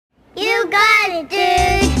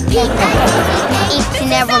If you're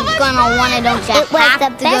never gonna want it, don't you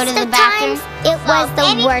have to go to the bathroom? It was the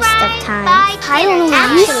worst of times. I don't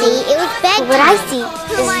know you see. It was bad. What I see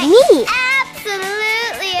is me.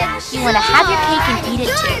 Absolutely. You want to have your cake and eat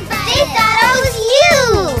it too. They thought I was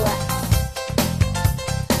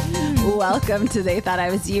you. Welcome to They Thought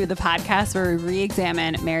I Was You, the podcast where we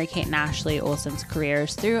re-examine Mary-Kate and Ashley Olsen's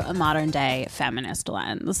careers through a modern-day feminist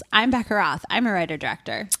lens. I'm Becca Roth. I'm a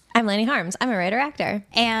writer-director. I'm Lanny Harms. I'm a writer-actor.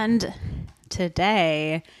 And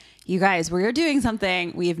today, you guys, we're doing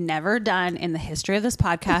something we've never done in the history of this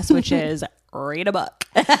podcast, which is read a book.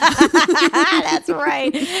 That's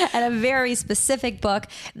right. And a very specific book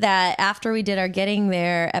that after we did our Getting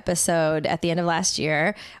There episode at the end of last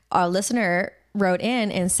year, our listener wrote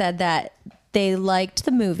in and said that they liked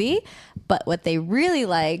the movie, but what they really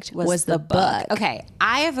liked was the book. Okay,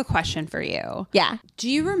 I have a question for you. Yeah. Do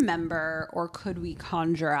you remember, or could we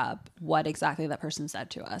conjure up what exactly that person said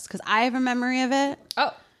to us? Because I have a memory of it.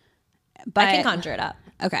 Oh, but I can conjure it up.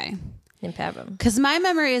 Okay. Impavum. Because my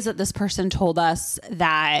memory is that this person told us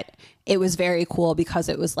that it was very cool because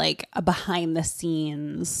it was like a behind the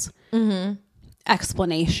scenes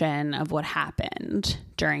explanation of what happened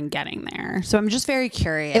during getting there. So I'm just very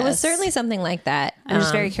curious. It was certainly something like that. I'm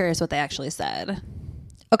just very curious what they actually said.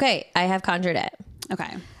 Okay, I have conjured it.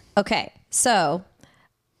 Okay, so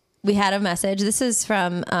we had a message. This is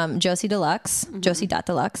from Josie Deluxe,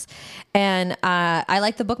 Josie.Deluxe. And I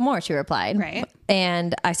like the book more, she replied. Right.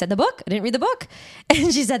 And I said, the book? I didn't read the book.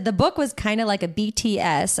 And she said, the book was kind of like a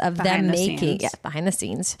BTS of Behind them the making, scenes. yeah, behind the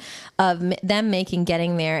scenes, of them making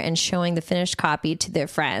Getting There and showing the finished copy to their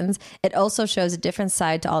friends. It also shows a different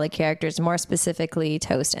side to all the characters, more specifically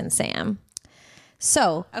Toast and Sam.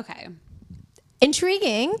 So, Okay.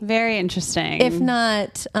 intriguing, Very interesting. if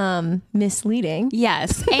not misleading.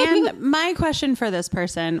 Yes. And my question for this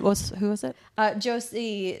person was, who was it?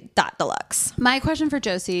 Josie.Deluxe. My question for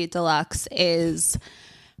Josie Deluxe is,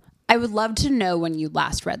 I would love to know when you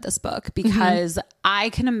last read this book, because I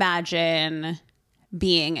can imagine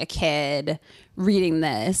being a kid reading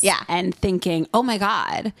this and thinking, oh my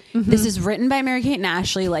God, this is written by Mary-Kate and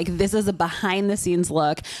Ashley. Like, this is a behind the scenes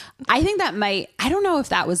look. I think that I don't know if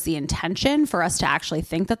that was the intention for us to actually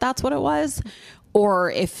think that that's what it was,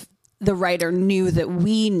 or if the writer knew that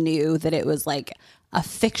we knew that it was like a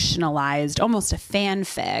fictionalized, almost a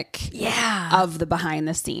fanfic of the behind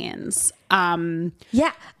the scenes.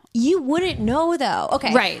 Yeah. You wouldn't know though.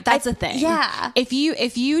 Okay. Right. That's the thing. Yeah. If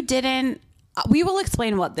you didn't, we will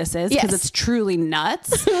explain what this is because it's truly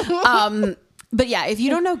nuts. But yeah, if you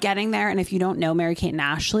don't know Getting There, and if you don't know Mary-Kate and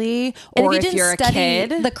Ashley, or if you're a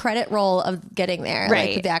kid, the credit roll of Getting There,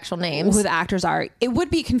 Right. like the actual names, who the actors are, it would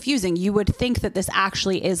be confusing. You would think that this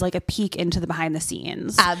actually is like a peek into the behind the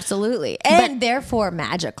scenes. absolutely, and therefore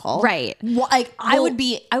magical, Right. Well, like I Well- would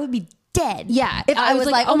be dead. Yeah. If I was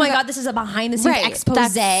like, oh my God, this is a behind the scenes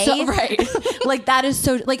expose. That's so, right. Like, that is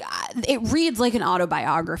so, like, it reads like an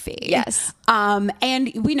autobiography. Yes. And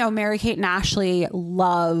we know Mary-Kate and Ashley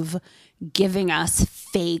love giving us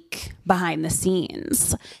fake behind the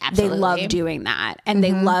scenes. Absolutely. They love doing that. And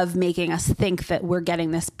they love making us think that we're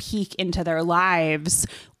getting this peek into their lives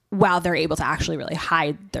while they're able to actually really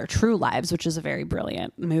hide their true lives, which is a very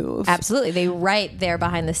brilliant move. Absolutely. They write their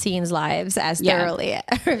behind the scenes lives as thoroughly,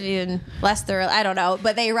 or even less thoroughly. I don't know,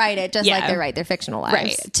 but they write it just like they write their fictional lives.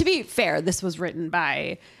 Right. To be fair, this was written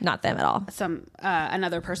by Not them at all. some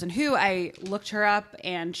another person who I looked her up,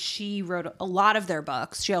 and she wrote a lot of their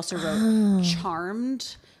books. She also wrote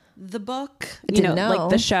Charmed, the book. Didn't know. Like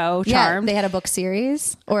the show Yeah, Charmed. they had a book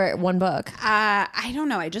series or one book. I don't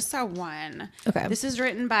know. I just saw one. Okay. This is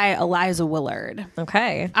written by Eliza Willard.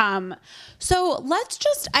 Okay. So let's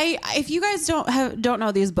just if you guys don't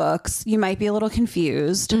know these books, you might be a little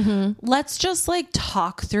confused. Let's just like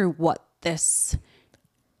talk through what this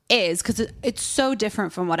is, because it's so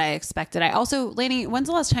different from what I expected. I also, Lainey, when's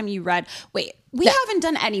the last time you read? Wait, we haven't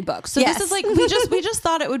done any books, so Yes. this is like we just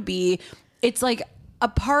thought it would be. It's like a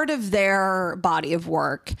part of their body of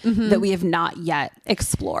work that we have not yet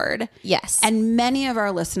explored. Yes. And many of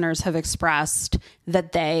our listeners have expressed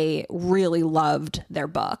that they really loved their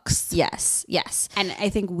books. Yes. Yes. And I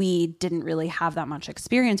think we didn't really have that much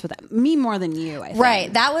experience with it. Me more than you, I think.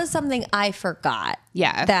 Right. That was something I forgot.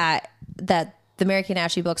 Yeah. That the Mary-Kate and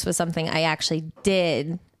Ashley books was something I actually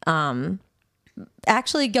did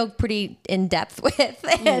actually go pretty in depth with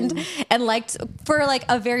and liked for like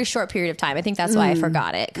a very short period of time. I think that's why I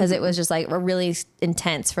forgot it, because it was just like really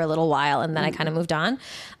intense for a little while, and then I kind of moved on.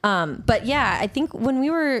 But yeah, I think when we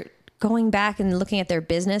were going back and looking at their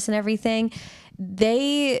business and everything,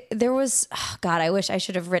 there was, oh God, I wish I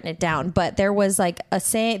should have written it down, but there was like a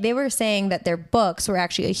saying, they were saying that their books were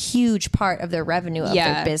actually a huge part of their revenue of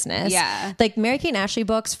their business. Yeah. Like Mary-Kate and Ashley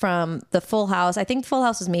books from the Full House. I think Full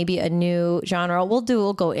House was maybe a new genre.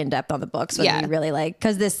 We'll go in depth on the books when we really like,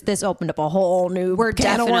 because this opened up a whole new. We're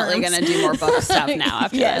definitely going to do more book stuff now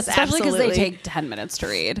after Yes, this, especially because they absolutely. take 10 minutes to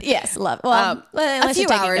read. Yes, love it. Well, A unless few you're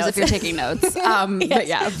taking hours notes. if you're taking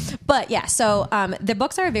notes. But yeah. So the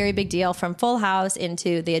books are a very big deal, from Full House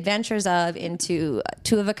into The Adventures of, into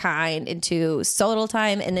Two of a Kind, into So Little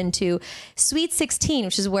Time, and into Sweet 16,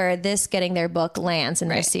 which is where this Getting Their book lands in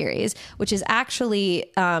their series, which is actually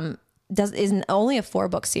is only a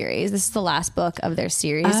 4-book series. This is the last book of their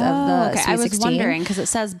series of the Sweet I was 16. wondering because it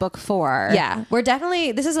says book 4. Yeah,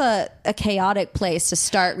 this is a chaotic place to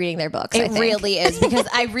start reading their books. I It think. really is, because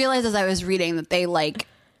I realized as I was reading that they like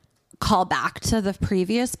call back to the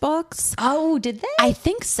previous books. Oh, did they? I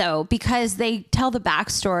think so, because they tell the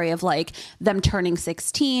backstory of like them turning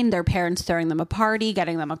 16, their parents throwing them a party,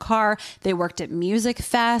 getting them a car. They worked at Music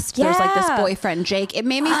Fest. There's like this boyfriend, Jake. It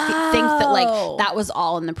made me think that like that was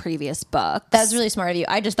all in the previous book. That's really smart of you.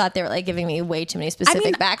 I just thought they were like giving me way too many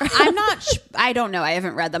specific backgrounds. I'm not, I don't know. I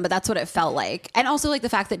haven't read them, but that's what it felt like. And also like the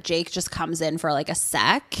fact that Jake just comes in for like a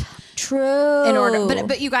sec. True. In order,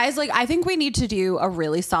 but you guys, like, I think we need to do a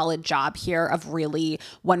really solid job here of really,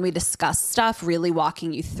 when we discuss stuff, really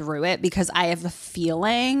walking you through it, because I have a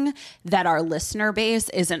feeling that our listener base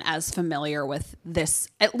isn't as familiar with this,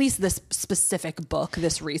 at least this specific book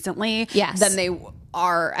this recently, than they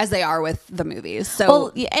are with the movies. So,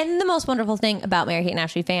 well, yeah, and the most wonderful thing about Mary-Kate and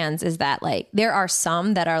Ashley fans is that like there are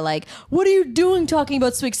some that are like, "What are you doing talking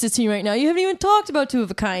about Sweet 16 right now? You haven't even talked about Two of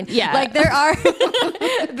a Kind." Yeah, like there are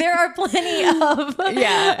there are plenty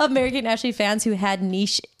of Mary-Kate and Ashley fans who had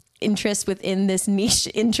niche interest within this niche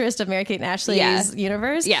interest of Mary-Kate and Ashley's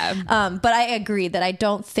universe. Yeah. But I agree that I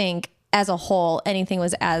don't think as a whole anything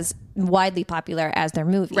was as widely popular as their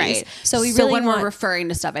movies. right. So we really when want, we're referring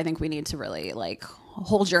to stuff, I think we need to really like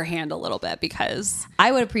hold your hand a little bit, because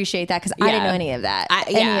I would appreciate that, because I didn't know any of that,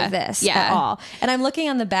 any of this at all. And I'm looking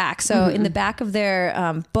on the back. So in the back of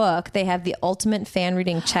their book, they have the ultimate fan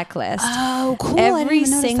reading checklist. Oh, cool. Every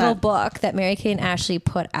single book that Mary-Kate and Ashley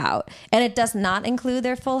put out. And it does not include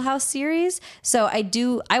their Full House series. So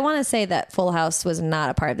I want to say that Full House was not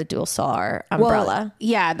a part of the Dual Star umbrella. Well,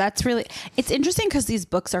 yeah, that's really, it's interesting because these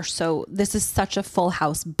books are this is such a Full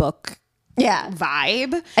House book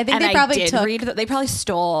vibe. I think they probably they probably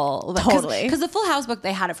stole Totally. because the Full House book,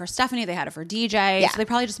 they had it for Stephanie, they had it for DJ, so they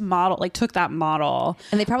probably just took that model,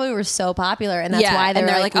 and they probably were so popular, and that's why they're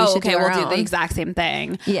like, oh, okay, we'll do the exact same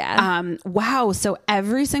thing. Wow. So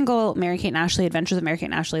every single Mary-Kate and Ashley, Adventures of Mary-Kate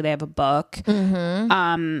and Ashley, they have a book.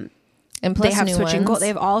 And plus they have new Switching ones. Gold. They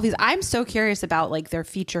have all of these. I'm so curious about like their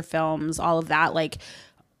feature films, all of that. Like,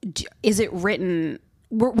 is it written?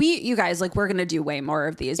 You guys, like, we're gonna do way more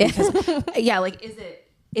of these because like,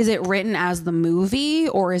 is it written as the movie,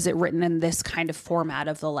 or is it written in this kind of format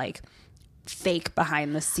of the like fake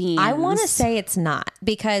behind the scenes? I want to say it's not,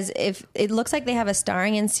 because if it looks like they have a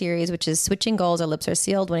starring in series, which is Switching Goals, Our Lips Are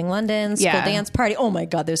Sealed, Winning London, School Dance Party. Oh my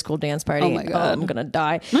God, there's School Dance Party. Oh my God. I'm gonna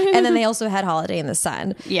die. And then they also had Holiday in the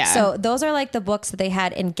Sun. Yeah. So those are like the books that they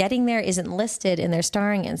had, and Getting There isn't listed in their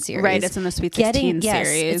starring in series. Right, it's in the Sweet 16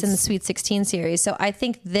 series. It's in the Sweet 16 series. So I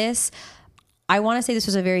think I want to say this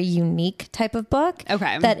was a very unique type of book.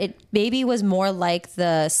 Okay. That it maybe was more like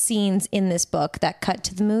the scenes in this book that cut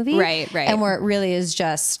to the movie. Right. And where it really is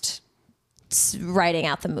just writing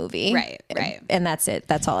out the movie. Right. And that's it.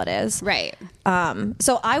 That's all it is. Right.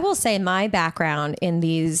 So I will say my background in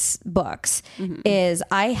these books is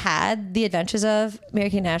I had The Adventures of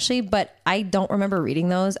Mary-Kate and Ashley, but I don't remember reading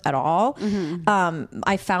those at all.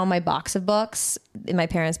 I found my box of books in my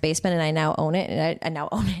parents' basement, and I now own it. And I now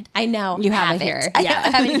own it. I now You have it here. I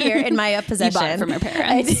have it here in my possession. You bought it from your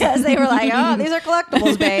parents. Yes, they were like, "Oh, these are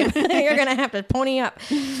collectibles, babe. You're gonna have to pony up."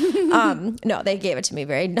 No, they gave it to me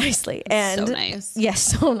very nicely, and so nice. Yes,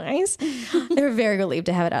 so nice. They were very relieved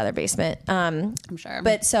to have it out of their basement. I'm sure.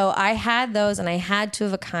 But so I had those, and I had Two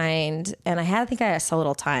of a Kind, and I think I had So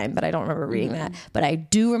Little Time, but I don't remember reading that. But I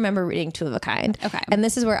do remember reading Two of a Kind. Okay. And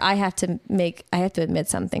this is where I have to admit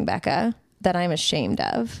something, Becca, that I'm ashamed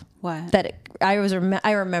of. What? That I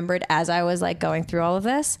remembered as I was like going through all of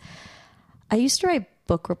this. I used to write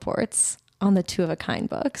book reports on the Two of a Kind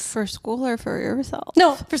books. For school or for yourself?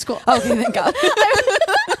 No, for school. Okay, thank God.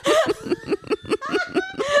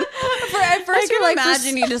 At first, I can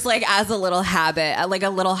imagine you just like as a little habit, like a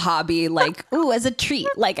little hobby, like, ooh, as a treat.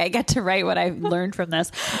 Like, I get to write what I've learned from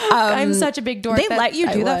this. I'm such a big dork. They let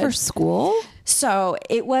you do that for school? So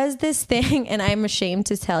it was this thing, and I'm ashamed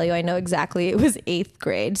to tell you, I know exactly. It was 8th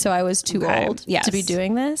grade, so I was too old to be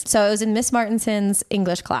doing this. So it was in Miss Martinson's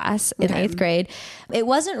English class in 8th grade. It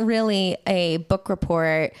wasn't really a book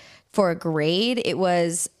report for a grade. It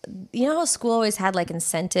was, you know how school always had like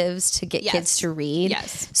incentives to get kids to read?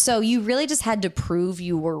 Yes. So you really just had to prove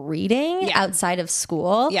you were reading outside of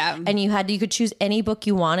school. Yeah. And you could choose any book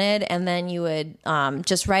you wanted, and then you would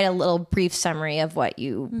just write a little brief summary of what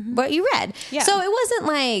you read. Yeah. So it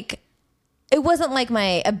wasn't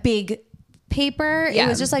like a big paper. It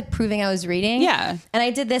was just like proving I was reading. Yeah. And I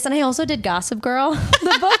did this, and I also did Gossip Girl,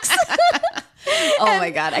 the books. Oh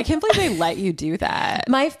my God. I can't believe they let you do that.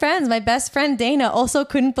 My best friend Dana also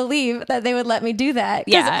couldn't believe that they would let me do that.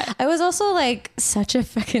 Yeah. I was also like such a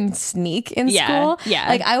fucking sneak in school. Yeah.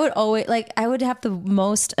 Like I would have the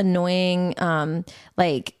most annoying,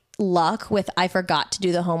 luck with I forgot to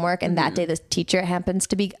do the homework, and that day the teacher happens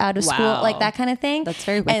to be out of school, like that kind of thing. That's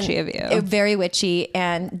very witchy of you. Very witchy.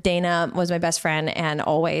 And Dana was my best friend and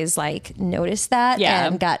always like noticed that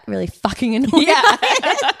and got really fucking annoyed. Yeah.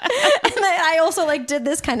 And I also like did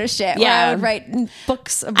this kind of shit where I would write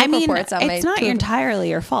book reports on my. It's not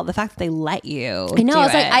entirely your fault. The fact that they let you. I know. I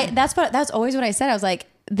was like, that's always what I said. I was like,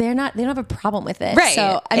 they don't have a problem with it. Right.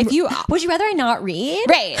 So would you rather I not read?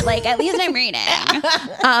 Right. Like at least I'm reading.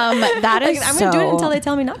 That is I'm going to do it until they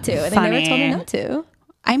tell me not to. And funny. They never told me not to.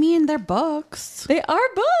 I mean, they're books. They are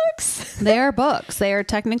books. They are books. They are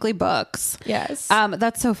technically books. Yes.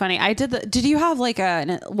 That's so funny. Did you have like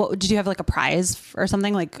a prize or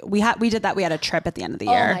something? Like we did that. We had a trip at the end of the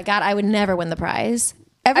year. Oh my God. I would never win the prize.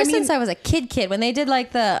 Since I was a kid, when they did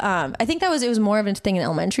like the, I think it was more of a thing in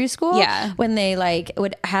elementary school. Yeah. When they like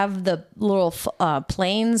would have the little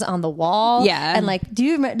planes on the wall. Yeah. And like,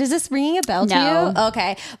 does this ring a bell to you?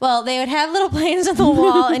 Okay. Well, they would have little planes on the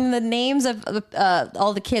wall and the names of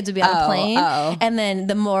all the kids would be on the plane. Oh. And then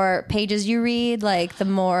the more pages you read, like the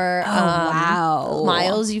more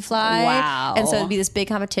miles you fly. Wow. And so it'd be this big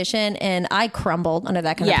competition, and I crumbled under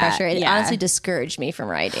that kind of pressure. It honestly discouraged me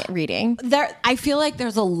from reading. I feel like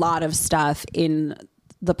there's a lot of stuff in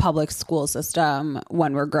the public school system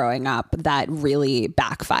when we're growing up that really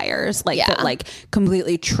backfires, that like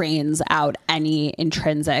completely trains out any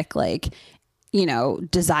intrinsic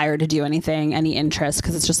desire to do anything, any interest,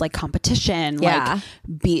 because it's just like competition, like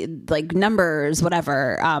be like numbers,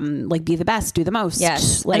 whatever, like be the best, do the most.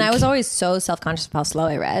 Yes. And I was always so self-conscious of how slow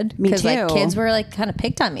I read. Me too. Because like kids were like kind of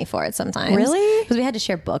picked on me for it sometimes. Really? Because we had to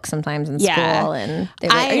share books sometimes in school, and they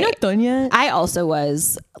were like, are you not done yet? I also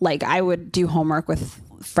was like, I would do homework with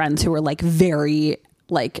friends who were like very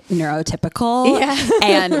like neurotypical,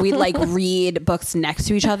 and we'd like read books next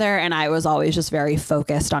to each other, and I was always just very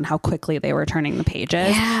focused on how quickly they were turning the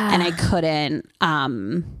pages, and I couldn't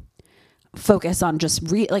focus on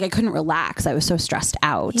just I couldn't relax. I was so stressed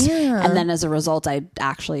out, and then as a result I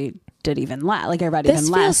actually did even less. Like I read even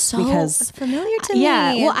less so because familiar to me.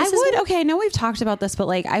 Yeah, well, I know we've talked about this, but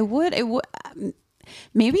like it would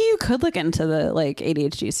maybe you could look into the like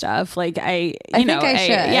ADHD stuff. Like I think I should.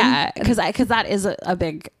 Yeah, because that is a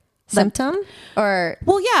big symptom. Or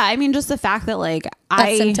I mean just the fact that like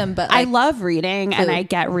symptom, but I love reading, and I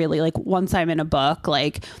get really like once I'm in a book,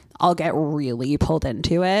 like I'll get really pulled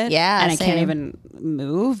into it. Yeah, and I can't even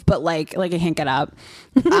move, but like I can't get up.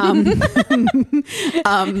 I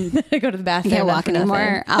go to the bathroom. Can't walk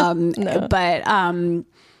anymore. No.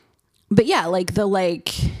 But yeah, like the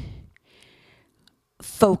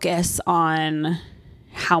focus on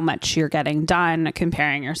how much you're getting done,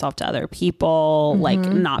 comparing yourself to other people, like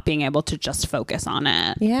not being able to just focus on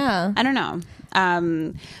it. Yeah. I don't know.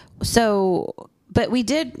 But we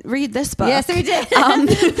did read this book. Yes, we did.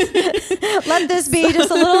 Let this be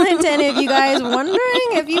just a little hint, and if you guys wondering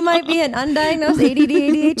if you might be an undiagnosed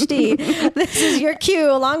ADHD, this is your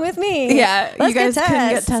cue along with me. Yeah, you guys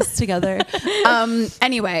can get tests together.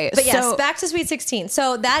 Anyway, but yes, back to Sweet 16.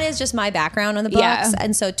 So that is just my background on the books,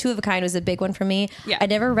 and so Two of a Kind was a big one for me. Yeah. I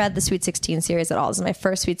never read the Sweet 16 series at all. This is my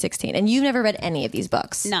first Sweet 16, and you've never read any of these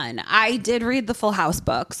books. None. I did read the Full House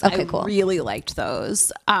books. Okay, cool. Really liked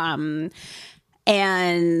those.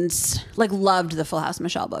 And like loved the Full House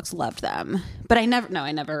Michelle books, loved them, but I know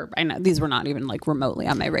these were not even like remotely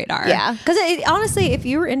on my radar. Yeah, because honestly, if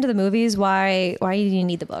you were into the movies, why do you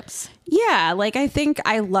need the books? Yeah, like I think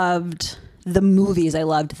I loved the movies. I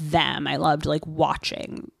loved them. I loved like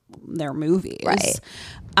watching their movies. Right.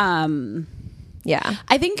 Yeah.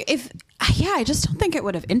 I think I just don't think it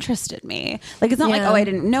would have interested me. Like it's not like, oh, I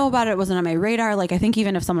didn't know about it. It wasn't on my radar. Like I think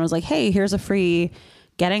even if someone was like, hey, here's a free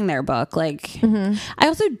Getting There book, like I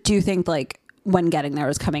also do think like when Getting There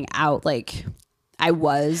was coming out, like I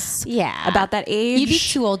was Yeah. about that age. You'd be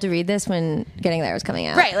too old to read this when Getting There was coming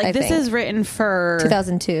out. Right. Like I this think. is written for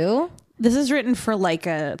 2002. This is written for like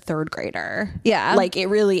a third grader. Yeah. Like it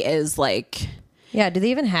really is like. Yeah. Do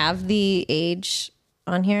they even have the age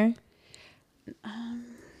on here? I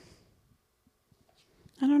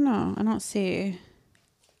don't know. I don't see.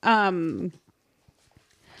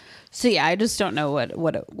 So yeah, I just don't know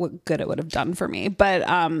what good it would have done for me. But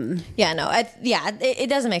Yeah, no, it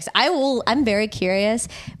doesn't make sense. I'm very curious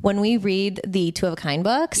when we read the Two of a Kind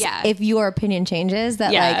books. Yeah. If your opinion changes,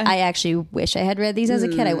 that Yeah. like I actually wish I had read these as a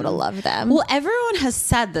kid. I would have loved them. well, everyone has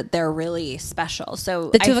said that they're really special. So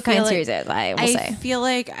The Two of a feel Kind like- series is, I will say. feel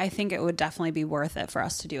like I think it would definitely be worth it for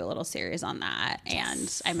us to do a little series on that,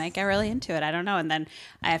 and I might get really into it. I don't know, and then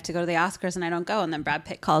I have to go to the Oscars and I don't go, and then Brad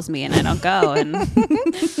Pitt calls me and I don't go, and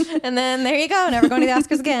And then there you go, never going to the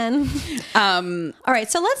Oscars again. All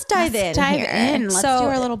right, so let's dive in. dive here. in. Let's do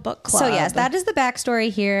our little book club. So yes, that is the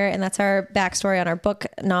backstory here, and that's our backstory on our book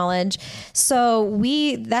knowledge. So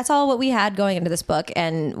that's all what we had going into this book,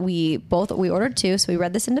 and we ordered two, so we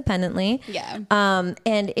read this independently. Yeah. And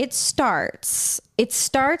the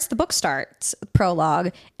book starts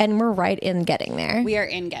prologue, and we're right in getting there. we are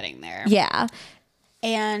in getting there. Yeah.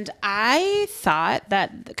 And I thought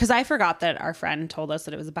that, because I forgot that our friend told us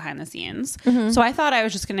that it was behind the scenes. So I thought I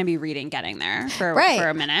was just going to be reading Getting There for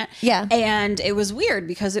a minute. Yeah. And it was weird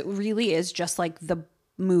because it really is just like the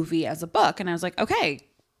movie as a book. And I was like, okay,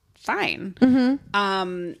 fine. And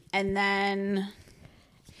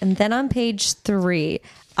then on page 3,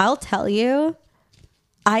 I'll tell you,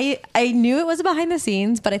 I knew it was behind the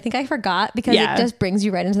scenes, but I think I forgot because Yeah. it just brings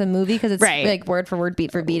you right into the movie because it's Right. like word for word,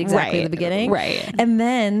 beat for beat, exactly Right. the beginning. Right. And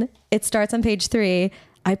then it starts on page 3.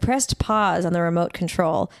 I pressed pause on the remote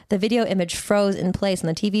control. The video image froze in place on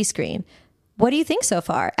the TV screen. What do you think so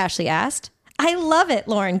far? Ashley asked. I love it,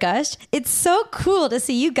 Lauren gushed. It's so cool to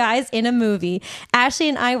see you guys in a movie. Ashley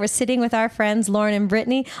and I were sitting with our friends Lauren and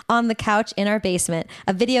Brittany on the couch in our basement.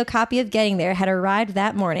 A video copy of Getting There had arrived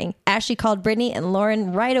that morning. Ashley called Brittany and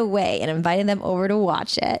Lauren right away and invited them over to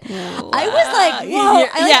watch it. Wow. I was like, whoa.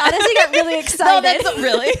 I honestly got really excited. no, that's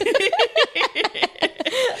really.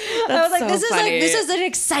 I was like, so this funny. is an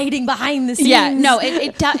exciting behind the scenes. Yeah, no,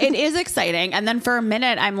 it is exciting. And then for a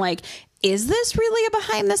minute, I'm like, is this really a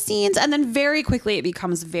behind the scenes? And then very quickly, it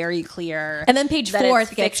becomes very clear. And then page that 4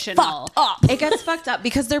 it's gets fictional. fucked up. It gets fucked up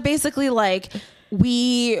because they're basically like,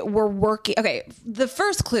 we were working. Okay, the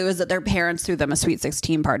first clue is that their parents threw them a Sweet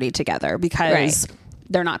 16 party together because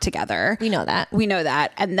they're not together. We know that.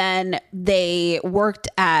 And then they worked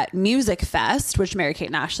at Music Fest, which Mary-Kate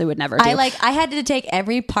and Ashley would never do. I had to take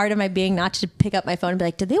every part of my being not to pick up my phone and be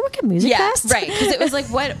like, did they work at Music Fest? Right. Because it was like,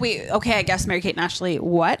 what? Wait, okay, I guess Mary-Kate and Ashley,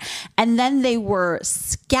 what? And then they were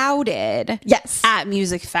scouted at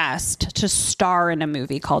Music Fest to star in a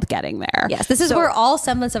movie called Getting There. Yes, this is where all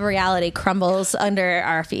semblance of reality crumbles under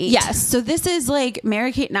our feet. Yes. So this is like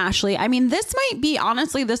Mary-Kate and Ashley. I mean, this might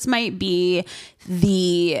be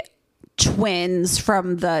the twins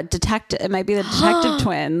from the detective. It might be the detective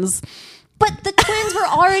twins. But the twins were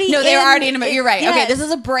already No, they were already in a movie. You're right. Yes. Okay, this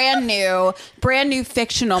is a brand new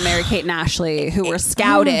fictional Mary-Kate and Ashley who were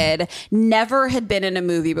scouted, never had been in a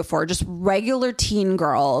movie before, just regular teen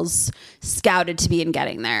girls scouted to be in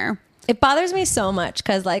Getting There. It bothers me so much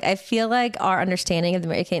because like I feel like our understanding of the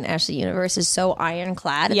Mary-Kate and Ashley universe is so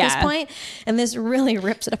ironclad at this point, and this really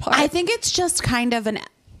rips it apart. I think it's just kind of an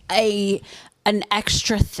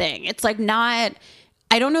extra thing. It's like not,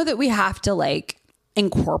 I don't know that we have to like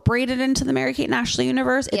incorporate it into the Mary-Kate and Ashley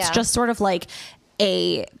universe. It's just sort of like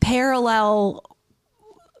a parallel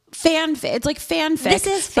fanfic. It's like fanfic. This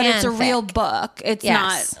is but it's a fanfic. real book. It's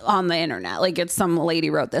not on the internet. Like it's some lady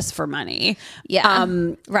wrote this for money. Yeah.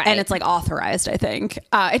 Right. And it's like authorized, I think.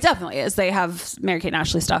 It definitely is. They have Mary-Kate and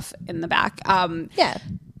Ashley stuff in the back. Yeah.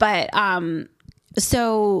 But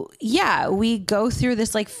so yeah, we go through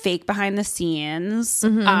this like fake behind the scenes.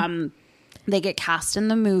 They get cast in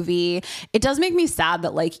the movie. It does make me sad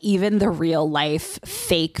that like even the real life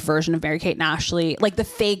fake version of Mary-Kate and Ashley, like the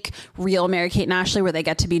fake real Mary-Kate and Ashley where they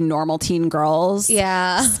get to be normal teen girls.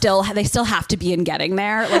 Yeah. They still have to be in Getting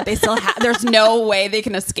There. Like they still there's no way they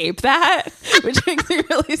can escape that, which makes me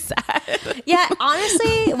really sad. Yeah,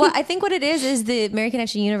 honestly, I think what it is the Mary-Kate and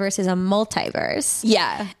Ashley universe is a multiverse.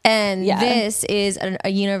 Yeah. And this is a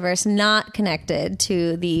universe not connected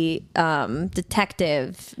to the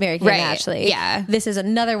detective Mary-Kate and Ashley. essentially. Yeah. This is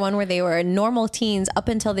another one where they were normal teens up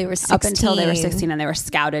until they were 16. Up until they were 16 and they were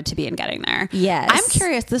scouted to be in Getting There. Yes. I'm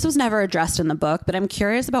curious, this was never addressed in the book, but I'm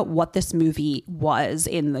curious about what this movie was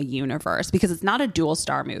in the universe, because it's not a dual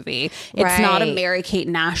star movie. It's not a Right. Mary-Kate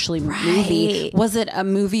and Ashley movie. Was it a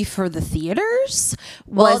movie for the theaters?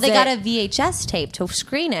 Well, Was they got it- a VHS tape to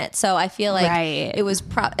screen it, so I feel like Right. it was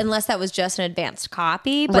unless that was just an advanced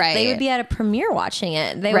copy, but they Right. would be at a premiere watching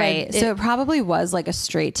it. They Right. Would, So it probably was like a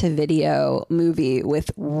straight to video movie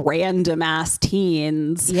with random ass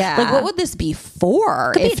teens. Yeah. Like, what would this be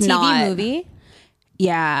for? could be a if TV not movie,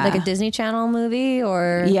 Yeah. like a Disney Channel movie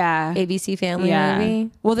or Yeah. ABC Family movie.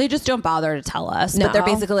 Well, they just don't bother to tell us. But they're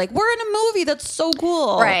No. basically like, we're in a movie that's so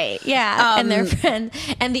cool. Right. Yeah. and their Um, friend.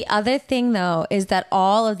 And the other thing though is that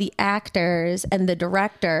all of the actors and the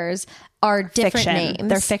directors are different Fiction. names.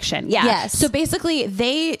 They're fiction. Yeah. Yes. So basically,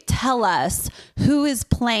 they tell us who is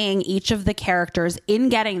playing each of the characters in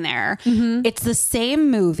Getting There. It's the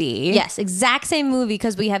same movie. Yes, exact same movie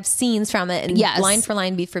because we have scenes from it, and Yes. line for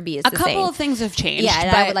line, beat for beat, is A the couple same. of things have changed. Yeah,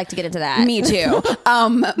 and I would like to get into that. Me too.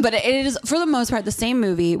 But it is, for the most part, the same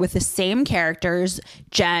movie with the same characters: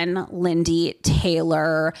 Jen, Lindy,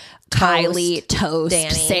 Taylor, Kylie, Toast, Danny.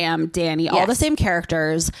 Sam, Danny, all Yes. the same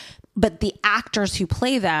characters. But the actors who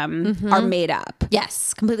play them are made up.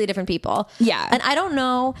 Yes, completely different people. Yeah. And I don't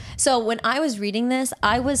know. So when I was reading this,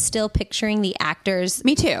 I was still picturing the actors.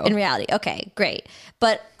 Me too. In reality. Okay, great.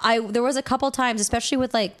 But there was a couple times, especially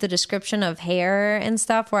with like the description of hair and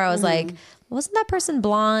stuff, where I was like, wasn't that person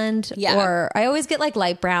blonde? Yeah. Or I always get like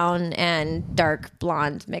light brown and dark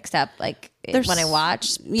blonde mixed up, like when I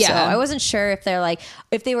watch. Yeah. So I wasn't sure if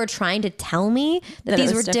if they were trying to tell me that That it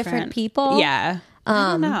these were was different people. Yeah.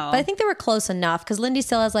 I don't know. But I think they were close enough because Lindy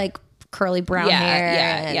still has like curly brown Yeah, hair.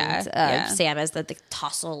 yeah, and yeah. Sam has the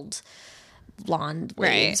tousled blonde Right.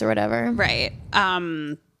 waves or whatever. Right.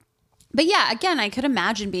 But yeah, again, I could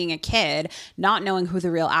imagine being a kid, not knowing who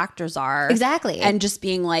the real actors are. Exactly. And just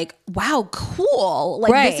being like, wow, cool.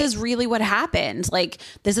 Like, Right. this is really what happened. Like,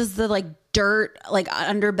 this is the like dirt, like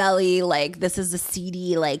underbelly, like this is the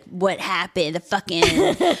seedy, like what happened, the fucking.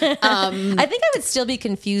 I think I would still be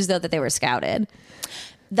confused though that they were scouted.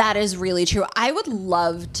 That is really true. I would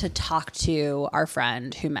love to talk to our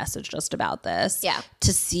friend who messaged us about this. Yeah.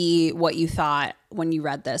 To see what you thought when you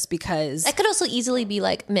read this, because. That could also easily be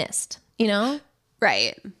like missed, you know?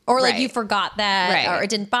 Right. Or like Right. you forgot that, Right. or it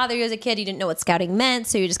didn't bother you as a kid. You didn't know what scouting meant,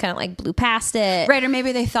 so you just kind of like blew past it. Right. Or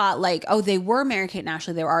maybe they thought like, oh, they were Mary-Kate and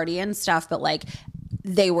Ashley. They were already in stuff, but like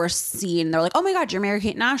they were seen. They're like, oh my God, you're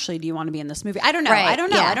Mary-Kate and Ashley. Do you want to be in this movie? I don't know. Right. I don't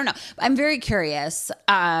know. Yeah. I don't know. I'm very curious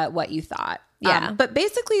what you thought. Yeah. But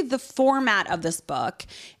basically the format of this book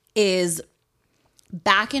is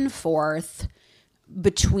back and forth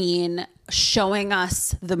between showing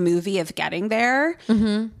us the movie of Getting There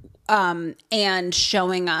and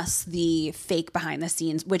showing us the fake behind the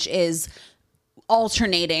scenes, which is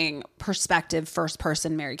alternating perspective, first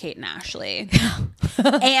person Mary-Kate and Ashley.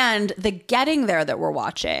 And the Getting There that we're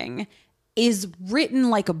watching is written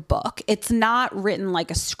like a book. It's not written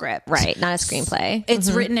like a script. Right. Not a screenplay. It's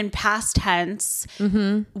written in past tense.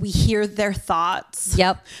 We hear their thoughts.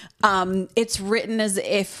 Yep. It's written as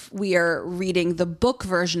if we are reading the book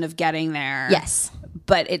version of Getting There. Yes.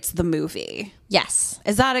 But it's the movie. Yes.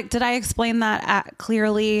 Did I explain that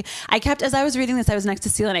clearly? I kept, as I was reading this, I was next to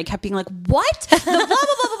Celia and I kept being like, what? The blah, blah, blah,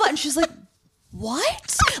 blah, blah. And she's like,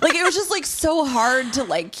 what? Like, it was just like so hard to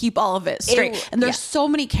like keep all of it straight. And there's so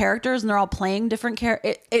many characters and they're all playing different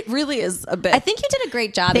characters. It really is a bit. I think you did a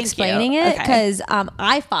great job Thank explaining you. it Okay. because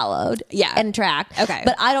I followed and tracked. Okay.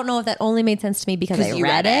 But I don't know if that only made sense to me because I you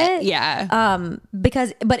read it. Yeah.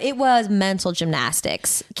 But it was mental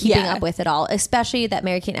gymnastics keeping Yeah. up with it all, especially that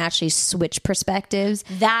Mary-Kate and Ashley switch perspectives.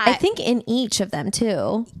 That- I think in each of them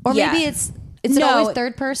too. Or Yeah. maybe it's No, always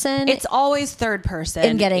third person. It's always third person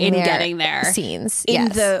In Getting there scenes, In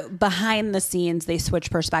yes. the behind the scenes, they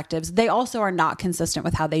switch perspectives. They also are not consistent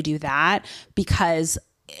with how they do that because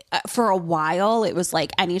for a while it was like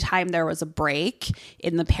anytime there was a break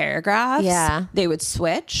in the paragraphs, Yeah. they would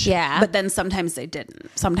switch. Yeah. But then sometimes they didn't.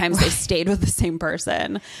 Sometimes they stayed with the same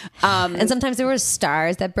person. and sometimes there were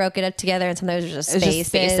stars that broke it up together, and sometimes it was just It's spaces. just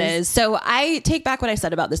spaces. So I take back what I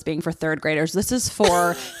said about this being for third graders. This is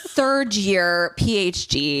for third year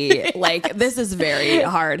PhD. Like, this is very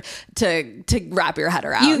hard to wrap your head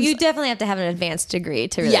around. You definitely have to have an advanced degree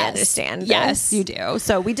to really understand. Yes, this. you do.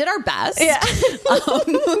 So we did our best. Yeah.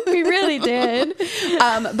 We really did.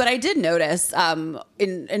 But I did notice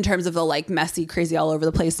in terms of the like messy, crazy all over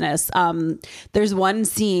the placeness, there's one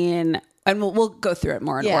scene and we'll go through it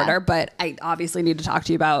more in order, but I obviously need to talk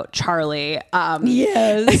to you about Charlie.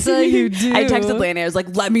 Yes, you do. I texted Lanny. I was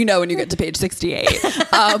like, let me know when you get to page 68.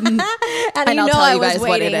 and and I'll tell you guys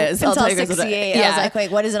what it is. I'll Until tell you guys what it 68. is. I was like,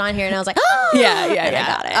 wait, what is it on here? And I was like, oh, yeah.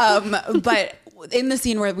 I got it. But in the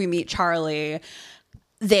scene where we meet Charlie,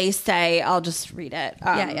 they say, I'll just read it.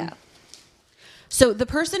 So the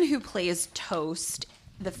person who plays Toast,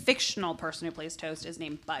 the fictional person who plays Toast, is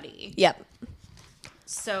named Buddy. Yep.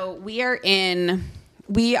 So we are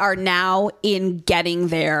now in Getting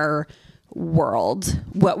There world.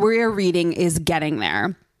 What we're reading is Getting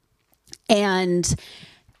There. And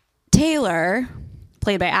Taylor,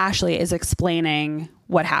 played by Ashley, is explaining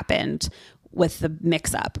what happened with the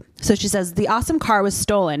mix-up. So she says, the awesome car was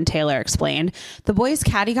stolen, Taylor explained. The boys'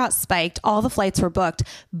 caddy got spiked. All the flights were booked.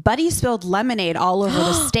 Buddy spilled lemonade all over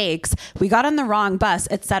the steaks. We got on the wrong bus,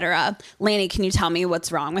 etc. Lanny, can you tell me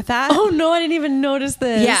what's wrong with that? Oh, no, I didn't even notice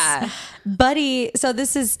this. Yeah. Buddy, so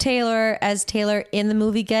this is Taylor as Taylor in the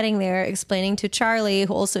movie Getting There, explaining to Charlie,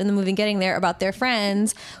 who also in the movie Getting There, about their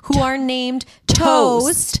friends who are named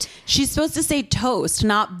Toast. She's supposed to say Toast,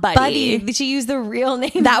 not Buddy. Buddy. She used the real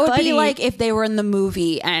name. That would Buddy. be like if they were in the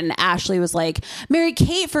movie and Ashley was like, Mary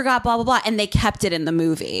Kate forgot blah, blah, blah, and they kept it in the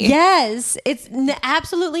movie. Yes, it's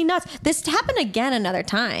absolutely nuts. This happened again another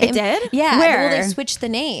time. It did? Yeah. Where? Well, they switched the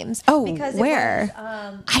names. Oh, because where? It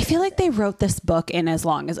was, I feel like they wrote this book in as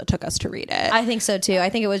long as it took us to read it. I think so too. I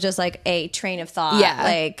think it was just like a train of thought. Yeah.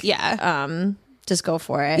 Like, just go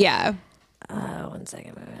for it. Yeah. 1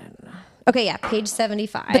 second. Okay, yeah, page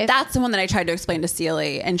 75. But that's the one that I tried to explain to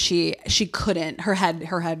Celie, and she couldn't. Her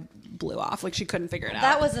head blew off. Like she couldn't figure it out.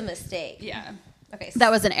 That was a mistake. Yeah. Okay. That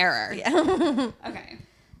was an error. Yeah. Okay.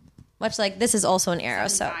 Much like this is also an arrow.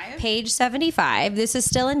 75? So page 75. This is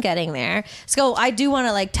still in Getting There. So I do want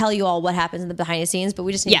to like tell you all what happens in the behind the scenes, but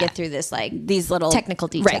we just need to get through this these little technical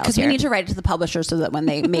details. Right, because we need to write it to the publisher so that when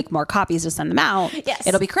they make more copies to send them out, Yes.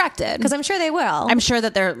 it'll be corrected. Because I'm sure they will. I'm sure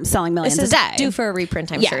that they're selling millions this is a day. due for a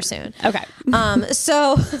reprint, I'm sure, soon. Okay.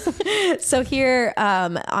 So here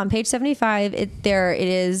on page 75, it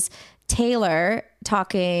is Taylor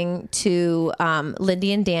talking to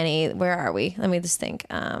Lindy and Danny. Where are we? Let me just think.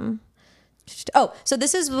 So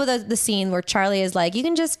this is the scene where Charlie is like, you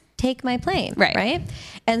can just take my plane. Right.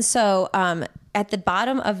 And so at the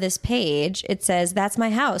bottom of this page, it says, that's my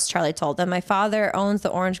house, Charlie told them. My father owns the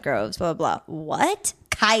orange groves, blah, blah, blah. What?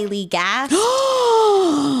 Kylie gasped.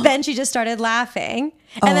 Then she just started laughing.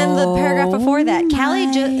 And then the paragraph before that,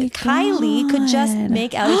 Kylie could just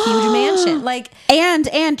make out a huge mansion. Like,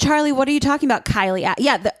 and Charlie, what are you talking about, Kylie?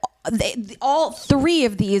 Yeah, all three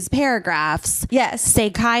of these paragraphs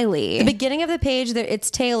say Kylie. The beginning of the page,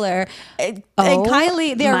 it's Taylor and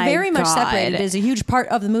Kylie. They are very much separated. It is a huge part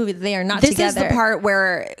of the movie that they are not together. This is the part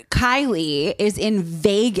where Kylie is in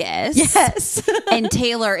Vegas. Yes. And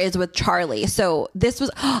Taylor is with Charlie. So this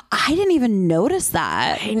was, I didn't even notice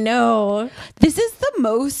that. I know. This is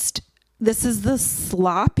the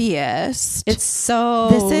sloppiest. It's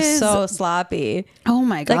so sloppy. Oh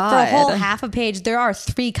my God. Like for a whole half a page, there are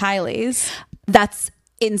 3 Kylies. That's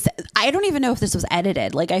insane. I don't even know if this was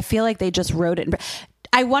edited. Like, I feel like they just wrote it.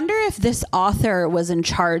 I wonder if this author was in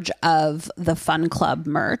charge of the Fun Club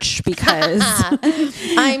merch, because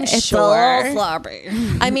I'm it's sure. a little sloppy.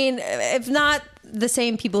 I mean, if not the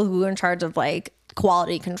same people who were in charge of like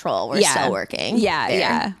quality control were still working.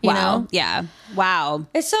 Yeah. You Wow. know? Yeah. Wow.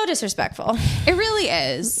 It's so disrespectful. It really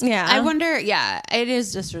is. Yeah. I wonder. Yeah, it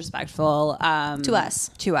is disrespectful to us,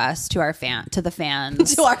 to our fans, to our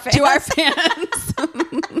fans. To our fans.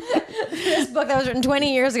 This book that was written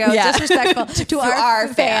 20 years ago, disrespectful to our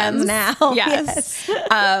fans now. Yes.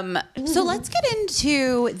 So let's get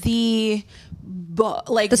into the book,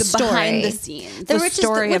 like the story. Behind the scenes, the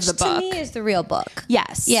story of the book. To me is the real book.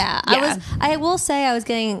 Yes. Yeah. I will say I was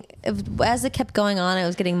getting, as it kept going on, I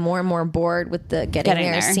was getting more and more bored with the getting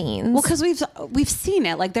there scenes. Well, because we've seen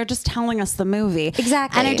it. Like, they're just telling us the movie.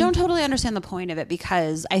 Exactly. And I don't totally understand the point of it,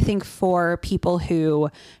 because I think for people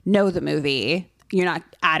who know the movie, you're not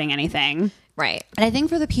adding anything. Right. And I think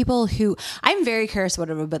for the people who, I'm very curious what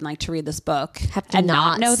it would have been like to read this book and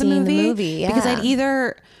not know the movie. Yeah. Because I'd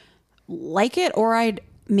either like it or I'd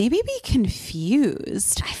maybe be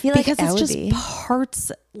confused. I feel like because I it's would just be.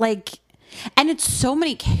 parts, like, and it's so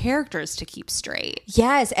many characters to keep straight.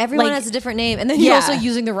 Yes, everyone Like, has a different name, and then you're also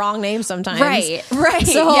using the wrong name sometimes. Right.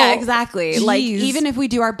 So, yeah, exactly. geez. Like, even if we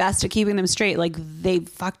do our best at keeping them straight, like, they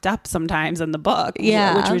fucked up sometimes in the book,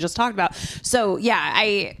 which we just talked about. So yeah,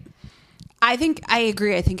 I think I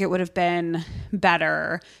agree. I think it would have been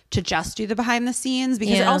better to just do the behind the scenes,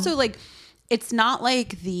 because it also, like, it's not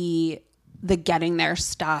like the getting there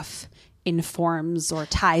stuff informs or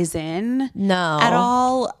ties in No. at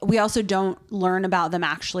all. We also don't learn about them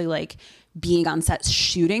actually like being on set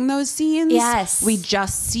shooting those scenes. Yes. We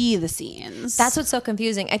just see the scenes. That's what's so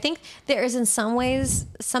confusing. I think there is in some ways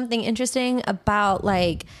something interesting about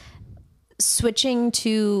like switching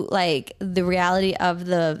to like the reality of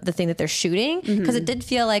the thing that they're shooting, because it did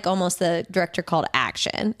feel like almost the director called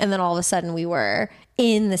action, and then all of a sudden we were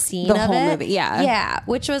in the scene The of whole it. movie, yeah. Yeah,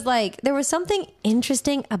 which was like there was something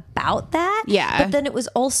interesting about that. Yeah. But then it was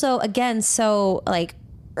also again so like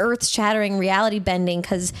earth-shattering, reality bending,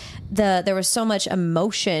 because there was so much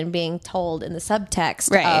emotion being told in the subtext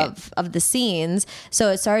Right. of the scenes. So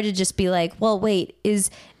it started to just be like, well, wait, is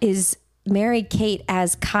Mary Kate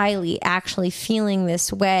as Kylie actually feeling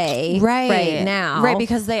this way right now? Right,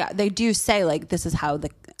 because they do say like this is how the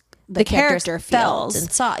character felt feels.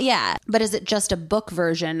 and saw. Yeah, But is it just a book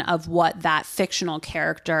version of what that fictional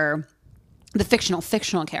character, the fictional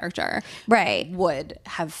character, right. would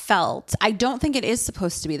have felt? I don't think it is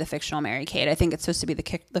supposed to be the fictional Mary Kate. I think it's supposed to be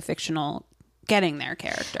the fictional Getting There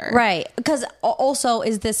character. Right. Because also,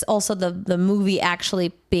 is this also the movie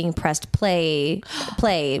actually being pressed play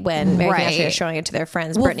when Mary Kate Ashley is showing it to their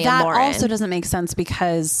friends, Brittany and Lauren? That also doesn't make sense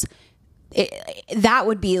because that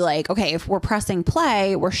would be like, okay, if we're pressing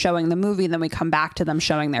play, we're showing the movie, then we come back to them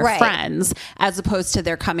showing their Right. friends, as opposed to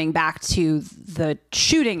they're coming back to the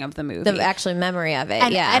shooting of the movie. The actual memory of it.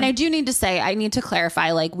 And, yeah. and I do need to say, I need to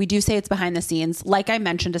clarify, like we do say it's behind the scenes. Like I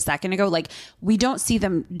mentioned a second ago, like we don't see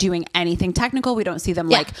them doing anything technical. We don't see them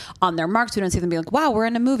like on their marks. We don't see them being like, wow, we're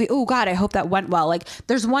in a movie. Oh God, I hope that went well. Like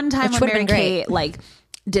there's one time Which when would've Mary been great. Kate like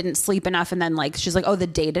didn't sleep enough and then like she's like, oh, the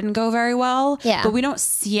day didn't go very well. Yeah. But we don't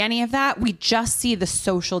see any of that. We just see the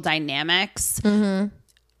social dynamics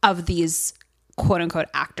of these quote unquote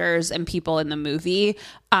actors and people in the movie.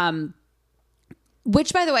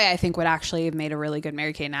 Which, by the way, I think would actually have made a really good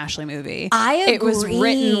Mary Kate and Ashley movie. It was agree.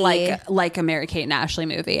 written like a Mary Kate and Ashley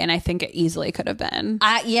movie, and I think it easily could have been.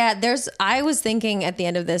 I was thinking at the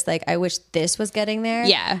end of this, like, I wish this was Getting There.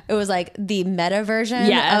 Yeah. It was like the meta version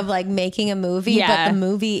Yeah. of like making a movie, Yeah. but the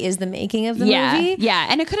movie is the making of the Yeah, movie. yeah,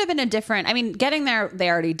 and it could have been a different. I mean, Getting There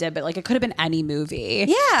they already did, but like it could have been any movie.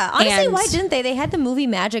 Yeah. Honestly, And why didn't they? They had the movie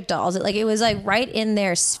Magic Dolls. It was like right in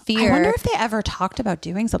their sphere. I wonder if they ever talked about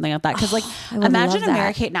doing something like that. Because like, would imagine love a Mary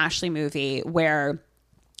that. Kate and Ashley movie where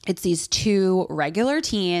it's these two regular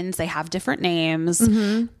teens. They have different names,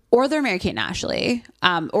 or they're Mary Kate and Ashley,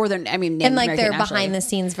 or they're named and like Mary their Kate and Ashley. behind the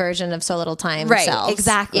scenes version of So Little Time. Right, selves.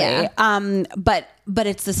 exactly. Yeah. But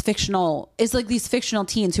it's this fictional. It's like these fictional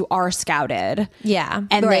teens who are scouted. Yeah,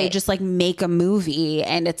 and they right. just like make a movie,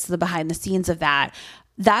 and it's the behind the scenes of that.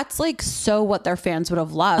 That's like so what their fans would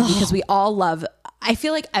have loved, because we all love. I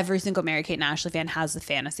feel like every single Mary Kate and Ashley fan has the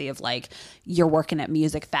fantasy of like you're working at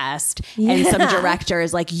Music Fest and some director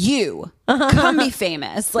is like, you come be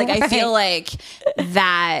famous. Like I feel like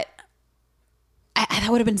that. That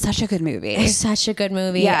would have been such a good movie. It's such a good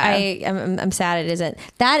movie. Yeah. I'm sad it isn't.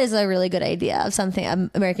 That is a really good idea of something,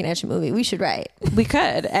 an American Action movie we should write. We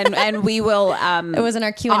could, and we will. It was in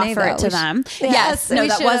our Q&A offer though. it to them. Yes, no, we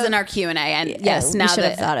that should was have- in our Q&A, and yes, we now should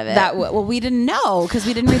have that thought of it. That well, we didn't know because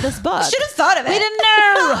we didn't read this book. Should have thought of it. We didn't know.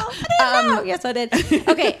 I didn't know. Yes, I did.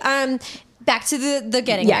 Okay. Back to the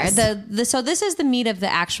Getting Yes. There. So this is the meat of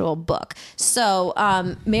the actual book. So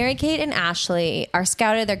Mary Kate and Ashley are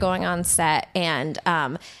scouted. They're going on set, and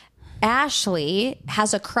Ashley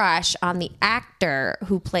has a crush on the actor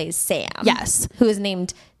who plays Sam. Yes. who is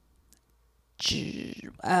named.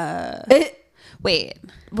 Wait,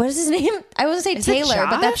 What is his name? I was gonna say it Taylor,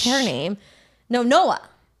 but that's Josh? her name. No, Noah.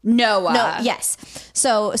 Noah. No, yes.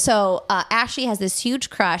 So Ashley has this huge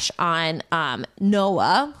crush on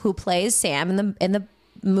Noah, who plays Sam in the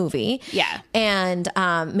movie. Yeah. And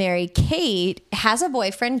Mary Kate has a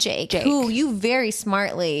boyfriend, Jake, who you very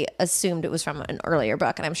smartly assumed it was from an earlier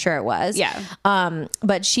book, and I'm sure it was. Yeah.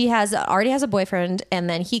 But she already has a boyfriend, and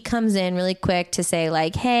then he comes in really quick to say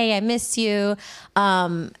like, "Hey, I miss you.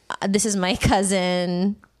 This is my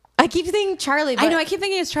cousin." I keep thinking Charlie. But I know. I keep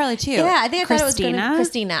thinking it's Charlie too. yeah, I think I thought it was Christina.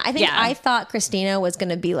 Christina. I think Yeah. I thought Christina was going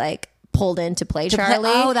to be like pulled in to play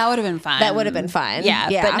Charlie. Oh, that would have been fun. That would have been fun. Yeah,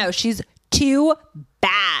 Yeah. but no, she's too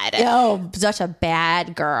bad. Oh, such a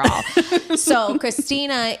bad girl. So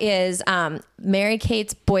Christina is Mary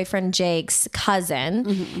Kate's boyfriend Jake's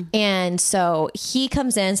cousin, and so he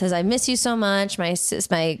comes in and says, "I miss you so much. My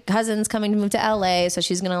cousin's coming to move to LA, so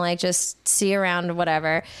she's gonna like just see around or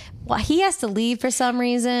whatever." Well, he has to leave for some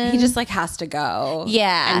reason. He just like has to go.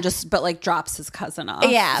 Yeah. and but like drops his cousin off.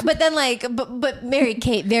 Yeah, but then like, but Mary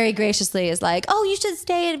Kate very graciously is like, "Oh, you should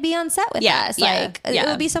stay and be on set with Yeah, us. yeah, Like, it yeah.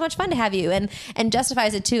 would be so much fun to have you." And just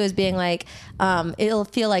justifies it too as being like, it'll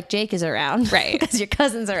feel like Jake is around, Right. because your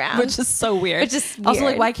cousin's around, which is so weird. Which is also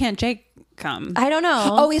weird. like, why can't Jake come? I don't know.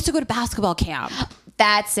 Oh, he has to go to basketball camp.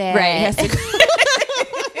 That's it. Right. He has to,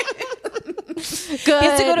 Good. he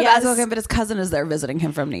has to go to yes. basketball camp, but his cousin is there visiting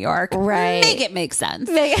him from New York. Right. Make it make sense.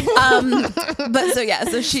 But so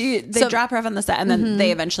they drop her off on the set, and then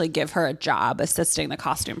they eventually give her a job assisting the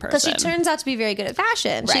costume person. Because she turns out to be very good at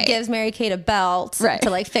fashion. She Right. gives Mary Kate a belt Right.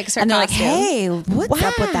 to like fix her and they're like, costume. "Hey, what's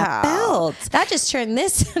up with that belt?" That just turned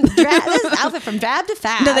this outfit from drab to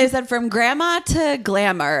fab. No, they said from grandma to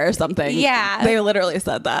glamour or something. Yeah. They literally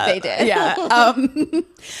said that. They did. Yeah.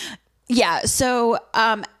 Yeah. So,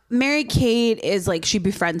 Mary Kate is like, she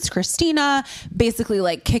befriends Christina, basically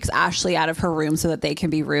like kicks Ashley out of her room so that they can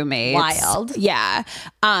be roommates. Wild. Yeah.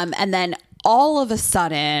 And then all of a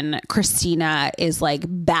sudden, Christina is like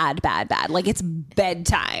bad. Like it's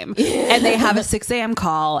bedtime. And they have a 6 a.m.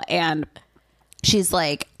 call, and she's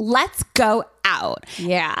like, let's go out.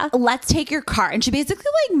 Yeah. Let's take your car. And she basically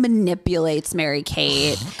like manipulates Mary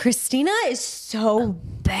Kate. Christina is so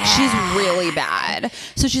bad. She's really bad.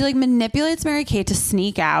 So she like manipulates Mary Kate to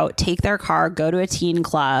sneak out, take their car, go to a teen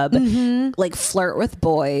club, like flirt with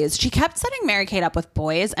boys. She kept setting Mary Kate up with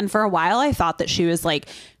boys. And for a while I thought that she was like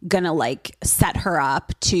gonna like set her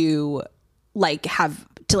up to like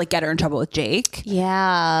get her in trouble with Jake.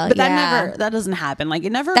 Yeah. But that doesn't happen. Like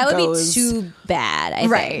it never That would goes. be too bad, I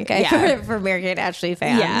Right, think. yeah. For Mary Kate Ashley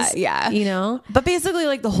fans. Yeah. You know? But basically,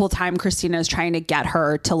 like the whole time, Christina is trying to get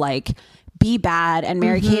her to like be bad, and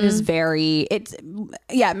Mary Kate is Mary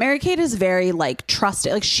Kate is very like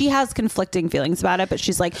trusted. Like she has conflicting feelings about it, but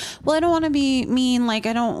she's like, well, I don't want to be mean. Like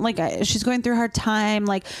I don't like. She's going through a hard time.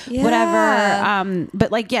 Like whatever.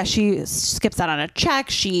 But like she skips out on a check.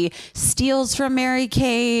 She steals from Mary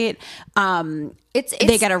Kate.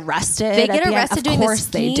 They get arrested. They get arrested Of doing course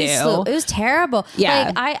this they ski do. slope. It was terrible.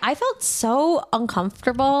 Yeah. Like I felt so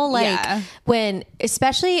uncomfortable. Like when,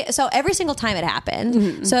 especially, so every single time it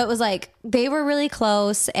happened. So it was like they were really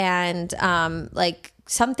close, and like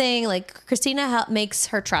something like Christina makes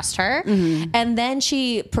her trust her, and then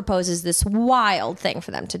she proposes this wild thing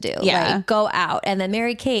for them to do, like go out, and then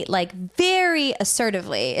Mary Kate like very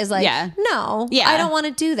assertively is like, no, I don't want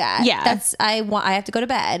to do that. I have to go to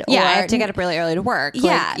bed. Yeah, or, I have to get up really early to work.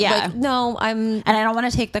 Like, no, and I don't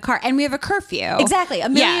want to take the car, and we have a curfew. Exactly, a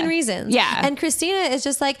million reasons. Yeah, and Christina is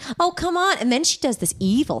just like, oh, come on, and then she does this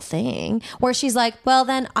evil thing where she's like, well,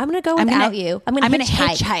 then I'm gonna go without you. I'm gonna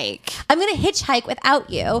hitchhike. I'm gonna hitchhike without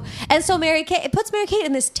you. And so it puts Mary Kate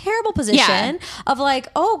in this terrible position of like,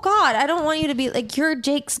 oh God, I don't want you to be like, you're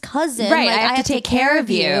Jake's cousin. Right. Like, I have to take care of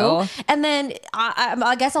you. And then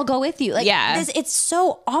I guess I'll go with you. Like, it's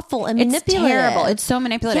so awful and manipulative. It's terrible. It's so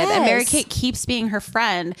manipulative. Yes. And Mary Kate keeps being her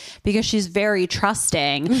friend because she's very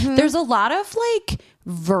trusting. There's a lot of like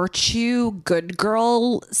virtue good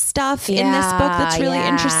girl stuff in this book that's really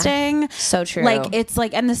interesting. So true. Like it's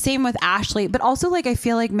like, and the same with Ashley, but also like I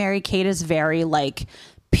feel like Mary Kate is very like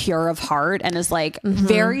pure of heart and is like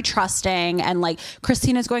very trusting, and like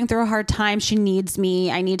Christina's going through a hard time, she needs me,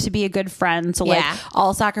 I need to be a good friend, so like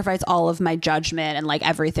I'll sacrifice all of my judgment and like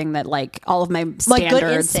everything that like all of my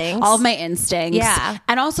standards, all of my instincts,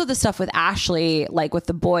 and also the stuff with Ashley, like with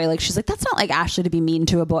the boy, like she's like, that's not like Ashley to be mean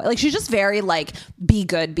to a boy, like she's just very like be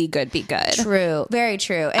good. True, very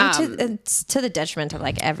true. And to the detriment of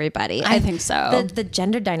like everybody. I think so. The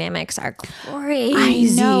gender dynamics are crazy.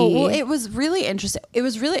 I know. Well, it was really interesting. It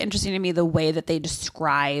was really interesting to me the way that they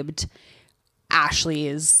described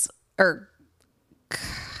Ashley's or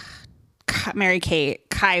Mary Kate,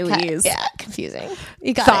 Kylie's confusing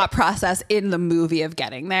thought process in the movie of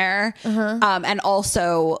getting there. And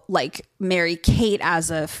also like Mary Kate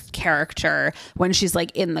as a character when she's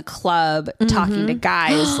like in the club talking to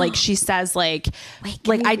guys, like she says like,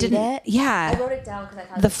 I didn't, I wrote it down because I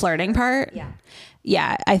thought the flirting part.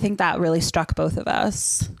 Yeah. I think that really struck both of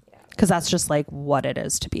us. Because that's just like what it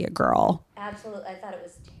is to be a girl. Absolutely. I thought it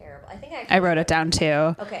was terrible. I think I wrote it down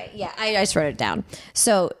too. Okay. Yeah. I just wrote it down.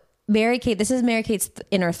 So Mary Kate, this is Mary Kate's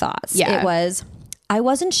inner thoughts. Yeah. It was, I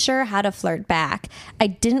wasn't sure how to flirt back. I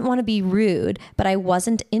didn't want to be rude, but I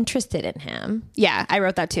wasn't interested in him. Yeah, I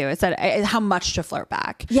wrote that too. It said how much to flirt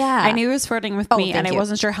back. Yeah. I knew he was flirting with me and I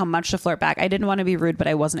wasn't sure how much to flirt back. I didn't want to be rude, but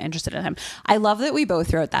I wasn't interested in him. I love that we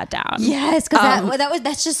both wrote that down. Yes, because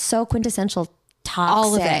that's just so quintessential. Toxic,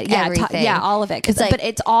 all of it, everything. All of it. But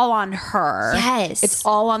it's all on her. Yes, it's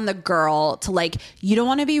all on the girl to like. You don't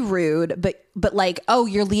want to be rude, but but like, oh,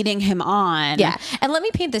 you're leading him on. Yeah. And let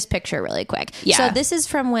me paint this picture really quick. Yeah. So this is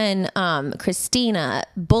from when Christina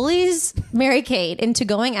bullies Mary-Kate into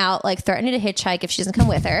going out, like threatening to hitchhike if she doesn't come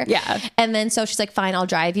with her. Yeah. And then so she's like, fine, I'll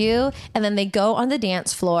drive you. And then they go on the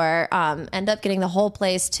dance floor, end up getting the whole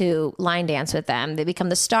place to line dance with them. They become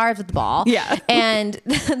the stars of the ball. Yeah. And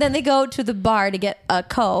then they go to the bar to get a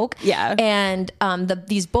Coke. Yeah. And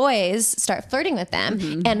these boys start flirting with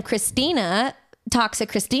them. And Christina, toxic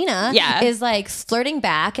Christina, is like flirting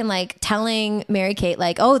back and like telling Mary-Kate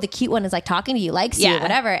like, oh, the cute one is like talking to you, likes you,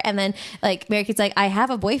 whatever. And then like Mary-Kate's like, I have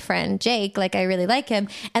a boyfriend, Jake, like I really like him.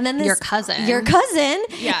 And then Your cousin.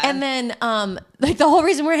 Yeah. And then like the whole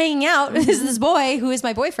reason we're hanging out is this boy who is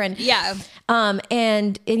my boyfriend. Yeah.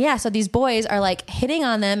 And yeah, so these boys are like hitting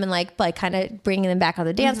on them and like kind of bringing them back on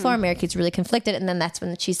the dance floor. Mary-Kate's really conflicted. And then that's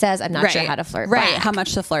when she says, I'm not sure how to flirt back. How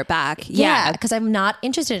much to flirt back. Yeah. Because I'm not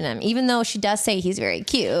interested in him, even though she does say he's very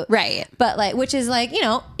cute. Right. But like, which is like, you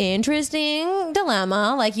know, interesting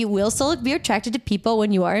dilemma. Like you will still be attracted to people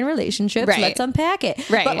when you are in relationships. Right. Let's unpack it.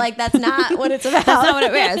 Right. But like, that's not what it's about. That's not what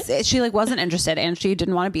it is. She like wasn't interested and she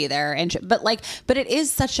didn't want to be there. And but it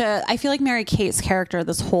is such a, I feel like Mary-Kate's character,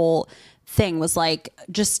 this whole thing was like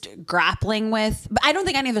just grappling with, but I don't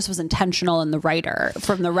think any of this was intentional from the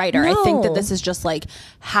writer. No. I think that this is just like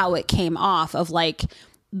how it came off of like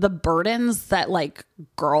the burdens that like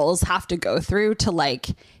girls have to go through to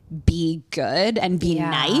like be good and be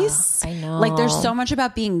nice. I know. Like there's so much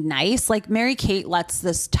about being nice. Like Mary-Kate lets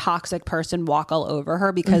this toxic person walk all over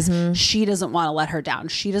her because she doesn't want to let her down.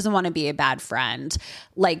 She doesn't want to be a bad friend.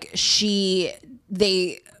 Like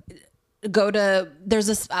they go to, there's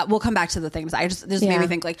this, we'll come back to the things. This made me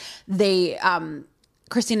think like they,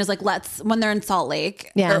 Christina's like, when they're in Salt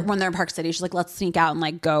Lake, or when they're in Park City, she's like, let's sneak out and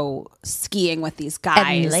like go skiing with these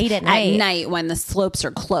guys late at night when the slopes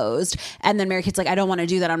are closed. And then Mary-Kate's like, I don't want to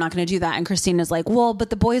do that. I'm not going to do that. And Christina's like, well, but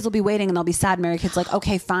the boys will be waiting and they'll be sad. Mary-Kate's like,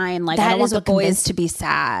 okay, fine. Like, I don't want the boys to be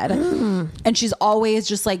sad. And she's always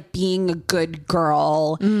just like being a good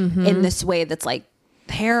girl in this way that's like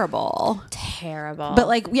terrible. But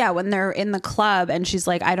like, yeah, when they're in the club and she's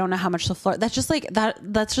like, I don't know how much to flirt. That's just like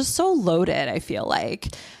that's just so loaded, I feel like,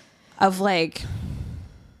 of like,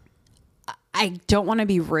 I don't want to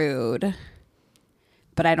be rude,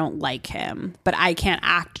 but I don't like him, but I can't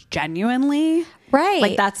act genuinely. Right.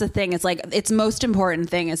 Like that's the thing. It's like, its most important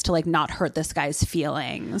thing is to like not hurt this guy's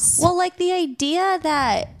feelings. Well, like the idea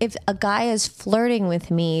that if a guy is flirting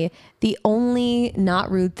with me, the only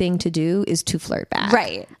not rude thing to do is to flirt back.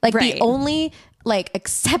 Right. Like right. the only like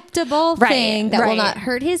acceptable thing that will not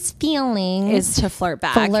hurt his feelings is to flirt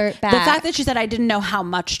back. The fact that she said I didn't know how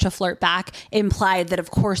much to flirt back implied that of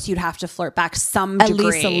course you'd have to flirt back some degree.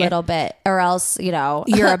 At least a little bit, or else, you know,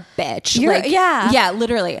 you're a bitch. Yeah,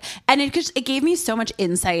 literally. And it gave me so much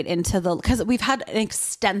insight into because we've had an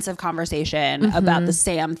extensive conversation about the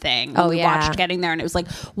Sam thing. We watched Getting There, and it was like,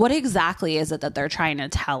 what exactly is it that they're trying to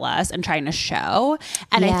tell us and trying to show?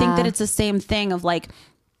 And I think that it's the same thing of like,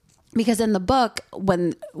 because in the book,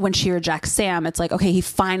 when she rejects Sam, it's like, okay, he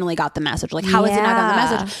finally got the message. Like, how has he not gotten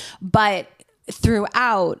the message? But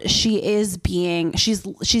throughout, she's being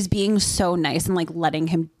so nice and like letting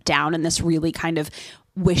him down in this really kind of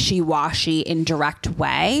wishy-washy, indirect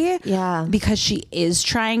way. Yeah. Because she is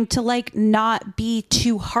trying to like not be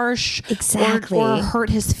too harsh or hurt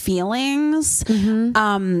his feelings.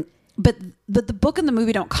 But the book and the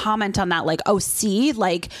movie don't comment on that. Like, oh, see,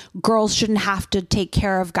 like girls shouldn't have to take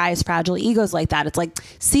care of guys' fragile egos like that. It's like,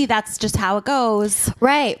 see, that's just how it goes.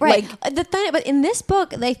 Right. Like, but in this book,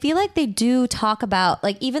 they feel like they do talk about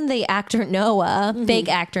like even the actor Noah, fake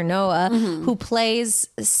actor Noah, who plays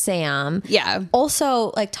Sam. Yeah.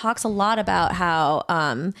 Also like talks a lot about how,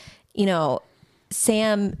 you know,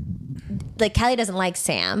 Sam, like Kelly doesn't like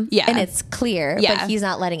Sam. Yeah. And it's clear, but he's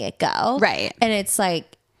not letting it go. Right. And it's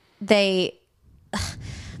like, I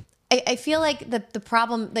feel like the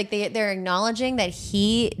problem, like they're acknowledging that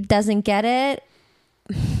he doesn't get it,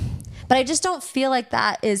 but I just don't feel like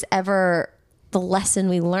that is ever the lesson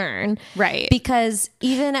we learn. Right. Because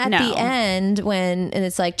even at the end and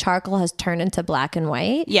it's like charcoal has turned into black and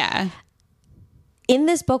white. Yeah. In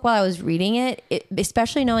this book, while I was reading it,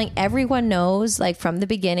 especially knowing everyone knows like from the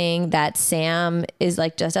beginning that Sam is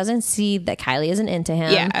like just doesn't see that Kylie isn't into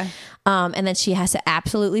him. And then she has to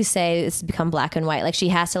absolutely say it's become black and white. Like she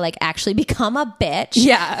has to like actually become a bitch.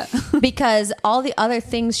 Yeah. Because all the other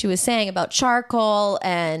things she was saying about charcoal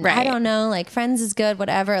and I don't know, like friends is good,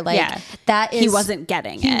 whatever. Like that is, he wasn't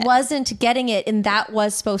getting it. He wasn't getting it. And that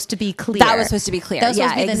was supposed to be clear. That was supposed to be clear. That was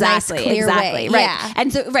supposed to be the exactly. nice, clear exactly. way. Right. Yeah.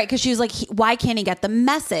 And so, right. Cause she was like, why can't he get the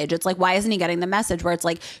message? It's like, why isn't he getting the message where it's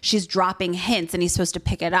like, she's dropping hints and he's supposed to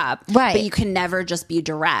pick it up. Right. But you can never just be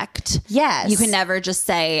direct. Yes. You can never just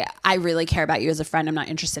say, I really care about you as a friend. I'm not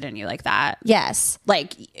interested in you like that. Yes.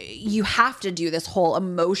 Like you have to do this whole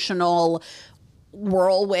emotional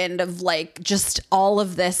whirlwind of like just all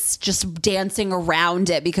of this just dancing around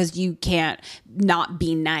it because you can't not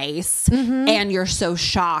be nice and you're so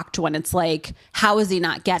shocked when it's like, how is he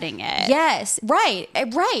not getting it? Yes. Right.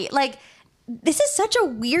 Like this is such a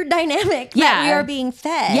weird dynamic that we are being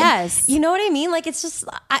fed. Yes. You know what I mean? Like it's just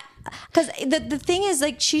because the thing is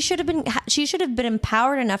like she should have been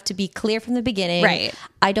empowered enough to be clear from the beginning. Right.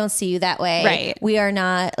 I don't see you that way. Right. We are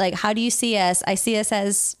not like, how do you see us? I see us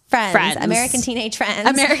as friends. American teenage friends.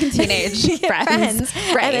 American teenage friends.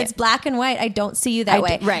 Right. And it's black and white. I don't see you that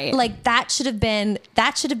way. Right. Like that should have been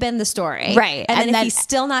the story. Right. And then if he's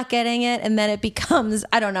still not getting it and then it becomes,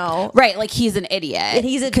 I don't know. Right. Like he's an idiot.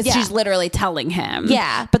 Because she's literally telling him.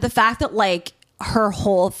 Yeah. But the fact that like her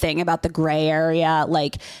whole thing about the gray area,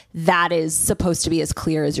 like that is supposed to be as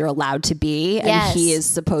clear as you're allowed to be. And he is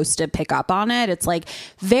supposed to pick up on it. It's like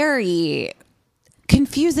very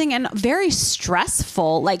confusing and very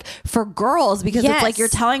stressful, like for girls, because it's like you're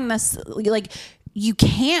telling this, like you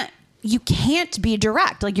can't be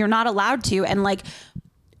direct. Like you're not allowed to. And like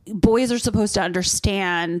boys are supposed to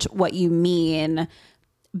understand what you mean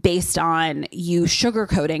based on you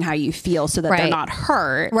sugarcoating how you feel so that they're not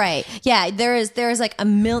hurt. Right. Yeah. there is like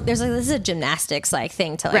this is a gymnastics like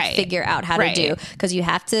thing to like figure out how to do, because you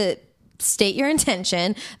have to state your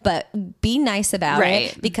intention, but be nice about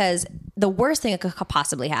it, because the worst thing that could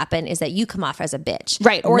possibly happen is that you come off as a bitch.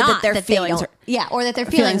 Right. Or that their feelings or that their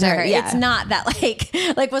feelings are hurt. Yeah. It's not that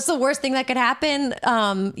like what's the worst thing that could happen?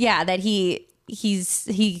 That he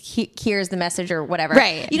hears the message or whatever.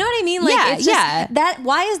 Right. You know what I mean? Like, it's just that.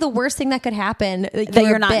 Why is the worst thing that could happen that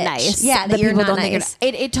you're not nice? Yeah, that you're not nice.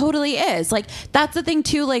 It totally is. Like that's the thing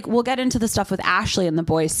too. Like we'll get into the stuff with Ashley and the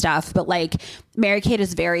boy stuff, but like Mary-Kate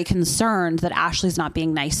is very concerned that Ashley's not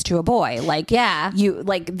being nice to a boy. Like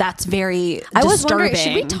that's very disturbing. I was wondering,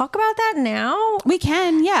 should we talk about that now? We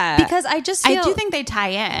can, yeah. Because I do think they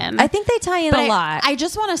tie in. I think they tie in a lot. I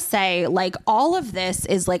just want to say, like, all of this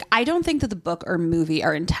is like, I don't think that the book or movie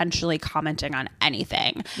are intentionally commenting on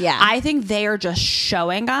anything. Yeah. I think they are just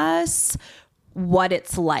showing us what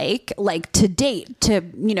it's like to date, to,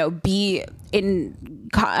 you know, be in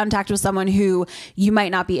contact with someone who you might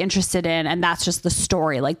not be interested in. And that's just the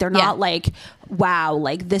story. Like, they're not like, wow,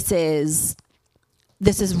 like this is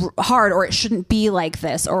hard, or it shouldn't be like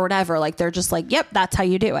this, or whatever. Like they're just like, yep, that's how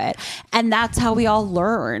you do it. And that's how we all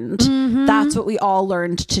learned. That's what we all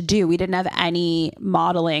learned to do. We didn't have any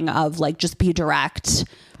modeling of like, just be direct,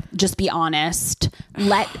 just be honest,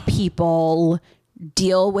 let people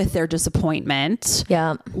deal with their disappointment.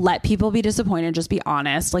 Yeah. Let people be disappointed, just be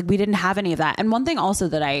honest. Like we didn't have any of that. And one thing also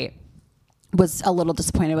that I was a little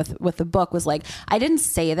disappointed with the book was like, I didn't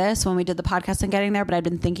say this when we did the podcast on Getting There, but I've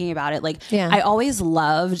been thinking about it. Like, I always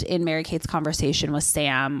loved in Mary-Kate's conversation with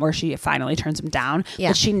Sam, where she finally turns him down,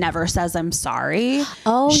 that she never says, I'm sorry.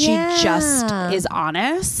 She just is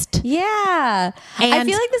honest. Yeah. And I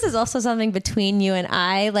feel like this is also something between you and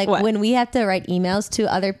I, like when we have to write emails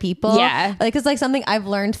to other people. Yeah. Like, it's like something I've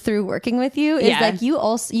learned through working with you is like,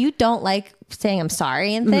 you don't like saying I'm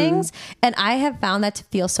sorry and things. And I have found that to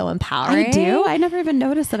feel so empowering. I do. I never even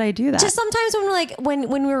noticed that I do that. Just sometimes when we're like, when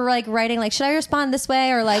we were like writing, like, should I respond this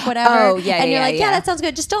way or like whatever? Oh, yeah. And you're like, yeah, that sounds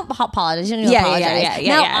good. Just don't apologize. You don't need to apologize.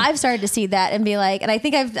 Now I've started to see that and be like, and I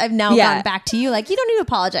think I've now gone back to you, like, you don't need to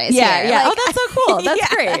apologize. Yeah. Here. Yeah. Like, oh, that's so cool.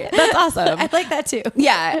 That's great. That's awesome. I like that too.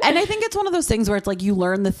 Yeah. And I think it's one of those things where it's like you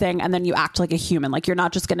learn the thing and then you act like a human. Like you're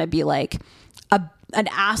not just going to be like an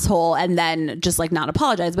asshole and then just like not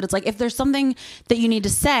apologize. But it's like, if there's something that you need to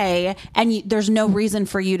say and there's no reason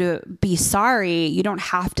for you to be sorry, you don't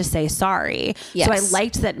have to say sorry. Yes. So I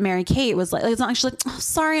liked that Mary-Kate was like, it's not actually like, oh,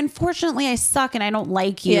 sorry, unfortunately I suck and I don't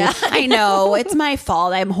like you. Yeah. I know it's my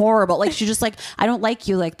fault. I'm horrible. Like she's just like, I don't like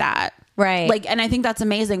you like that. Right. Like, and I think that's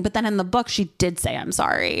amazing. But then in the book, she did say, I'm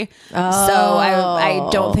sorry. So I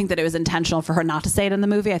don't think that it was intentional for her not to say it in the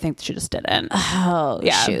movie. I think she just didn't. Oh,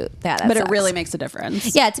 Yeah. shoot. Yeah, that but sucks. it really makes a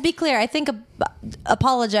difference. Yeah, to be clear, I think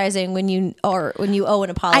apologizing when you owe an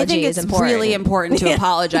apology I think is it's important. really important to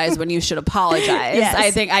apologize when you should apologize.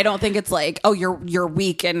 Yes. I don't think it's like, oh, you're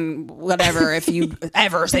weak and whatever if you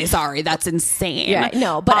ever say sorry. That's insane. Yeah,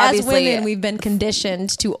 no, but as Obviously, women, we've been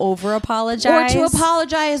conditioned to over apologize. or to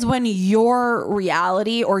apologize when your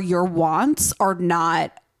reality or your wants are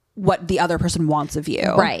not what the other person wants of you.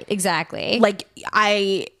 Right, exactly. Like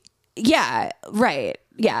right.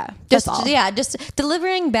 Yeah. That's all. Just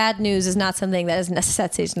delivering bad news is not something that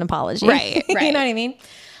necessitates an apology. Right. You know what I mean?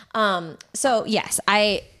 So yes,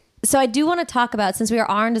 I do want to talk about, since we are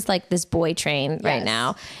on just like this boy train right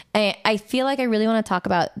now, I feel like I really want to talk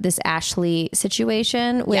about this Ashley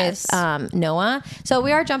situation with Noah. So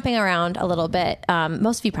we are jumping around a little bit.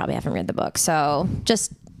 Most of you probably haven't read the book, so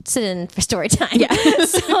just sit in for story time.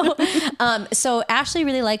 Yeah. So Ashley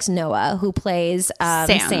really likes Noah, who plays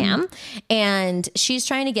Sam, and she's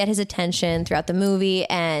trying to get his attention throughout the movie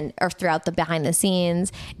or throughout the behind the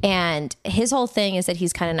scenes. And his whole thing is that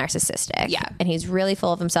he's kind of narcissistic. Yeah. And he's really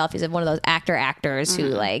full of himself. He's one of those actors who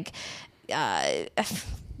like,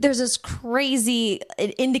 there's this crazy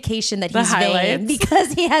indication that he's vain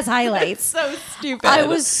because he has highlights. So stupid. I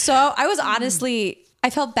was honestly, I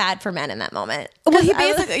felt bad for men in that moment. Well,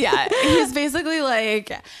 he's basically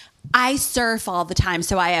like, I surf all the time,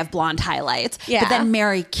 so I have blonde highlights. Yeah. But then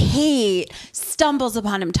Mary Kate stumbles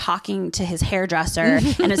upon him talking to his hairdresser,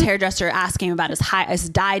 and his hairdresser asking him about his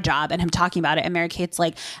dye job, and him talking about it. And Mary Kate's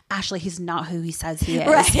like, Ashley, he's not who he says he is.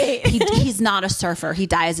 Right. He's not a surfer. He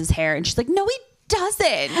dyes his hair. And she's like, no, he doesn't.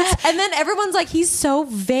 And then everyone's like, he's so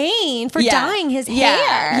vain for dyeing his hair.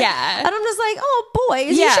 Yeah. And I'm just like, oh,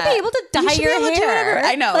 boys, you should be able to dye your hair.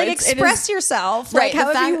 I know. Like, It express is, yourself. Right. Like,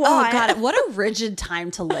 however you want. Oh, God. What a rigid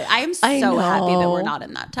time to live. I am so happy that we're not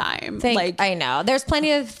in that time. I know. There's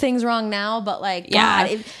plenty of things wrong now, but like,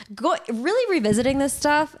 Yeah. God, really revisiting this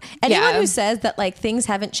stuff. Anyone who says that like things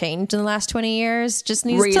haven't changed in the last 20 years just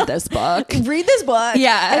needs read to this book. Read this book.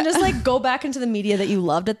 Yeah. And just like go back into the media that you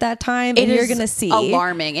loved at that time, It and you're is going to see.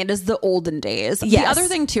 alarming. It is the olden days. Yes. The other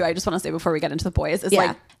thing too, I just want to say before we get into the boys is Yeah.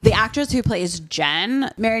 like the actress who plays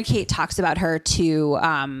Jen, Mary Kate talks about her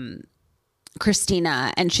to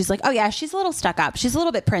Christina, and she's like, oh yeah, she's a little stuck up. She's a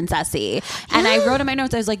little bit princessy. And I wrote in my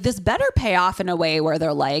notes, I was like, this better pay off in a way where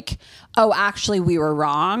they're like, oh, actually we were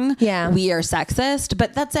wrong. Yeah. We are sexist,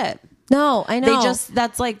 but that's it. No, I know. They're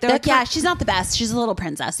like, yeah, she's not the best. She's a little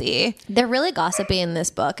princessy. They're really gossipy in this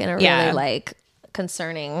book in a really like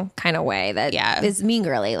concerning kind of way that is mean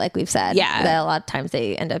girly, like we've said. Yeah. That a lot of times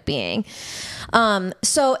they end up being.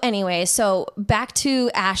 So anyway, so back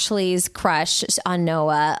to Ashley's crush on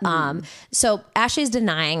Noah. So Ashley's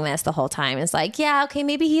denying this the whole time. It's like, yeah, okay,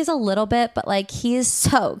 maybe he's a little bit, but like he is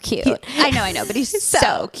so cute. I know, but he's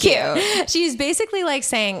so cute. She's basically like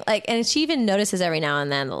saying like, and she even notices every now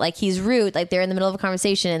and then like he's rude, like they're in the middle of a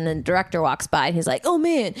conversation and the director walks by and he's like, oh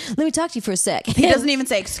man, let me talk to you for a sec. He doesn't even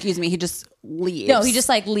say excuse me. He just leaves. No, he just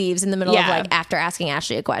like leaves in the middle of like after asking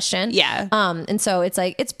Ashley a question. Yeah. And so it's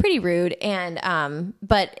like it's pretty rude. And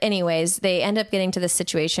but anyways, they end up getting to this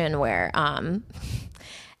situation where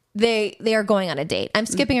they are going on a date. I'm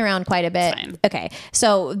skipping around quite a bit. Fine. Okay.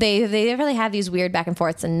 So they really have these weird back and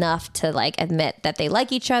forths enough to like admit that they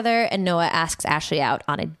like each other, and Noah asks Ashley out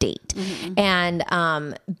on a date. And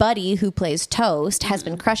Buddy, who plays Toast, has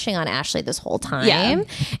been crushing on Ashley this whole time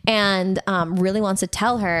and really wants to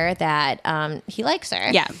tell her that he likes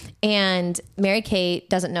her. Yeah. And Mary Kate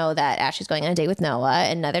doesn't know that Ashley's going on a date with Noah,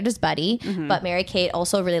 and neither does Buddy. But Mary Kate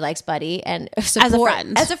also really likes Buddy and as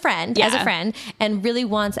a friend, and really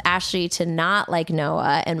wants Ashley to not like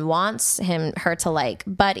Noah and wants her to like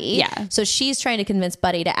Buddy. Yeah. So she's trying to convince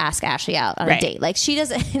Buddy to ask Ashley out on a date. Like she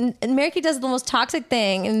doesn't, and Mary Kate does the most toxic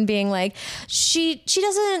thing and being like, she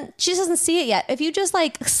doesn't see it yet. If you just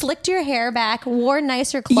like slicked your hair back, wore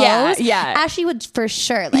nicer clothes, Ashley would for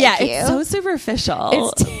sure like you. It's so superficial.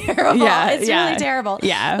 It's terrible. It's really terrible.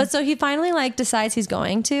 Yeah. But so he finally like decides he's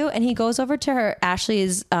going to, and he goes over to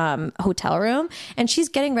Ashley's hotel room, and she's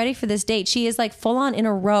getting ready for this date. She is like full on in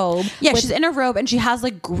a robe. Yeah, she's in a robe and she has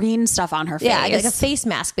like green stuff on her face. Yeah, like a face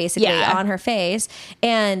mask basically on her face.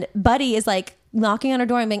 And Buddy is like knocking on her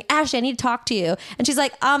door and being, Ashley, I need to talk to you. And she's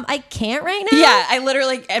like, I can't right now. Yeah, I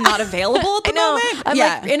literally am not available at the moment. I'm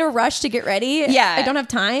yeah. like in a rush to get ready. Yeah. I don't have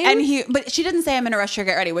time. But she didn't say I'm in a rush to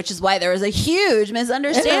get ready, which is why there was a huge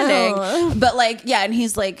misunderstanding. But like, yeah, and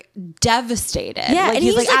he's like devastated. Yeah, like, and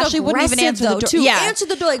he's like, Ashley wouldn't even answer the door. To answer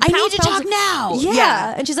the door, like, I need to talk now.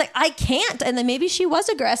 Yeah. And she's like, I can't. And then maybe she was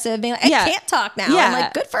aggressive, being like, I can't talk now. Yeah. I'm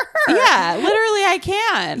like, good for her. Yeah, literally, I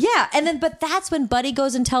can. Yeah. And then, but that's when Buddy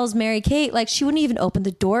goes and tells Mary Kate, like, she wouldn't even open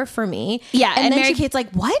the door for me. Yeah. And then Mary Kate's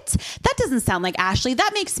like, what? That doesn't sound like Ashley.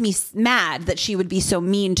 That makes me mad that she would be so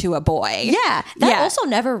mean to a boy. Yeah. That also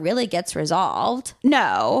never really gets resolved.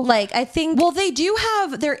 No. Like, I think. Well, they do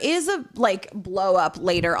have, there is a like blow up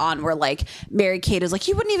later on where like Mary Kate is like,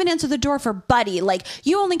 you wouldn't even answer the door for Buddy. Like,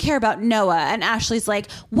 you only care about Noah. And Ashley's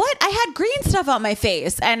like, what? I had green stuff on my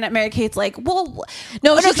face. And Mary Kate's like, well,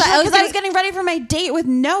 no, because I was getting ready for my date with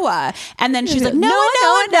Noah. And then she's like,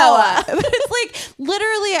 Noah. But it's like,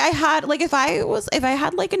 literally, I had like, if I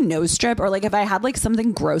had like a nose strip or like if I had like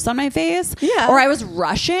something gross on my face, or I was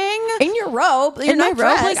rushing in your robe, in my robe,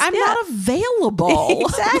 like I'm not available.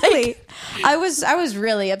 Exactly. Like, I was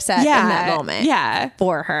really upset in that moment. Yeah.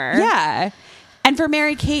 For her. Yeah. And for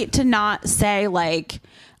Mary Kate to not say like,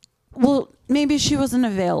 well, maybe she wasn't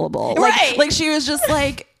available. Right. Like she was just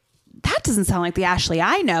like, that doesn't sound like the Ashley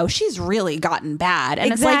I know. She's really gotten bad.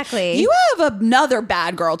 And exactly. It's like, you have another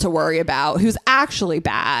bad girl to worry about who's actually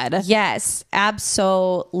bad. Yes,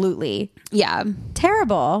 absolutely. Yeah.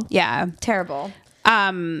 Terrible. Yeah. Terrible.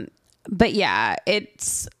 But yeah,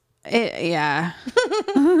 yeah.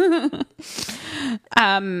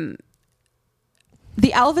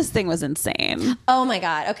 The Elvis thing was insane. Oh my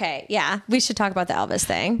God. Okay. Yeah. We should talk about the Elvis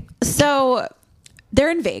thing. So they're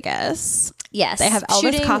in Vegas. Yes. They have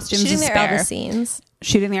Elvis costumes shooting to their spare. Elvis scenes.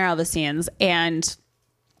 Shooting their Elvis scenes. And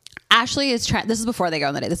Ashley is trying, this is before they go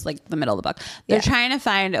on the date. This is like the middle of the book. They're trying to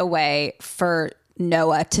find a way for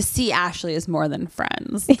Noah to see Ashley as more than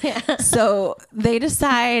friends. Yeah. So they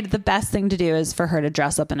decide the best thing to do is for her to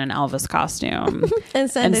dress up in an Elvis costume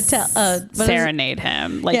and send it to serenade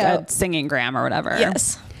him, like a singing gram or whatever.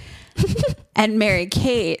 Yes. And Mary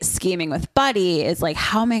Kate scheming with Buddy is like,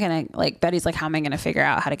 how am I gonna, like, Buddy's like, how am I gonna figure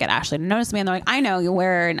out how to get Ashley to notice me? And they're like, I know, you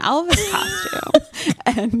wear an Elvis costume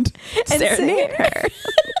and serenade her.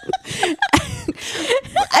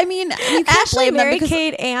 I mean, you can't Ashley, blame Mary them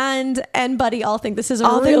Kate, and Buddy all think this is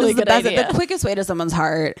a really good idea. The quickest way to someone's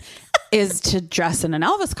heart is to dress in an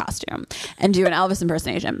Elvis costume and do an Elvis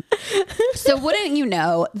impersonation. So wouldn't you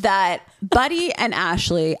know that Buddy and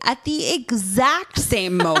Ashley at the exact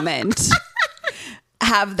same moment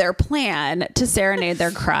have their plan to serenade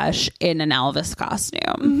their crush in an Elvis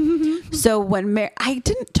costume. So when I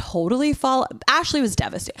didn't totally fall, Ashley was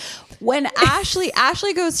devastated. When Ashley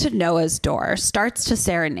goes to Noah's door, starts to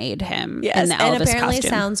serenade him in the Elvis and apparently costume.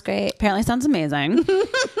 sounds great. Apparently sounds amazing.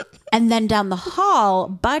 And then down the hall,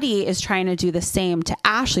 Buddy is trying to do the same to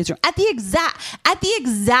Ashley's room at the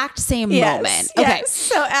exact same moment. Okay. Yes.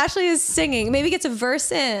 So Ashley is singing, maybe gets a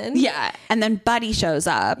verse in. Yeah. And then Buddy shows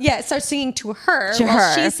up. Yeah, starts singing to her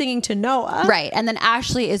while she's singing to Noah. Right. And then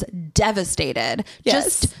Ashley is devastated.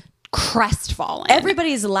 Yes. Just crestfallen.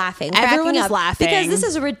 Everybody's laughing. Everyone is laughing because this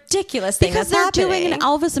is a ridiculous thing. Because they're doing an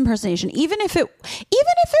Elvis impersonation. Even if it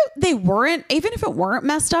weren't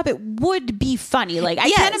messed up, it would be funny. Like I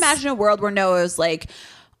can't imagine a world where Noah's like,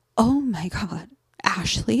 oh my God,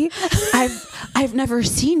 Ashley, I've never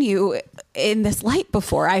seen you in this light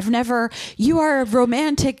before. You are a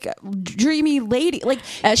romantic, dreamy lady. Like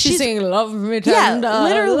as she's singing "Love Me Tender." Yeah,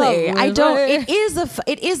 literally. Love me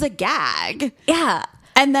It is a gag. Yeah.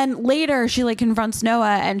 And then later she like confronts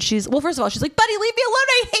Noah and first of all, she's like, Buddy, leave me alone.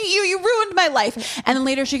 I hate you. You ruined my life. And then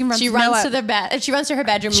later she confronts Noah. She runs to her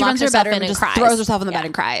bedroom, she runs to her bedroom and just cries. Throws herself in the bed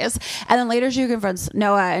and cries. And then later she confronts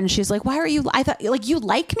Noah and she's like, I thought like, you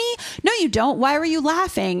like me? No, you don't. Why were you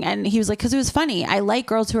laughing? And he was like, because it was funny. I like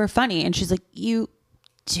girls who are funny. And she's like, you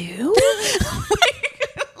do?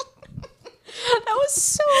 That was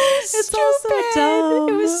so stupid.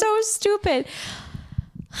 It was so stupid.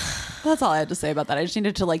 That's all I had to say about that. I just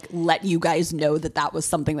needed to like let you guys know that was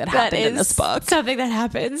something that happened in this book. Something that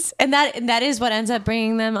happens, and that is what ends up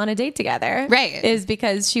bringing them on a date together. Right, is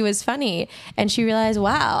because she was funny and she realized,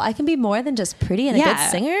 wow, I can be more than just pretty and a good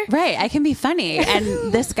singer. Right, I can be funny, and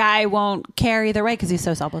this guy won't care either way because he's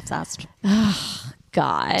so self-obsessed.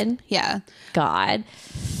 God, yeah, God.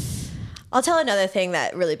 I'll tell another thing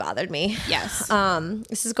that really bothered me. Yes.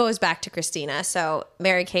 This goes back to Christina. So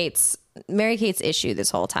Mary Kate's issue this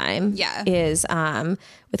whole time is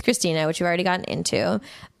with Christina, which we've already gotten into.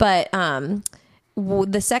 But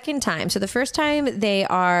the second time, so the first time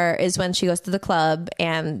is when she goes to the club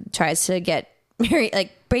and tries to get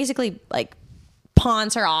basically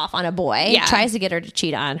pawns her off on a boy. Yeah. Tries to get her to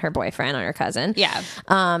cheat on her boyfriend, on her cousin. Yeah.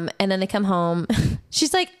 And then they come home.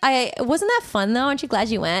 She's like, wasn't that fun though? Aren't you glad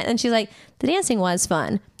you went? And she's like, the dancing was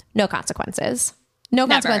fun. No consequences. No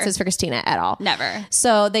Never. consequences for Christina at all. Never.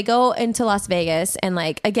 So they go into Las Vegas and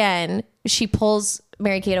again, she pulls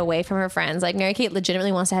Mary-Kate away from her friends. Mary-Kate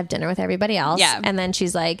legitimately wants to have dinner with everybody else. Yeah. And then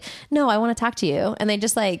she's like, no, I want to talk to you. And they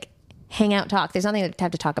just hang out, talk. There's nothing to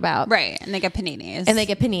have to talk about. Right. And they get paninis.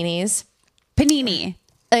 Panini.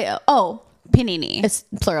 Panini. It's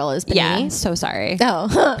plural is panini. Yeah. So sorry.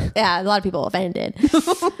 Oh, yeah. A lot of people offended.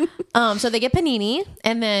 So they get panini,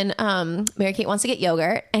 and then Mary-Kate wants to get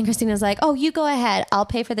yogurt, and Christina's like, "Oh, you go ahead. I'll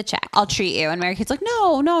pay for the check. I'll treat you." And Mary-Kate's like,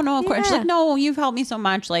 no, of course. She's like, no, you've helped me so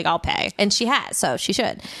much. I'll pay. And she has, so she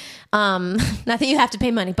should. Not that you have to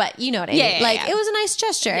pay money, but you know what I mean. Yeah. It was a nice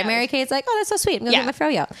gesture. And Mary-Kate's like, "Oh, that's so sweet. I'm gonna get my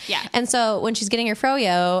froyo." Yeah. And so when she's getting her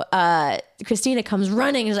froyo, Christina comes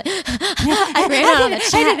running and is like, "I ran out on the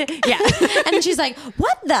check." Yeah. And then she's like,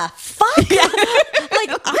 "What the fuck?"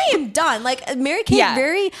 I am done.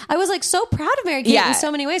 Mary-Kate I was so proud of Mary-Kate in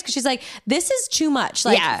so many ways, because she's like, this is too much.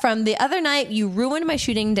 From the other night, you ruined my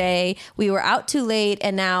shooting day. We were out too late,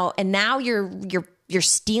 and now you're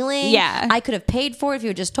stealing. Yeah. I could have paid for it if you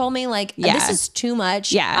had just told me, this is too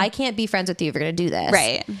much. Yeah. I can't be friends with you if you're going to do this.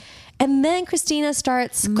 Right. And then Christina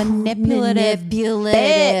starts Manipulative.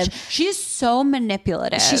 Bitch. She's so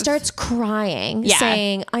manipulative. She starts crying,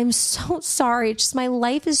 saying, "I'm so sorry. Just my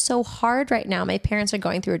life is so hard right now. My parents are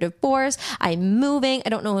going through a divorce. I'm moving. I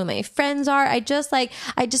don't know who my friends are. I just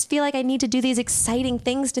feel like I need to do these exciting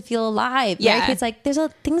things to feel alive." Yeah. Mary-Kate's like, "There's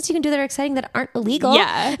things you can do that are exciting that aren't illegal."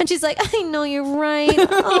 Yeah. And she's like, "I know, you're right.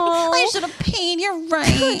 Oh, I should have paid. You're right.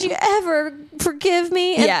 Could you ever forgive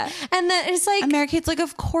me?" And then it's like, and Mary-Kate's like,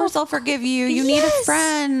 of course I'll forgive you. You need a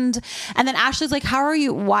friend. And then Ashley's like,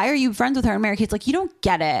 why are you friends with her? And Mary-Kate's like, you don't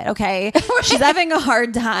get it, okay? She's having a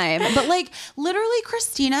hard time. But literally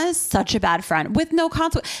Christina is such a bad friend with no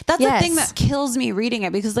consequence. That's the thing that kills me reading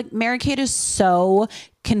it, because Mary-Kate is so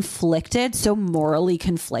conflicted, so morally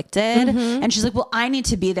conflicted. And she's like, well, I need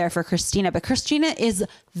to be there for Christina, but Christina is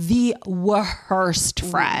the worst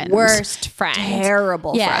friend.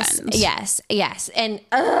 Terrible friend. Yes. And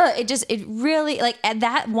it really,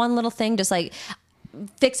 that one little thing just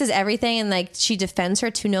fixes everything, and she defends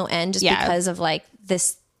her to no end just because of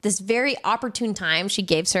this very opportune time she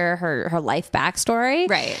gives her life backstory.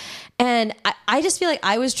 Right. And I just feel like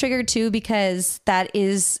I was triggered too, because that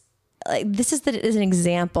is this is an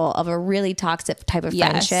example of a really toxic type of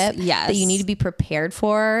friendship that you need to be prepared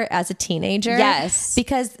for as a teenager. Yes.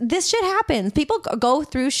 Because this shit happens. People go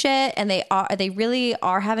through shit, and they really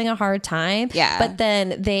are having a hard time. Yeah. But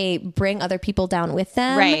then they bring other people down with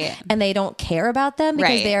them. Right. And they don't care about them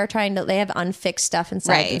because they have unfixed stuff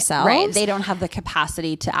inside themselves. Right. They don't have the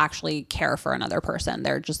capacity to actually care for another person.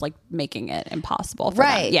 They're just making it impossible for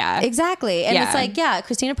them. Yeah. Exactly. And it's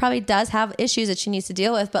Christina probably does have issues that she needs to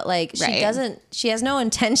deal with, but she has no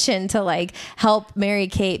intention to help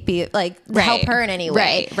Mary-Kate be help her in any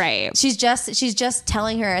way. Right. She's just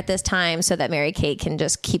telling her at this time so that Mary-Kate can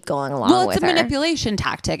just keep going along with her. Well, it's a manipulation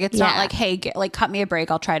tactic. It's not like, hey, cut me a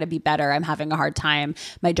break. I'll try to be better. I'm having a hard time.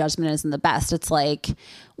 My judgment isn't the best. It's like,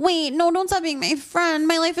 wait, no, don't stop being my friend.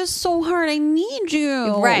 My life is so hard. I need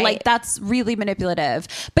you. Right. That's really manipulative.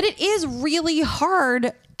 But it is really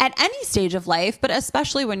hard at any stage of life, but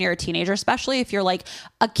especially when you're a teenager, especially if you're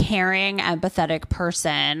a caring, empathetic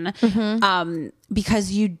person,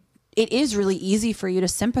 because it is really easy for you to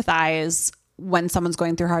sympathize when someone's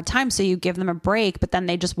going through a hard time. So you give them a break, but then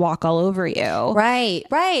they just walk all over you. Right.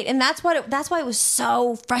 And that's why it was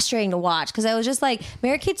so frustrating to watch, because I was just like,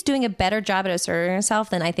 Mary-Kate's doing a better job at asserting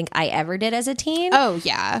herself than I think I ever did as a teen. Oh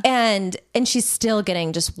yeah. And she's still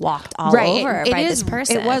getting just walked all over by this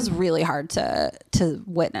person. It was really hard to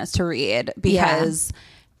witness, to read, because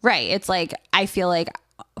it's I feel like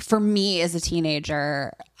for me as a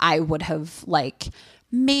teenager, I would have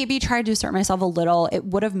maybe tried to assert myself a little. It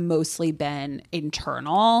would have mostly been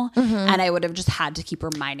internal, and I would have just had to keep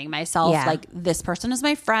reminding myself this person is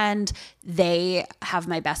my friend. They have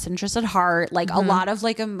my best interest at heart. A lot of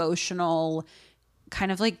emotional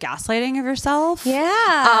kind of gaslighting of yourself. But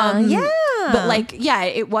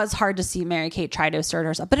it was hard to see Mary-Kate try to assert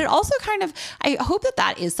herself, but it also kind of, I hope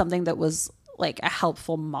that is something that was a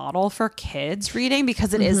helpful model for kids reading,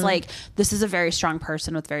 because it is this is a very strong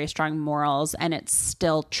person with very strong morals, and it's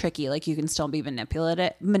still tricky. You can still be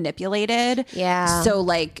manipulated. Yeah. So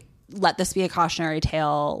let this be a cautionary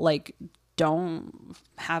tale. Don't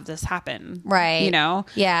have this happen. Right.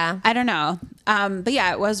 Yeah. I don't know. But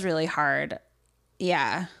it was really hard.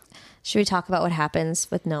 Yeah. Should we talk about what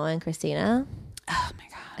happens with Noah and Christina?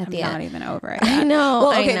 at the not end. even over it. I know.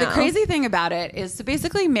 Well, I okay. The know. crazy thing about it is, so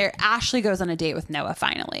basically, Ashley goes on a date with Noah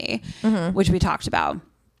finally, which we talked about.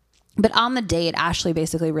 But on the date, Ashley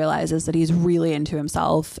basically realizes that he's really into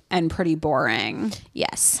himself and pretty boring.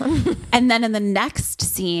 Yes. And then in the next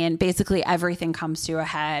scene, basically everything comes to a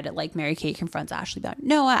head. Like Mary-Kate confronts Ashley about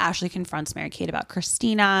Noah. Ashley confronts Mary-Kate about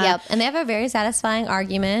Christina. Yep. And they have a very satisfying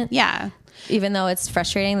argument. Yeah. Even though it's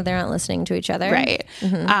frustrating that they're not listening to each other. Right.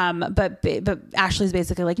 But Ashley's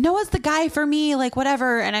basically like, Noah's the guy for me, like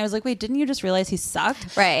whatever. And I was like, wait, didn't you just realize he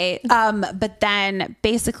sucked? Right. But then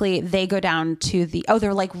basically they go down to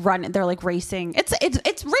they're like racing.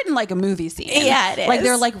 It's written like a movie scene. Yeah, it Like is.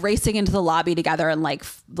 they're like racing into the lobby together and like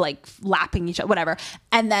lapping each other, whatever.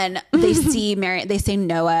 And then they see they say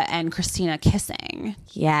Noah and Christina kissing.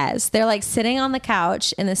 Yes. They're like sitting on the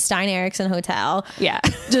couch in the Stein Eriksen hotel. Yeah.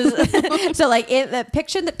 Just so like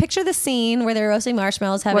picture the scene where they're roasting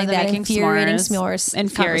marshmallows, having they're that making infuriating s'mores.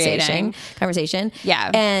 s'mores conversation.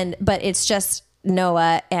 Yeah. But it's just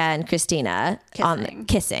Noah and Christina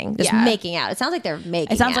kissing, just making out. It sounds like they're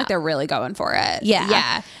making. It sounds out. like they're really going for it. Yeah.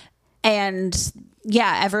 Yeah. And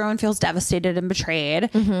yeah, everyone feels devastated and betrayed.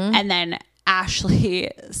 And then Ashley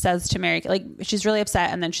says to Mary, like, she's really upset.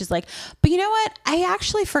 And then she's like, but you know what? I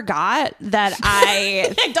actually forgot that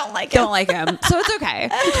I don't like him. So it's okay.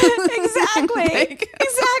 Exactly.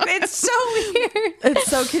 It's so weird. It's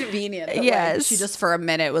so convenient. That, Yes. like, she just for a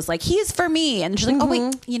minute was like, he's for me. And she's like, oh,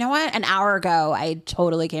 wait, you know what? An hour ago, I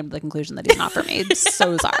totally came to the conclusion that he's not for me.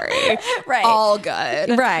 So sorry. Right. All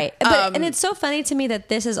good. Right. But and it's so funny to me that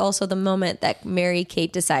this is also the moment that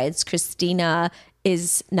Mary-Kate decides Christina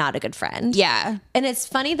is not a good friend. Yeah. And it's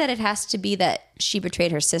funny that it has to be that she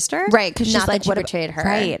betrayed her sister. Right. Because she's not like, that she betrayed her.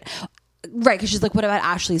 Right. Right. Because she's like, what about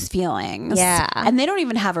Ashley's feelings? Yeah. And they don't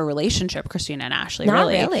even have a relationship, Christina and Ashley. Not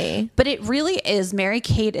really. But it really is.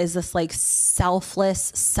 Mary-Kate is this like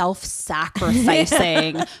selfless,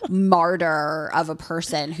 self-sacrificing martyr of a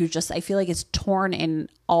person who just, I feel like, is torn in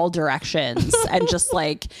all directions. And just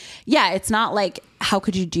like, yeah, it's not like, how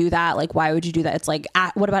could you do that? Like, why would you do that? It's like,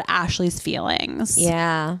 what about Ashley's feelings?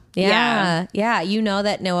 Yeah. You know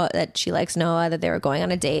that she likes Noah, that they were going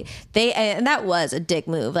on a date. And that was a dick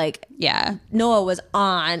move. Like, Yeah. Noah was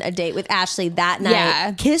on a date with Ashley that night.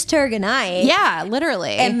 Yeah. Kissed her goodnight. Yeah,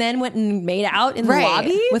 literally. And then went and made out in the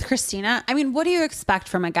lobby with Christina. I mean, what do you expect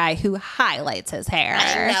from a guy who highlights his hair?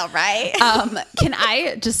 I know, right? Can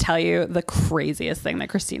I just tell you the craziest thing that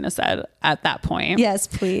Christina said at that point? Yes,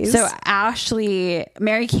 please. So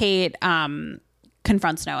Mary-Kate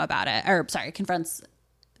confronts Noah about it, confronts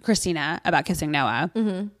Christina about kissing Noah.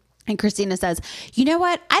 And Christina says, you know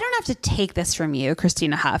what? I don't have to take this from you,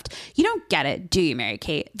 Christina huffed. You don't get it, do you,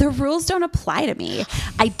 Mary-Kate? The rules don't apply to me.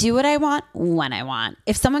 I do what I want when I want.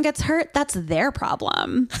 If someone gets hurt, that's their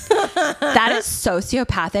problem. That is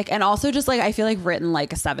sociopathic. And also just like, I feel like written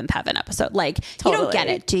like a Seventh Heaven episode. Like, you don't get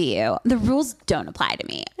it, do you? The rules don't apply to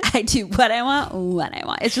me. I do what I want when I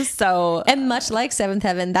want. It's just so... And much like Seventh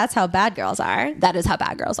Heaven, that's how bad girls are. That is how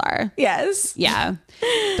bad girls are. Yes. Yeah.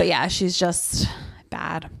 But yeah, she's just...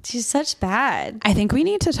 bad. She's such bad. I think we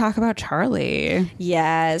need to talk about Charlie.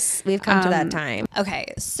 Yes, we've come to that time.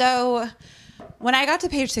 Okay, so when I got to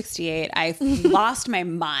page 68, I lost my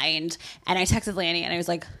mind and I texted Lanny and I was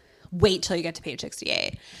like, wait till you get to page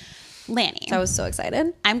 68. Lanny, I was so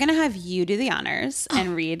excited. I'm going to have you do the honors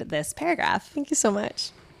and read this paragraph. Thank you so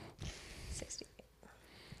much. 68.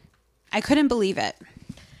 I couldn't believe it.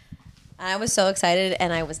 I was so excited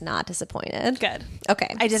and I was not disappointed. Good.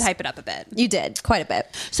 Okay. I did hype it up a bit. You did quite a bit.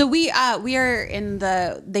 So we are in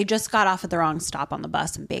they just got off at the wrong stop on the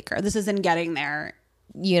bus in Baker. This is in Getting There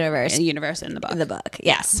Universe in the book. In the book.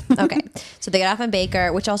 Yes. Okay. So they get off in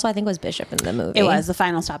Baker, which also I think was Bishop in the movie. It was. The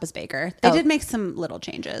final stop is Baker. They did make some little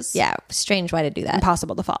changes. Yeah. Strange way to do that.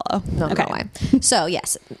 Impossible to follow. Don't know why. So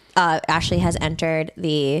yes, Ashley has entered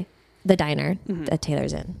the diner that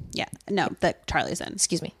Taylor's in. Yeah. No, that Charlie's in.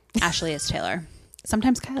 Excuse me. Ashley is Taylor.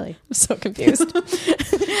 Sometimes Kylie. I'm so confused.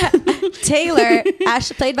 Taylor,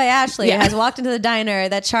 played by Ashley, has walked into the diner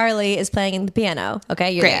that Charlie is playing in the piano.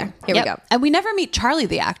 Okay, you're there. Here we go. And we never meet Charlie,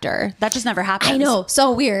 the actor. That just never happens. I know.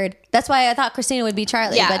 So weird. That's why I thought Christina would be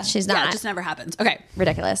Charlie, but she's not. Yeah, it just never happens. Okay.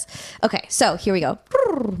 Ridiculous. Okay, so here we go.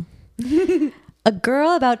 A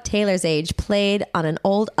girl about Taylor's age played on an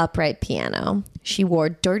old upright piano. She wore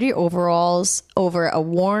dirty overalls over a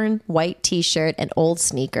worn white t-shirt and old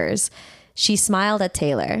sneakers. She smiled at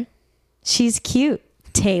Taylor. She's cute,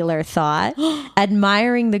 Taylor thought,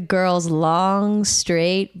 admiring the girl's long,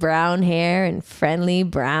 straight brown hair and friendly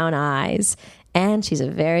brown eyes. And she's a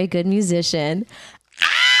very good musician.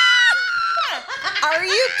 Are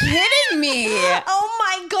you kidding me? Oh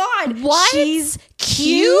my God. What? She's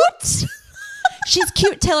cute. She's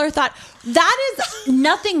cute. Taylor thought, that is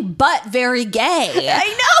nothing but very gay.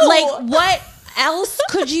 I know. Like, what else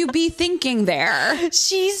could you be thinking there?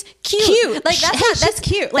 She's cute. Like that's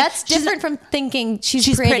cute. Like, that's different from thinking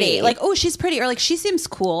she's pretty. Like, oh, she's pretty, or like she seems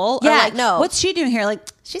cool. Yeah, or like, no. What's she doing here? Like,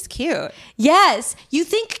 she's cute. Yes, you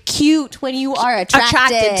think cute when you are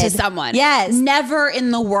attracted To someone. Yes, never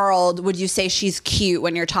in the world would you say she's cute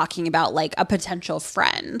when you're talking about like a potential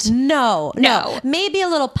friend. No. Maybe a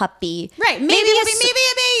little puppy. Right. Maybe a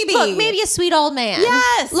baby. Look, maybe a sweet old man.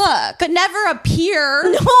 Yes. Look, but never a peer.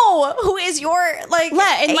 No, who is your like?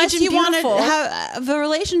 Unless you want to beautiful. have a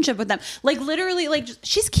relationship with them. Like literally, like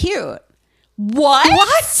she's cute.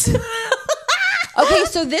 What? Okay,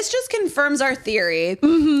 so this just confirms our theory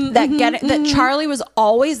that Charlie was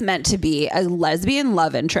always meant to be a lesbian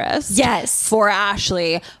love interest. Yes. For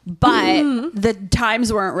Ashley, but the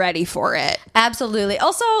times weren't ready for it. Absolutely.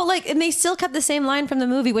 Also, like, and they still kept the same line from the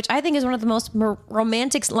movie, which I think is one of the most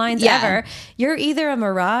romantic lines ever. You're either a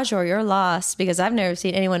mirage or you're lost, because I've never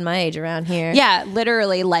seen anyone my age around here. Yeah,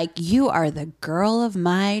 literally, like, you are the girl of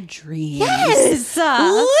my dreams. Yes.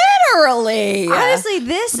 Literally. Honestly,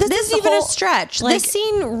 this isn't even a stretch. Like, the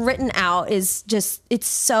scene written out is just, it's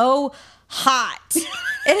so hot.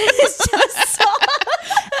 It is just so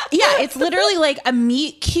yeah, it's literally like a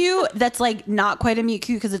meet cute that's like not quite a meet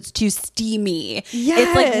cute because it's too steamy. Yes.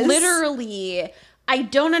 It's like literally, I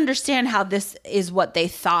don't understand how this is what they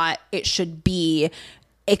thought it should be,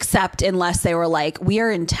 except unless they were like, we are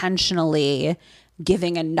intentionally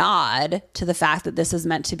giving a nod to the fact that this is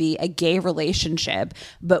meant to be a gay relationship,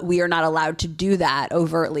 but we are not allowed to do that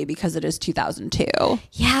overtly because it is 2002.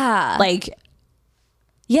 Yeah. Like,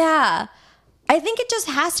 yeah. I think it just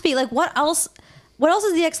has to be like, what else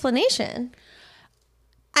is the explanation?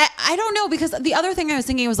 I don't know, because the other thing I was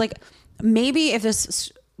thinking was like, maybe if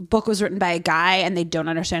this book was written by a guy and they don't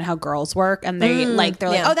understand how girls work and they're like,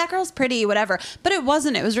 oh, that girl's pretty, whatever. But it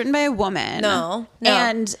wasn't. It was written by a woman. No.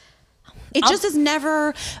 And it just is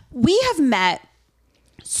never. We have met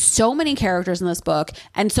so many characters in this book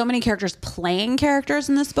and so many characters playing characters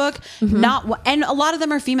in this book. And a lot of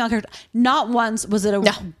them are female characters. Not once was it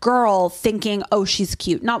a girl thinking, oh, she's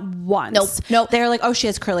cute. Not once. Nope. They're like, oh, she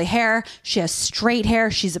has curly hair. She has straight hair.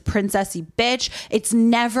 She's a princessy bitch. It's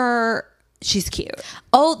never, she's cute.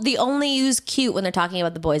 Oh, they only use cute when they're talking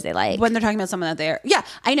about the boys they like. When they're talking about someone that they're, yeah,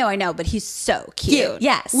 I know, but he's so cute.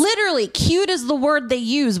 Yes. Literally, cute is the word they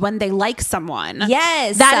use when they like someone.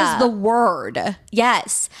 Yes. That is the word.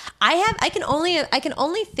 Yes. I can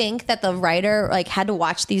only think that the writer like had to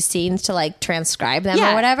watch these scenes to like transcribe them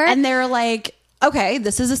or whatever. And they're like, okay,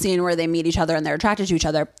 this is a scene where they meet each other and they're attracted to each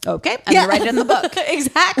other. Okay. And they write it in the book.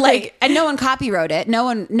 Exactly. Like, and no one copywrote it. No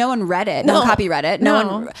one read it. No one copyread it. No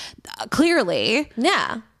one, clearly.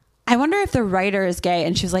 Yeah. I wonder if the writer is gay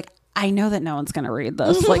and she's like, I know that no one's going to read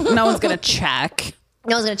this. Like, no one's going to check.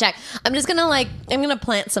 No one's going to check. I'm just going to I'm going to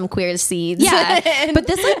plant some queer seeds. Yeah. But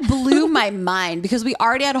this like blew my mind because we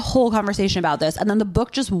already had a whole conversation about this. And then the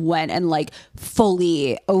book just went and like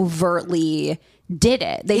fully, overtly did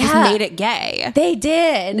it. They just made it gay. They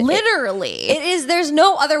did. Literally. It is. There's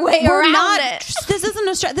no other way around it. This isn't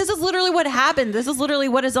a stretch. This is literally what happened. This is literally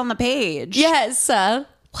what is on the page. Yes.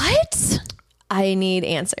 What? I need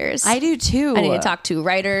answers. I do too. I need to talk to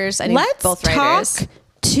writers. I need both writers. Talk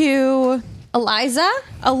to Eliza.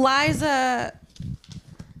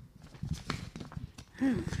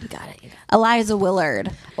 You got it. Eliza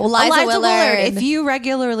Willard. Eliza Willard. If you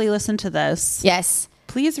regularly listen to this, Yes.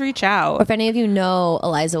 please reach out. Or if any of you know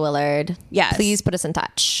Eliza Willard, yes, please put us in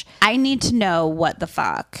touch. I need to know what the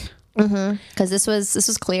fuck. Because this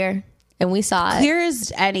was clear. And we saw Clear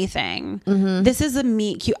as anything. This is a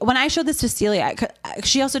meet cute. When I showed this to Celia,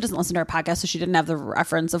 she also doesn't listen to our podcast, so she didn't have the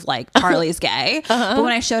reference of like Charlie's gay. But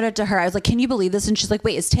when I showed it to her, I was like, "Can you believe this?" And she's like,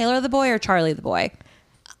 "Wait, is Taylor the boy or Charlie the boy?"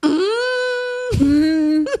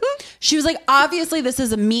 She was like, "Obviously, this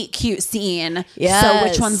is a meet cute scene. Yes. So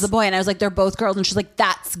which one's the boy?" And I was like, "They're both girls." And she's like,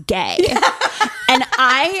 "That's gay." And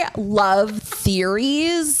I love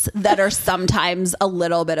theories that are sometimes a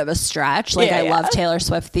little bit of a stretch. Like I love Taylor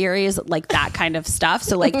Swift theories, like that kind of stuff.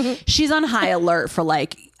 So like she's on high alert for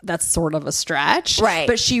like, that's sort of a stretch. Right.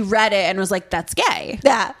 But she read it and was like, that's gay.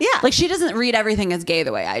 Yeah. Like she doesn't read everything as gay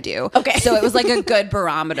the way I do. Okay. So it was like a good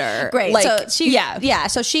barometer. Great. Like, so she,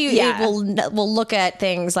 So she will look at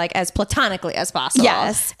things like as platonically as possible.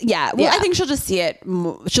 Yes. Yeah. Well, I think she'll just see it.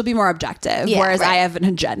 She'll be more objective. Yeah, whereas right. I have an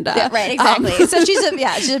agenda. Yeah, right. Exactly. So she's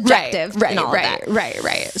objective. Right. In all of that.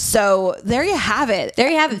 Right. So there you have it. There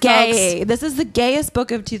you have it, Gay. folks. This is the gayest book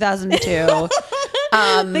of 2002.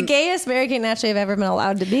 The gayest Mary-Kate and Ashley I've ever been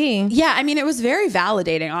allowed to be. Yeah, I mean, it was very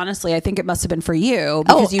validating, honestly. I think it must have been for you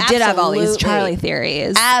because you did have all these Charlie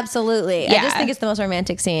theories. Absolutely. Yeah. I just think it's the most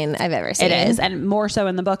romantic scene I've ever seen. It is, and more so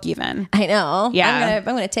in the book even. I know. Yeah. I'm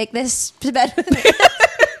gonna take this to bed with me.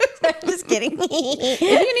 I'm just kidding. If you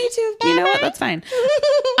need to, you know what? That's fine.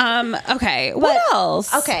 Okay. What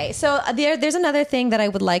else? Okay, so there's another thing that I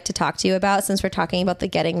would like to talk to you about since we're talking about the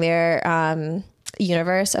Getting There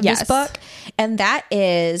universe of this book, and that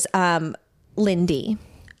is Lindy.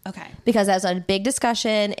 Okay. Because that was a big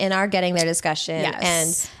discussion in our Getting There discussion.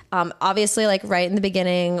 Yes. And obviously, like right in the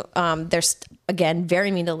beginning, there's, again,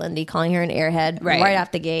 very mean to Lindy, calling her an airhead right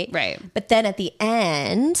off the gate. Right. But then at the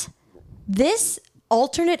end, this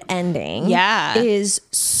alternate ending is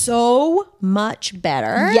so much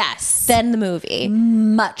better than the movie.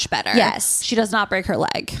 Much better. Yes. She does not break her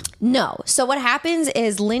leg. No. So what happens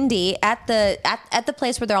is Lindy at the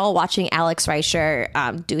place where they're all watching Alex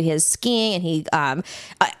Reicher do his skiing, and he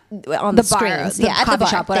on the bar, screens, the at coffee the bar,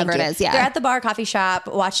 shop, whatever it is. Yeah, they're at the bar, coffee shop,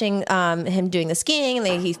 watching him doing the skiing,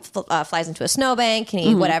 and he flies into a snowbank, and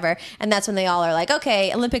he whatever, and that's when they all are like,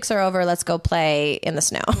 okay, Olympics are over, let's go play in the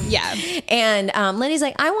snow. Yeah, and Lindy's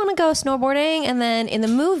like, I want to go snowboarding, and then in the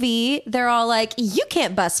movie, they're all like, you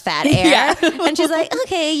can't bust fat air, and she's like,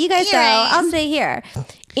 okay, you guys go, I'll stay here.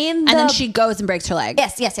 And then she goes and breaks her leg.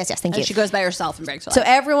 Yes. Thank you. She goes by herself and breaks her leg. So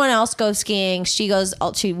everyone else goes skiing. She goes.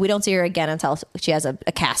 We don't see her again until she has a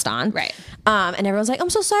cast on. Right. And everyone's like, "I'm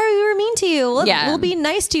so sorry we were mean to you. We'll be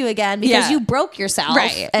nice to you again because you broke yourself."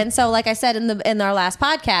 Right. And so, like I said in our last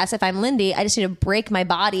podcast, if I'm Lindy, I just need to break my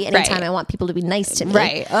body anytime I want people to be nice to me.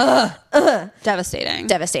 Right.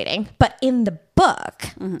 Devastating. But in the book,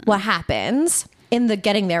 what happens in the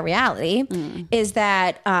Getting There reality is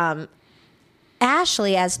that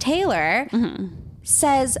Ashley, as Taylor,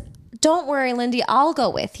 says, don't worry, Lindy, I'll go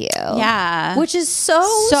with you. Yeah. Which is so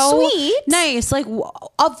sweet. Nice. Like,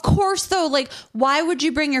 of course, though, like, why would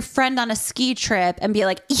you bring your friend on a ski trip and be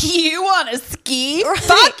like, you want to ski? Right.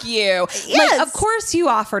 Fuck you. Yes. Like, of course you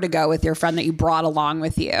offer to go with your friend that you brought along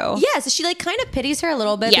with you. Yes. She, like, kind of pities her a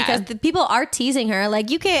little bit because the people are teasing her. Like,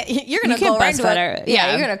 you're going to go right into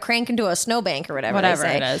you're going to crank into a snowbank or whatever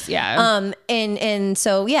it is. Yeah. And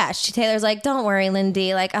so, Taylor's like, don't worry,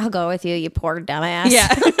 Lindy. Like, I'll go with you, you poor dumbass. Yeah.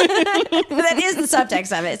 That is the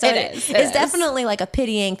subtext of it. So it's definitely like a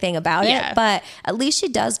pitying thing about it, but at least she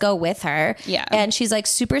does go with her. Yeah. And she's like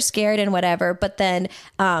super scared and whatever. But then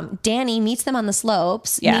Danny meets them on the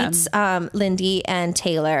slopes, meets Lindy and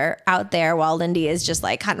Taylor out there while Lindy is just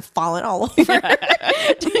like kind of falling all over,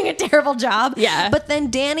 doing a terrible job. Yeah. But then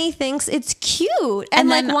Danny thinks it's cute and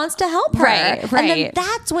like wants to help her. Right. And then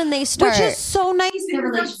that's when they start. Which is so nice in a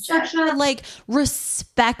relationship. Such a like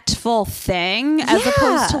respectful thing as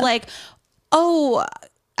opposed to like, oh,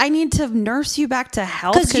 I need to nurse you back to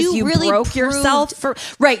health because you really broke yourself for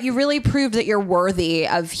you really proved that you're worthy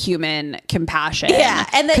of human compassion. Yeah,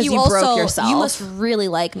 and that you also broke yourself. You must really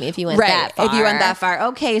like me if you went that far. If you went that far,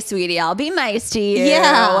 okay, sweetie, I'll be nice to you.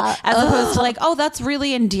 Yeah, as opposed to like, oh, that's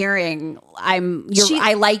really endearing.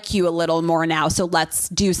 I like you a little more now, so let's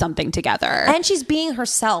do something together. And she's being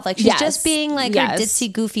herself, like she's just being like her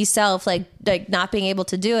ditzy, goofy self, like not being able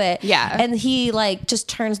to do it. Yeah, and he like just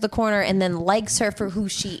turns the corner and then likes her for who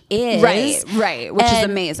she is. Right, which is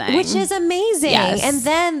amazing. Yes. And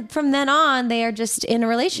then from then on, they are just in a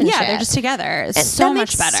relationship. Yeah, they're just together. It's so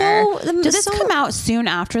much better. Did this come out soon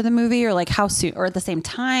after the movie, or like how soon, or at the same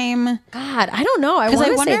time? God, I don't know. I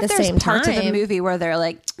wonder if there's parts of the movie where they're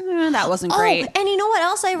like, that wasn't great. And you know what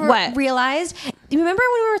else I realized? You remember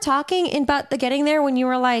when we were talking about the Getting There when you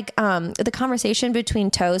were like, the conversation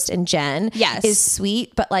between Toast and Jen is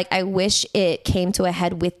sweet, but like I wish it came to a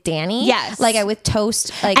head with Danny. Yes. Like with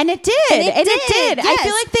Toast. Like, and it did. It did. Yes. I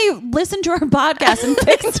feel like they listened to our podcast and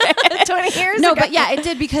fixed it 20 years ago. No, but yeah, it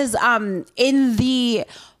did because in the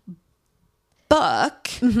book,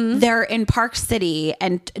 they're in Park City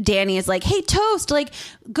and Danny is like, hey, Toast, like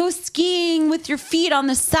go skiing with your feet on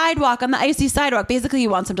the sidewalk, on the icy sidewalk. Basically he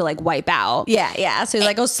wants him to like wipe out. Yeah. So he's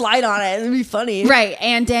like, go slide on it, it'd be funny. Right.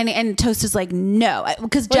 And Danny and Toast is like, no,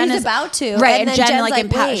 because Jen is about to. Right. And Jen Jen's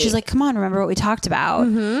like she's like, come on, remember what we talked about.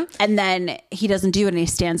 And then he doesn't do it and he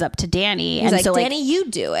stands up to Danny. He's like, Danny, you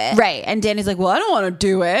do it. Right. And Danny's like, well, I don't want to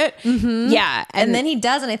do it. Yeah. And then he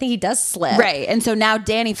does, and I think he does slip. Right. And so now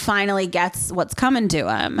Danny finally gets what's coming to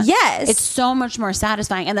him. Yes. It's so much more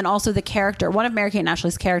satisfying. And then also the character, one of Mary-Kate and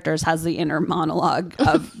Ashley's characters has the inner monologue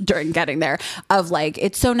of during Getting There of like,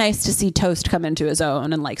 it's so nice to see Toast come into his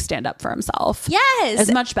own and like stand up for himself. Yes.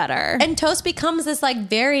 It's much better. And Toast becomes this like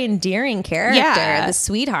very endearing character, the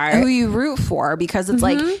sweetheart. Who you root for because it's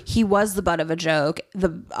like he was the butt of a joke,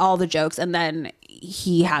 all the jokes, and then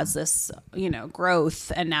he has this,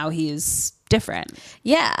 growth, and now he's different.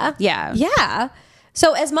 Yeah.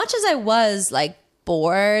 So as much as I was like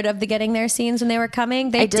bored of the getting there scenes when they were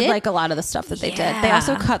coming, I did like a lot of the stuff that they did. They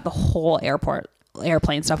also cut the whole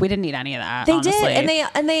airplane stuff. We didn't need any of that. They honestly. did,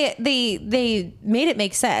 and they made it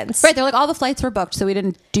make sense. Right, they're like, all the flights were booked, so we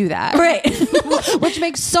didn't do that. Right. Which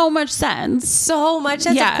makes so much sense.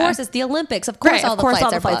 Yeah. Of course, it's the Olympics. Of course, all the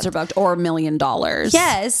flights are booked. Or $1 million.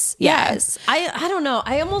 Yes. I don't know.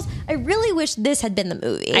 I really wish this had been the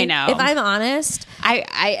movie. I know. If I'm honest,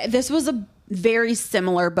 this was a very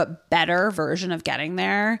similar but better version of getting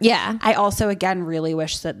there. Yeah. I also, again, really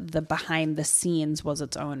wish that the behind the scenes was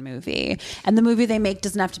its own movie. And the movie they make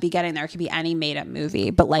doesn't have to be getting there. It could be any made up movie.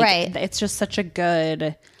 But it's just such a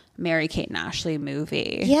good Mary-Kate and Ashley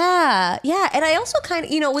movie. Yeah. And I also kind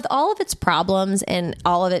of, with all of its problems and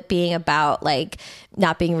all of it being about like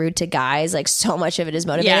not being rude to guys, like so much of it is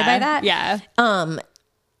motivated by that. Yeah.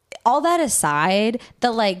 All that aside,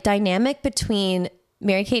 the like dynamic between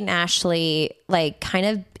Mary-Kate and Ashley, like kind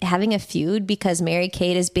of having a feud because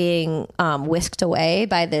Mary-Kate is being whisked away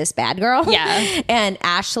by this bad girl. Yeah. And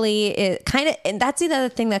Ashley is kind of, and that's the other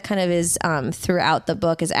thing that kind of is throughout the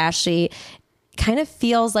book is Ashley kind of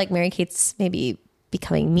feels like Mary-Kate's maybe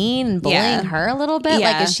becoming mean and bullying her a little bit.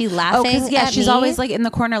 Like, is she laughing at she's me? always like in the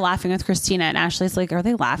corner laughing with Christina, and Ashley's like, are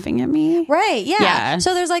they laughing at me? Right. Yeah.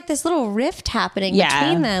 So there's like this little rift happening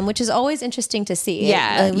between them, which is always interesting to see.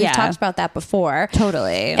 Yeah. We've talked about that before.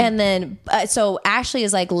 Totally. And then, so Ashley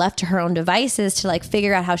is like left to her own devices to like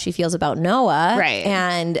figure out how she feels about Noah. Right.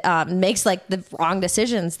 And makes like the wrong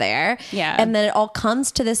decisions there. Yeah. And then it all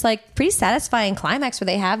comes to this like pretty satisfying climax where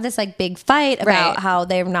they have this like big fight about how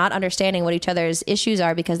they're not understanding what each other's issues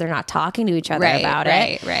are because they're not talking to each other about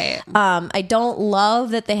it. Right. I don't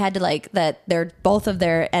love that they had to like that they're both of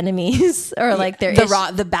their enemies or like they're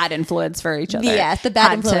the bad influence for each other. Yeah, the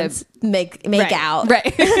bad influence make out.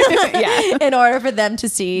 Right. Yeah. In order for them to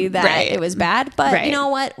see that it was bad. But you know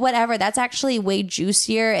what? Whatever. That's actually way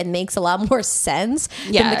juicier and makes a lot more sense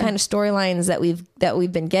than the kind of storylines that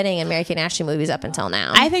we've been getting in Mary-Kate and Ashley movies up until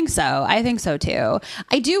now. I think so too.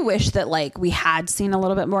 I do wish that like we had seen a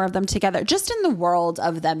little bit more of them together, just in the world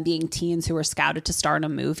of them being teens who were scouted to star in a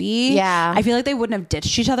movie. Yeah. I feel like they wouldn't have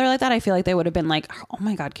ditched each other like that. I feel like they would have been like, oh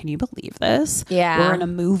my God, can you believe this? Yeah. We're in a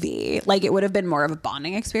movie. Like it would have been more of a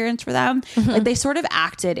bonding experience for them. Mm-hmm. Like they sort of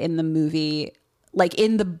acted in the movie, like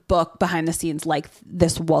in the book behind the scenes, like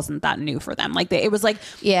this wasn't that new for them. Like it was like,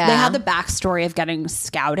 they had the backstory of getting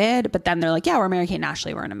scouted, but then they're like, yeah, we're Mary-Kate and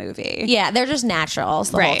Ashley, we're in a movie. Yeah, they're just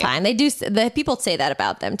naturals the whole time. The people say that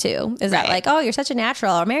about them too. Is that like, oh, you're such a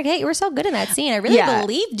natural, or Mary-Kate, you were so good in that scene. I really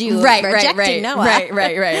believed you rejecting Noah.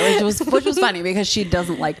 Right. Which was funny because she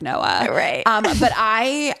doesn't like Noah. Right. But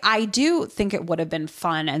I do think it would have been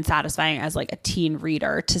fun and satisfying as like a teen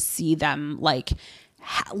reader to see them like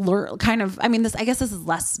kind of, I mean, I guess this is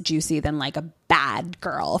less juicy than like a bad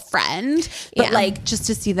girl friend, but like just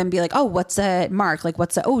to see them be like, oh, what's a mark? Like,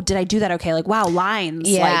 did I do that? Okay. Like, wow, lines.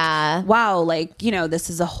 Yeah. Like, wow. Like, this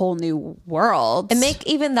is a whole new world. And make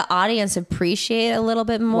even the audience appreciate a little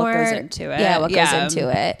bit more. What goes into it. Yeah. What goes into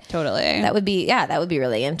it. Totally. That would be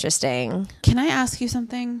really interesting. Can I ask you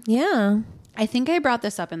something? Yeah. I think I brought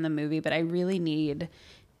this up in the movie, but I really need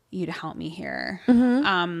you to help me here.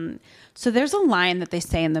 Mm-hmm. So there's a line that they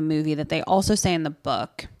say in the movie that they also say in the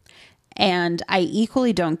book, and I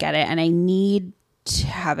equally don't get it, and I need to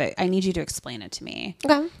have it. I need you to explain it to me.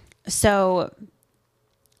 Okay. So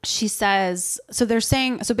she says, so they're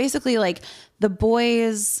saying, so basically like the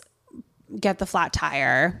boys get the flat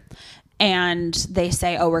tire and they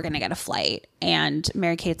say, oh, we're going to get a flight. And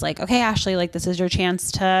Mary-Kate's like, okay, Ashley, like this is your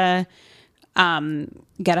chance to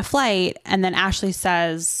get a flight. And then Ashley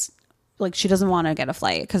says, like, she doesn't want to get a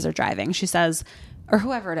flight because they're driving. She says, or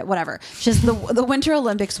whatever. She says, the Winter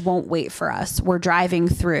Olympics won't wait for us. We're driving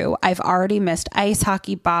through. I've already missed ice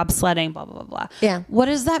hockey, bobsledding, blah, blah, blah, blah. Yeah. What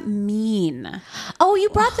does that mean? Oh, you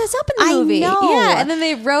brought this up in the movie. I know. Yeah. And then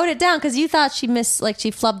they wrote it down because you thought she missed, like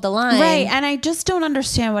she flubbed the line. Right. And I just don't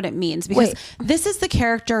understand what it means because this is the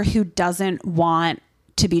character who doesn't want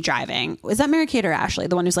to be driving. Is that Mary-Kate or Ashley?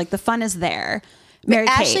 The one who's like, the fun is there.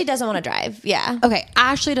 Ashley doesn't want to drive. Yeah. Okay.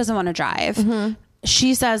 Ashley doesn't want to drive. Mm-hmm.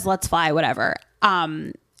 She says, let's fly, whatever.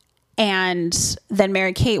 And then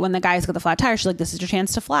Mary-Kate, when the guys got the flat tire, she's like, this is your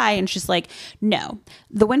chance to fly. And she's like, no,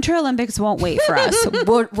 the Winter Olympics won't wait for us.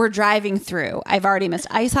 We're driving through. I've already missed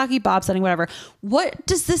ice hockey, bobsledding, whatever. What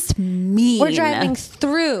does this mean? We're driving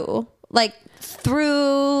through, like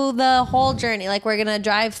through the whole journey. Like we're going to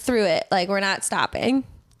drive through it. Like we're not stopping.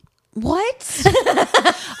 What?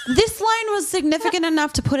 This line was significant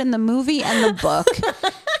enough to put in the movie and the book.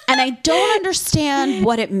 And I don't understand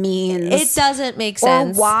what it means. It doesn't make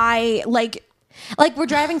sense. Or why, like we're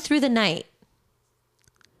driving through the night.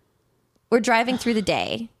 We're driving through the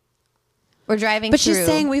day. We're driving but through. she's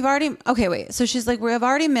saying so she's like, we have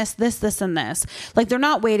already missed this, and this. Like, they're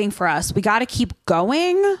not waiting for us. We got to keep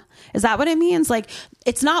going. Is that what it means? Like,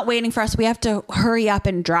 it's not waiting for us. We have to hurry up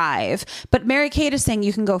and drive. But Mary-Kate is saying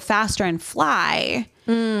you can go faster and fly.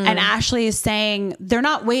 And Ashley is saying they're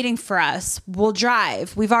not waiting for us. We'll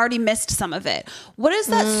drive. We've already missed some of it. What does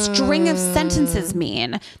that string of sentences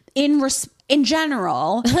mean in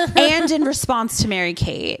general and in response to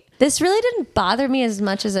Mary-Kate? This really didn't bother me as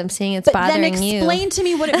much as I'm seeing it's bothering you. Then explain to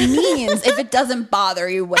me what it means. If it doesn't bother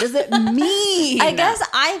you, what does it mean? I guess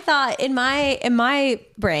I thought in my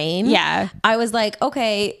brain, yeah, I was like,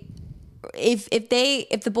 okay, if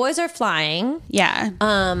the boys are flying, yeah,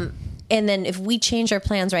 and then if we change our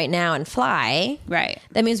plans right now and fly, right,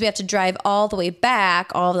 that means we have to drive all the way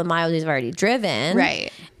back, all of the miles we've already driven,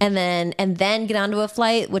 right, and then get onto a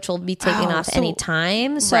flight, which will be taking off any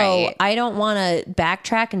time. So right. I don't want to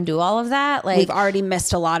backtrack and do all of that. Like, we've already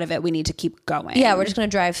missed a lot of it. We need to keep going. Yeah, we're just going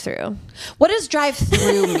to drive through. What does drive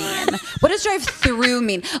through mean? What does drive through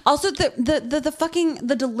mean? Also,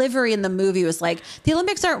 the delivery in the movie was like, the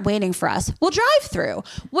Olympics aren't waiting for us. We'll drive through.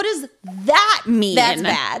 What does that mean? That's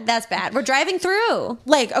bad. That's bad. We're driving through.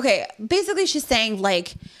 Like, okay, basically she's saying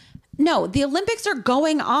like, no, the Olympics are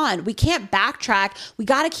going on. We can't backtrack. We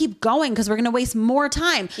got to keep going because we're going to waste more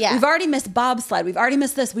time. Yeah. We've already missed bobsled. We've already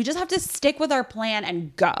missed this. We just have to stick with our plan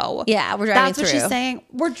and go. Yeah, we're driving through. That's what she's saying.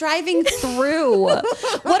 We're driving through. What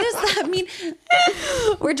does that mean?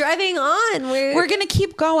 We're driving on. We're going to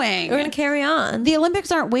keep going. We're going to carry on. The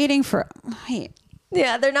Olympics aren't waiting for... Wait.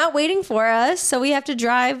 Yeah, they're not waiting for us, so we have to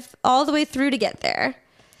drive all the way through to get there.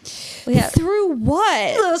 Through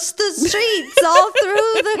what? The streets, all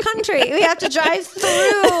through the country. We have to drive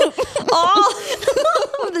through all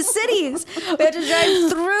of the cities. We have to drive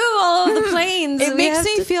through all of the planes. It makes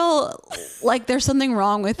me feel like there's something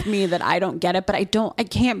wrong with me that I don't get it, but I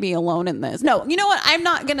can't be alone in this. No, you know what? I'm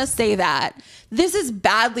not going to say that. This is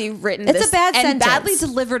badly written. It's a bad sentence. And badly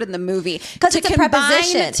delivered in the movie. Because it's a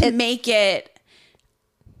preposition. To make it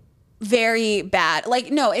very bad. Like,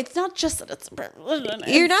 no, it's not just that it's...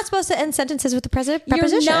 You're not supposed to end sentences with the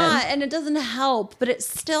preposition. You're not, and it doesn't help, but it's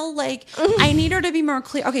still like, I need her to be more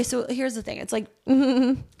clear. Okay, so here's the thing. It's like,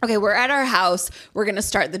 okay, we're at our house. We're going to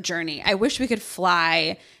start the journey. I wish we could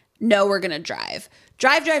fly. No, we're going to drive.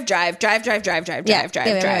 Drive.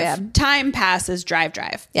 Time passes,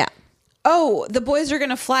 drive. Yeah. Oh, the boys are going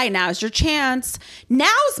to fly. Now's your chance.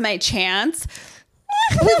 Now's my chance.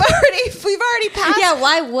 We've already passed. Yeah,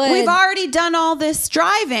 why would? We've already done all this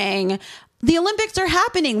driving. The Olympics are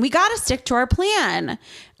happening. We got to stick to our plan.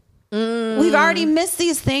 We've already missed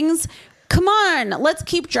these things. Come on, let's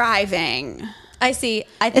keep driving. I see.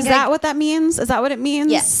 Is that what that means? Is that what it means?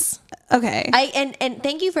 Yes. Okay. And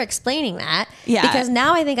thank you for explaining that. Yeah. Because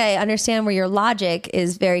now I think I understand where your logic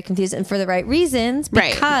is very confused, and for the right reasons.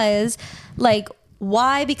 Because like,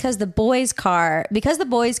 why? Because the boys' car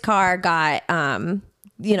got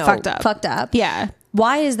fucked up. Yeah.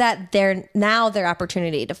 Why is that their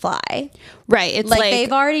opportunity to fly? Right. It's like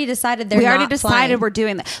they've already decided we already decided we're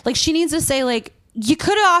doing that. Like, she needs to say, like, you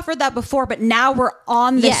could have offered that before, but now we're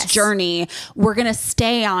on this journey. We're going to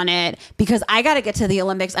stay on it because I got to get to the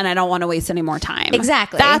Olympics and I don't want to waste any more time.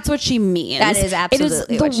 Exactly. That's what she means. That is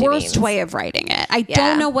absolutely what she the worst means. way of writing it. I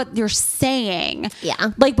don't know what you're saying.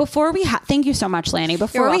 Yeah. Like, before we had, thank you so much, Lanny.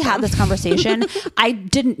 Before we had this conversation, I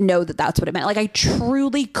didn't know that that's what it meant. Like, I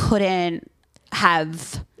truly couldn't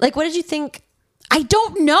have. Like, what did you think? I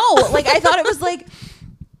don't know. Like, I thought it was like,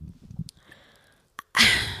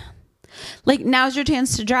 now's your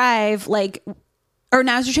chance to drive, like, or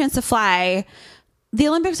now's your chance to fly. The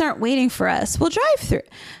Olympics aren't waiting for us. We'll drive through.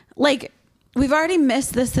 Like, we've already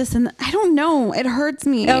missed this, and I don't know. It hurts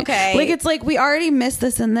me. Okay. Like, it's like, we already missed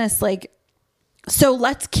this and this. Like, so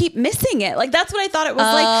let's keep missing it. Like, that's what I thought it was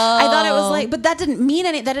like. I thought it was like, but that didn't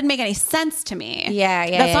make any sense to me. Yeah.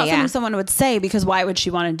 That's not something someone would say, because why would she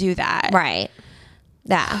want to do that? Right.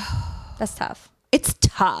 Yeah. That's tough. It's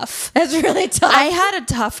tough. That's really tough. I had a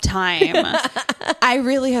tough time. I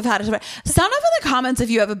really have had a tough time. Sound off in the comments if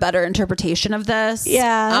you have a better interpretation of this.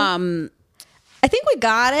 Yeah. I think we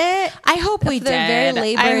got it. I hope we did. Very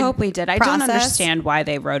labored I hope we did. I don't process. understand why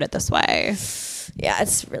they wrote it this way. Yeah,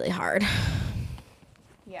 it's really hard.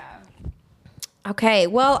 Yeah. Okay.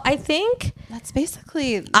 Well, I think That's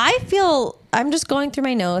basically... I'm just going through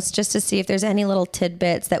my notes just to see if there's any little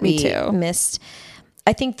tidbits that we missed.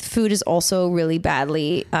 I think the food is also really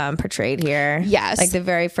badly portrayed here. Yes. Like the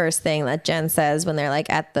very first thing that Jen says when they're like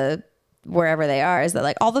at the wherever they are, is that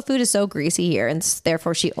like all the food is so greasy here, and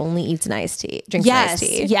therefore she only eats an iced tea, drinks an iced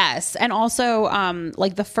tea. Yes. And also,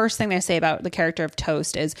 like the first thing they say about the character of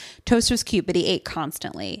Toast is Toast was cute, but he ate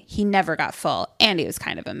constantly. He never got full, and he was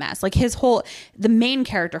kind of a mess. Like the main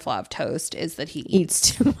character flaw of Toast is that he Eats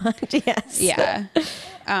too much. Yes. Yeah.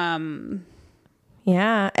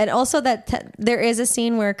 Yeah, and also that there is a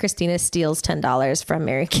scene where Christina steals $10 from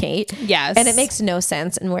Mary Kate. Yes. And it makes no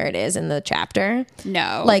sense in where it is in the chapter.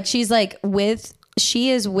 No. Like she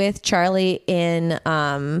is with Charlie in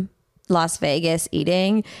Las Vegas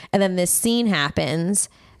eating, and then this scene happens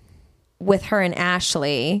with her and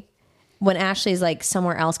Ashley when Ashley's like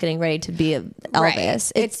somewhere else getting ready to be Elvis.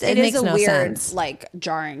 Right. It makes is a no weird, sense. like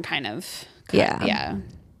jarring kind of. Yeah. Yeah.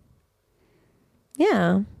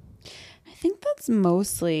 Yeah. I think that's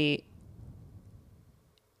mostly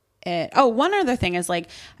it. Oh, one other thing is like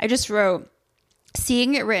I just wrote,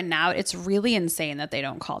 seeing it written out, it's really insane that they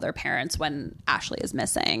don't call their parents when Ashley is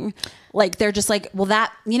missing. Like they're just like, well,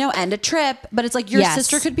 that, end a trip, but it's like your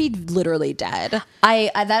sister could be literally dead. I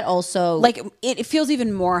that also Like it feels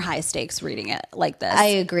even more high stakes reading it like this. I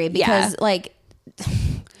agree because like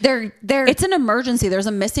they're it's an emergency. There's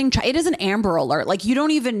a missing child. It is an Amber Alert. Like you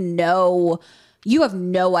don't even know. You have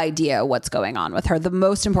no idea what's going on with her. The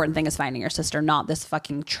most important thing is finding your sister, not this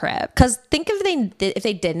fucking trip. Because think if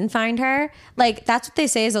they didn't find her, like that's what they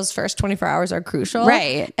say is those first 24 hours are crucial.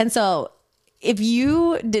 Right. And so if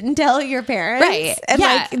you didn't tell your parents, Right. and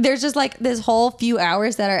Yeah. like there's just like this whole few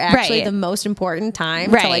hours that are actually Right. the most important time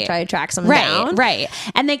Right. to like try to track someone down. Right.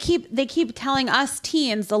 And they keep telling us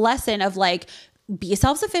teens the lesson of like, be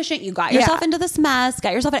self-sufficient. You got yourself into this mess.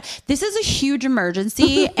 This is a huge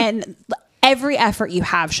emergency and every effort you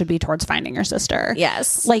have should be towards finding your sister.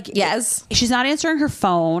 Yes. Like, yes. She's not answering her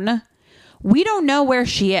phone. We don't know where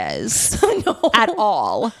she is at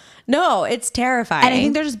all. No, it's terrifying. And I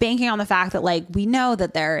think they're just banking on the fact that like, we know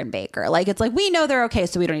that they're in Baker. Like, it's like, we know they're okay,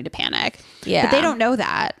 so we don't need to panic. Yeah. But they don't know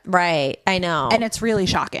that. Right. I know. And it's really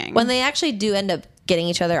shocking. when they actually do end up getting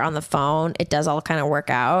each other on the phone, it does all kind of work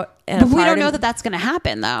out. And But we don't know that that's going to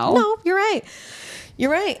happen though. No, you're right. You're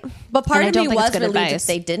right. But part And I of don't me think it's was good relieved advice. if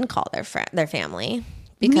they didn't call their family.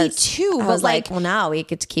 Because Me too, I but was like, like- well, now we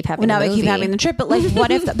get to keep having Well, now the we keep movie. having the trip, but like, what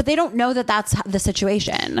if? But they don't know that that's the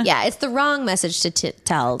situation. Yeah, it's the wrong message to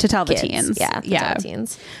tell To tell the kids. teens. Yeah, to Yeah. tell the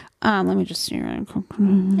teens. Let me just see.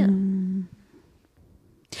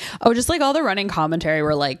 Oh, just like all the running commentary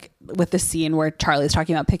were like with the scene where Charlie's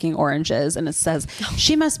talking about picking oranges, and it says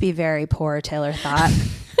she must be very poor. Taylor thought,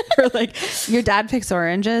 or like your dad picks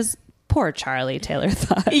oranges. Poor Charlie, Taylor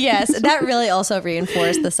thought. Yes, that really also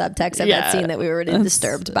reinforced the subtext of that scene that we were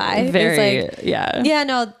disturbed by. Very, It's like, yeah. yeah,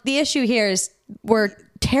 no, the issue here is we're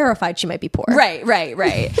terrified she might be poor. Right.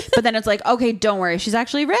 But then it's like, okay, don't worry, she's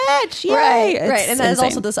actually rich. Yay. Right, It's right. And that is insane.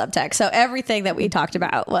 also the subtext. So everything that we talked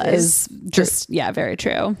about was is just very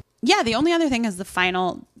true. Yeah, the only other thing is the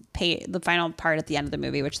final part at the end of the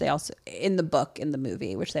movie, which they also in the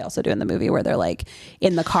movie, which they also do in the movie, where they're like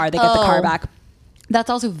in the car, they get the car back. That's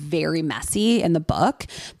also very messy in the book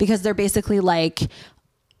because they're basically like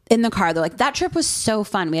in the car, they're like, that trip was so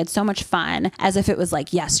fun. We had so much fun, as if it was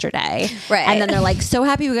like yesterday. Right. And then they're like, so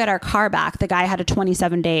happy we got our car back. The guy had a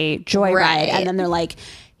 27-day joyride. Right. And then they're like,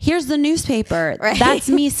 here's the newspaper. Right. That's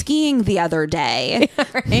me skiing the other day.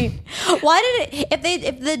 right. Why did it?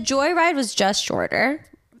 If the joyride was just shorter,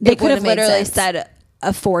 They it could have would've made literally sense. said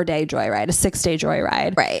a 4-day joyride, a 6-day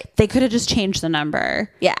joyride. Right. They could have just changed the number.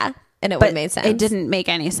 Yeah, and it would But have made sense. it didn't make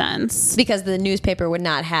any sense. because the newspaper would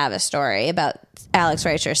not have a story about Alex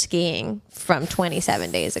Reicher skiing from 27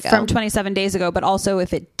 days ago. From 27 days ago, but also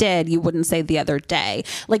if it did, you wouldn't say the other day.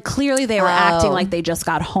 Like clearly they were acting like they just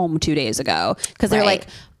got home 2 days ago because they're Right. like,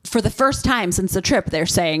 for the first time since the trip, they're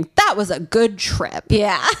saying that was a good trip.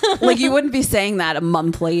 Yeah. Like you wouldn't be saying that a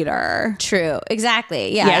month later. True.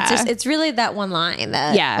 Exactly. Yeah. Yeah. It's really that one line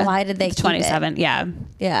that Yeah. why did they The keep 27? Yeah. it?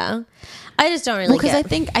 Yeah. I just don't really Because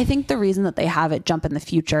get I think the reason that they have it jump in the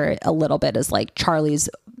future a little bit is like Charlie's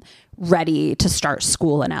ready to start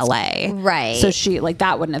school in LA. Right. So she like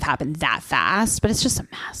that wouldn't have happened that fast, but it's just a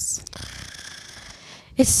mess.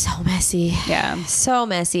 it's so messy. Yeah. So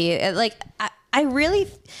messy. I really,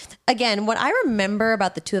 again, what I remember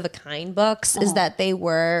about the Two of a Kind books is that they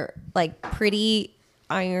were like pretty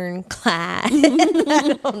ironclad.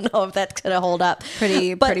 I don't know if that's going to hold up.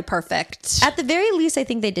 Pretty But perfect. at the very least, I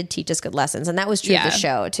think they did teach us good lessons, and that was true of Yeah. the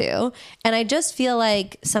show too. And I just feel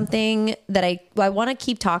like something that I want to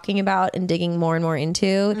keep talking about and digging more and more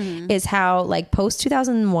into is how like post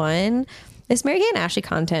 2001, this Mary Kate and Ashley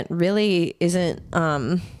content really isn't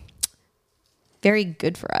very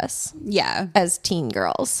good for us Yeah. as teen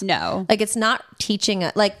girls. No. Like it's not teaching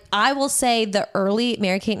like I will say the early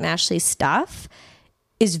Mary-Kate and Ashley stuff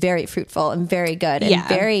is very fruitful and very good and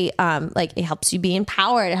very like it helps you be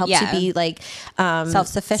empowered. It helps you be like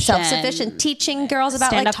self-sufficient, teaching girls about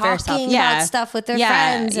Stand like up for yourself. talking about stuff with their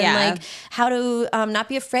friends and like how to not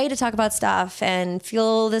be afraid to talk about stuff and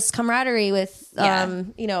feel this camaraderie with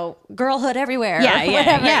you know, girlhood everywhere.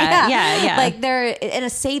 Yeah. Like they're in a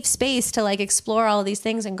safe space to like explore all of these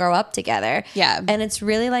things and grow up together. Yeah. And it's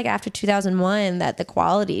really like after 2001 that the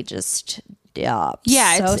quality just so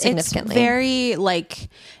significantly. It's very like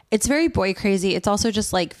it's very boy crazy. It's also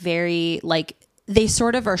just like very like they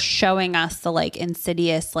sort of are showing us the like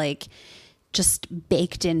insidious like just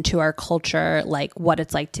baked into our culture like what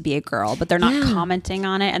it's like to be a girl, but they're not commenting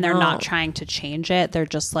on it and they're not trying to change it. They're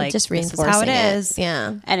just like just this is reinforcing how it it. is.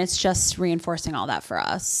 Yeah. And it's just reinforcing all that for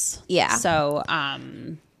us. Yeah.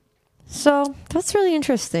 So that's really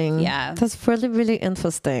interesting. Yeah. That's really, really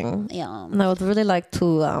interesting. Yeah. And I would really like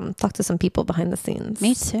to talk to some people behind the scenes.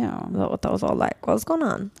 Me too. About what that was all like. What's going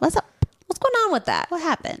on? What's up? What's going on with that? What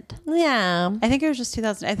happened? Yeah. I think it was just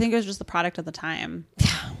 2000. I think it was just the product of the time.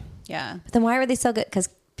 Yeah. But then why were they so good? Because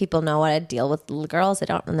people know how to deal with little girls. They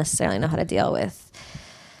don't necessarily know how to deal with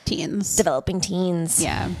Teens. developing teens.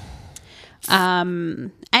 Yeah.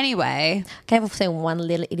 Anyway. Can I say one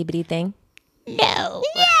little itty bitty thing? No.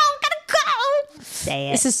 Say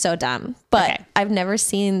it. This is so dumb, but Okay. I've never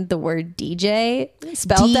seen the word DJ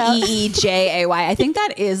spelled out. Deejay. I think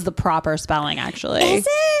that is the proper spelling, actually. Is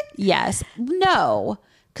it? Yes. No.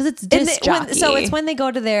 Because it's And disc jockey. so it's when they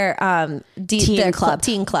go to their Teen club.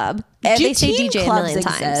 teen club. And they say teen DJ a clubs million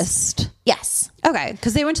times. exist? Yes. Okay.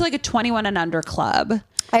 Because they went to like a 21 and under club.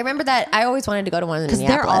 I remember that. I always wanted to go to one in Because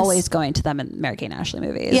Minneapolis. they're always going to them in Mary-Kate and Ashley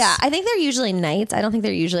movies. Yeah, I think they're usually nights. I don't think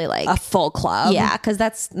they're usually like A full club. yeah, because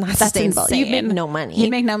that's not That's sustainable. insane. You'd make no money. You'd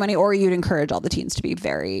make no money, or you'd encourage all the teens to be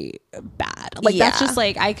very bad. Like that's Yeah. just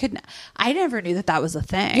like I never knew that was a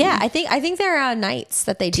thing. Yeah, I think there are nights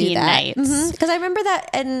that they do Teen that. nights. Because I remember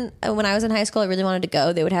that, and when I was in high school, I really wanted to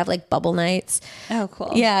go. They would have like bubble nights. Oh,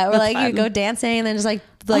 cool. Yeah, or That's like you fun. go dancing and then just like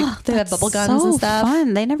they had bubble guns so and stuff.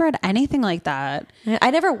 Fun. They never had anything like that.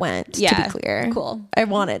 I never went. Yeah. To be clear, Cool. I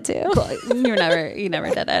wanted to. Cool. You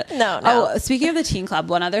never did it. No. Oh, speaking of the teen club,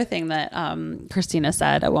 one other thing that Christina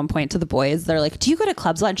said at one point to the boys, they're like, "Do you go to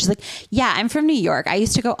clubs a lot?" And she's like, "Yeah, I'm from New York. I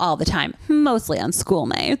used to go all the time, mostly on school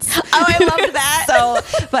nights." Oh, I loved that. So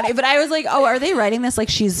funny. But I was like, "Oh, are they writing this like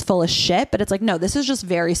she's full of shit?" But it's like, no, this is just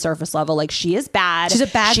very surface level. Like she is bad. She's a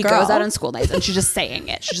bad She girl. goes out on school nights and she's just saying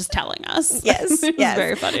it. She's just telling us. Yes, It was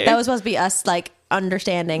very funny. That was supposed to be us like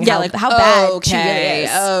understanding Yeah, how, like how bad she really okay, is.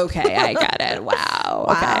 okay, I get it. Wow.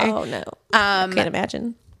 Okay. Wow, no. Can't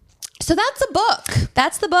imagine. So that's a book.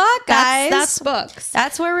 That's the book, guys. That's books.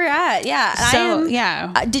 That's where we're at. Yeah. So,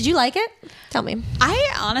 yeah. Did you like it? Tell me.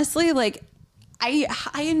 I honestly like. I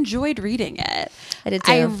enjoyed reading it. I did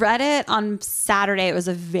too. I read it on Saturday. It was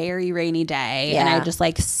a very rainy day, and I Yeah. just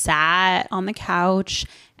like sat on the couch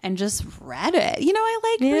and just read it. You know, I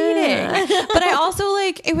like reading, but I also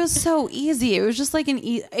like it was so easy. It was just like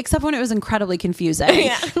except when it was incredibly confusing.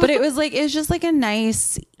 Yeah. But it was just like a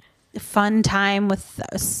nice, fun time with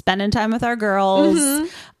spending time with our girls.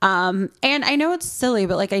 And I know it's silly,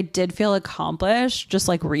 but like I did feel accomplished just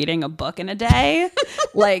like reading a book in a day.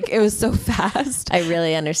 Like it was so fast. I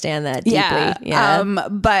really understand that deeply. Yeah. Yeah.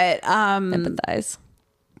 Empathize.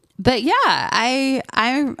 But yeah,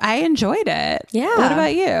 I enjoyed it. Yeah. What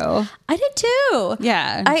about you? I did too.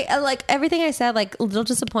 Yeah. I like everything I said, like a little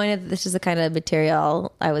disappointed that this is the kind of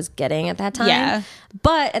material I was getting at that time. Yeah.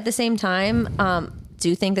 But at the same time,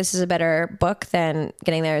 do think this is a better book than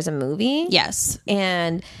Getting There as a movie. Yes.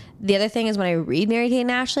 And the other thing is when I read Mary-Kate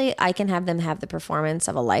and Ashley, I can have them have the performance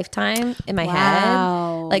of a lifetime in my Wow.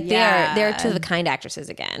 head. Like Yeah. they're two of the kind actresses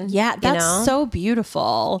again. Yeah, that's you know? so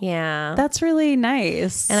beautiful. Yeah. That's really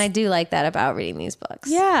nice. And I do like that about reading these books.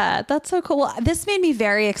 Yeah, that's so cool. Well, this made me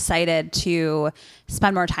very excited to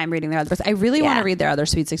spend more time reading their other books. I really want to read their other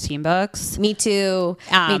Sweet 16 books. Me too.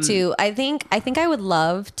 Me too. I think I would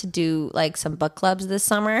love to do like some book clubs this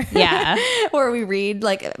summer. Yeah. Where we read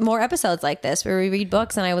like more episodes like this where we read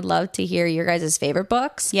books, and I would love to hear your guys' favorite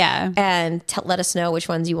books. Yeah. And let us know which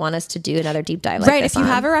ones you want us to do another deep dive like Right. this If you on.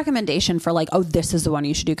 have a recommendation for like, oh, this is the one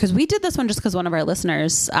you should do. Because we did this one just because one of our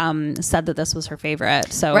listeners said that this was her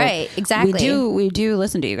favorite. So Right, exactly. We do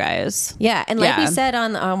listen to you guys. Yeah, and like Yeah. we said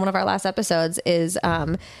on one of our last episodes is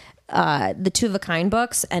the Two of a Kind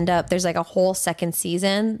books end up, there's like a whole second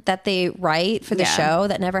season that they write for the show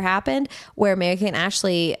that never happened, where Mary-Kate and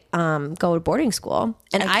Ashley go to boarding school.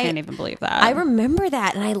 And I can't even believe that. I remember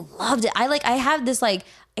that and I loved it. I have this like,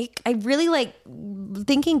 I really like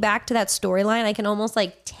thinking back to that storyline. I can almost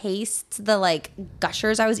like taste the like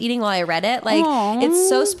gushers I was eating while I read it. Like it's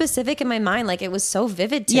so specific in my mind. Like it was so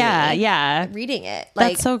vivid to me. Yeah. Reading it.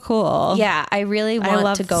 Like, That's so cool. yeah, I really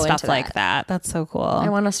want to go stuff into like that. That's so cool. I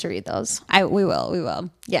want us to read those. We will.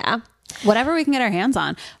 Yeah. Whatever we can get our hands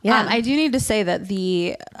on. Yeah. I do need to say that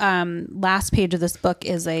the last page of this book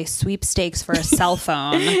is a sweepstakes for a cell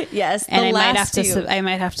phone. Yes, and the I might have last to. two. I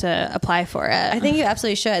might have to apply for it. I think you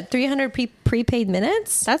absolutely should. 300 prepaid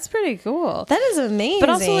minutes. that's pretty cool. That is amazing. But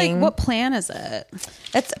also, like, what plan is it?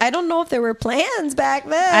 I don't know if there were plans back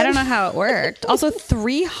then. I don't know how it worked. Also,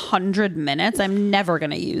 300 minutes. I'm never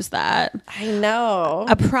going to use that. I know.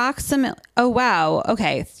 Approximately. Oh, wow.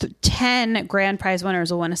 Okay. 10 grand prize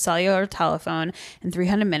winners will win a cellular telephone and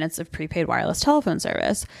 300 minutes of prepaid wireless telephone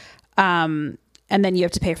service. And then you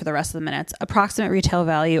have to pay for the rest of the minutes. Approximate retail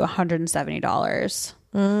value, $170.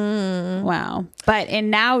 Wow. But in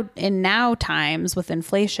now times with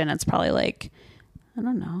inflation, it's probably like, I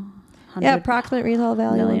don't know. Yeah, approximate retail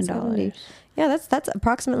value, $1 $170. million. Yeah, that's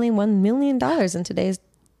approximately $1 million in today's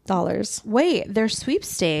dollars. Wait, their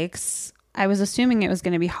sweepstakes. I was assuming it was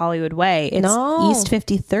going to be Hollywood Way. It's No. East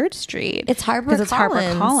 53rd Street. It's Harper Because it's Harper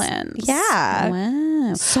Collins. Collins. Yeah.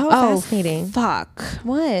 Wow. So fascinating. Fuck.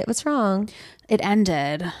 What? What's wrong? It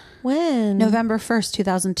ended When? November 1st,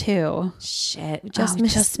 2002. Shit. We Just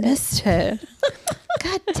missed it.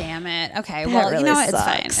 God damn it. Okay. That Well, really you know what?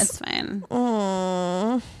 sucks. It's fine.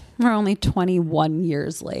 We're only 21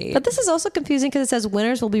 years late. But this is also confusing because it says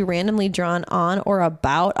winners will be randomly drawn on or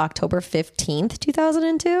about October 15th,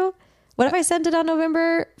 2002. What if I sent it on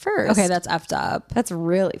November 1st? Okay, that's effed up. That's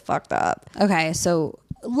really fucked up. Okay, so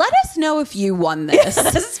let us know if you won this.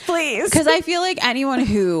 Yes, please. Because I feel like anyone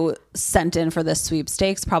who sent in for this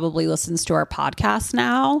sweepstakes probably listens to our podcast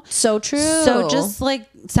now. So true. So just like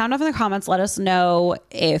sound off in the comments. Let us know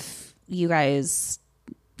if you guys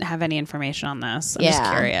have any information on this. I'm just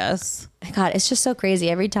curious. God, it's just so crazy.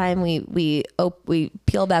 Every time we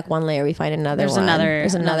peel back one layer, we find another There's one. another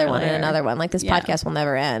one layer. and another one. Like this podcast will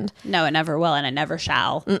never end. No, it never will, and it never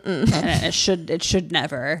shall. And it should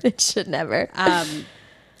never. It should never.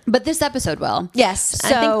 But this episode will. Yes, I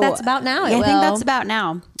think that's about now. I think that's about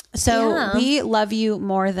now. So Yeah. we love you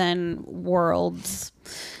more than worlds.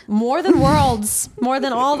 More than worlds. More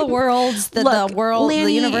than all the worlds that Look, the world, the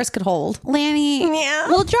Lanny- universe could hold. Lanny, Yeah.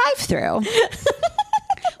 we'll drive through.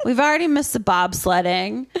 We've already missed the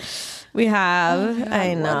bobsledding. We have.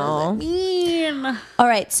 I know. Mean. All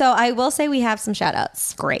right. So I will say we have some shout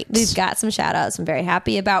outs. Great. We've got some shout outs I'm very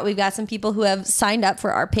happy about. We've got some people who have signed up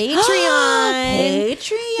for our Patreon.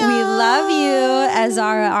 Patreon. We love you,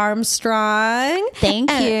 Azara Armstrong.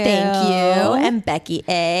 Thank And you. Thank you. And Becky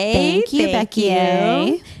A. Thank you, Becky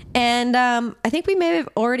A. And I think we may have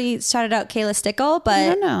already shouted out Kayla Stickle, but I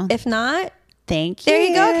don't know. if not, Thank you. there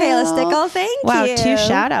you go, Kayla Stickle. Thank wow, you. 2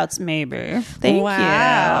 shout outs maybe. Thank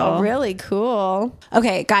Wow, you. really cool.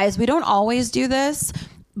 Okay, guys, we don't always do this,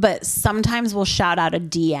 but sometimes we'll shout out a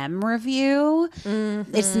DM review.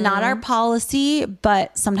 It's not our policy,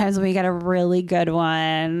 but sometimes when we get a really good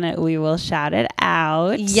one, we will shout it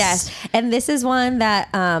out. Yes. And this is one that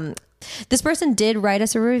this person did write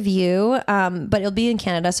us a review, but it'll be in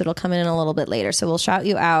Canada, so it'll come in a little bit later. So we'll shout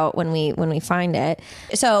you out when we find it.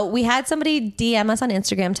 So we had somebody DM us on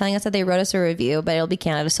Instagram telling us that they wrote us a review, but it'll be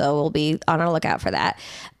Canada, so we'll be on our lookout for that.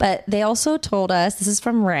 But they also told us, this is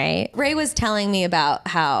from Ray. Ray was telling me about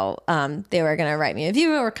how they were going to write me a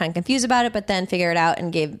review, or kind of confused about it, but then figured it out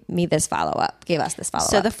and gave us this follow up.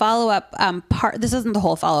 So the follow-up part, this isn't the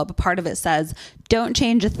whole follow-up, but part of it says, don't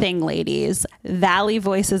change a thing, ladies. Valley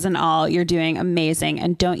voices and all, you're doing amazing.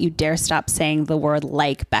 And don't you dare stop saying the word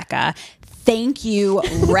like, Becca. Thank you,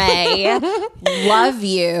 Ray. Love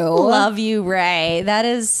you. Love you, Ray. That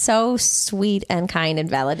is so sweet and kind and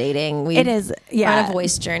validating. It is, yeah. On a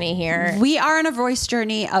voice journey here. We are on a voice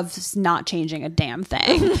journey of not changing a damn thing.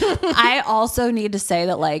 I also need to say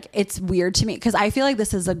that, like, it's weird to me because I feel like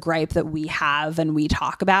this is a gripe that we have and we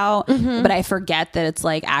talk about, but I forget that it's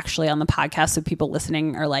like actually on the podcast. So people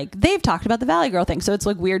listening are like, they've talked about the Valley Girl thing. So it's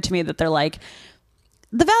like weird to me that they're like,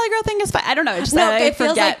 the Valley Girl thing is fine. I don't know. It's just It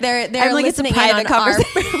feels like they're I'm like, listening it's a private in on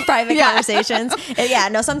conversation. our private Yeah. conversations. Yeah,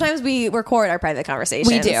 no, sometimes we record our private conversations.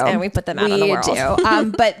 We do. And we put them out on the world. We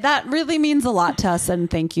do. But that really means a lot to us. And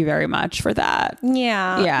thank you very much for that.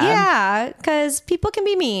 Yeah. Yeah. Yeah. Because people can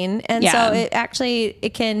be mean. And Yeah. so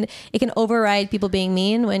it can override people being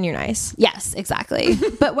mean when you're nice. Yes, exactly.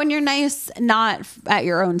 But when you're nice, not at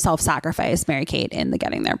your own self-sacrifice, Mary Kate in the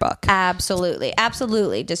Getting There book. Absolutely.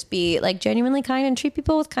 Absolutely. Just be like genuinely kind and treat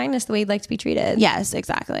people with kindness the way you'd like to be treated. Yes,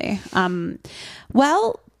 exactly.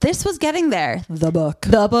 Well, this was getting there. The book.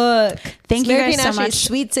 Thank you Mary guys so Kate and Ashley's much.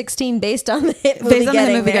 Sweet 16 based on the hit movie Based on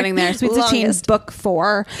the movie Getting There. Sweet 16, Longest. book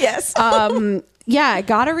 4. Yes. Yeah, I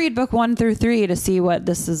gotta read book 1 through 3 to see what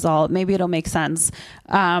this is all. Maybe it'll make sense.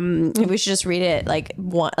 Maybe we should just read it like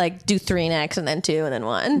one, like do 3 next and then 2 and then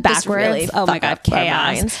 1 Backwards. Just really Oh my fuck God, up our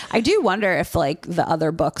chaos. minds. I do wonder if like the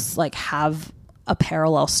other books like have a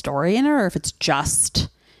parallel story in it, or if it's just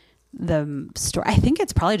the story. I think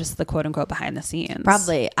it's probably just the quote unquote behind the scenes.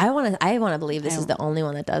 Probably. I want to believe this is the only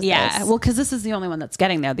one that does Yeah, this. well, because this is the only one that's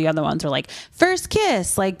getting there. The other ones are like First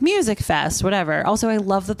Kiss, like Music Fest, whatever. Also, I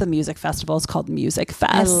love that the music festival is called Music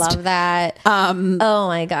Fest. I love that. Oh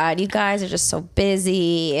my God, you guys are just so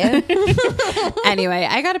busy. Anyway,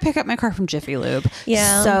 I got to pick up my car from Jiffy Lube.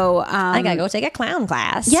 Yeah. So I gotta go take a clown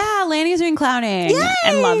class. yeah, Lanny's doing clowning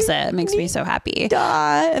and loves it. It makes me so happy.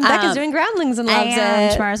 And Becca's doing groundlings and loves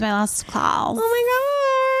it. Tomorrow's my last class. Oh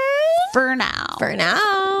my God. For now.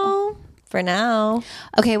 For now.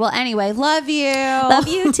 Okay, well, anyway, love you. Love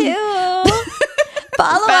you too.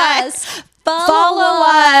 Follow Bye. us. Follow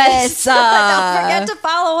us. Don't forget to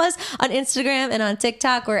follow us on Instagram and on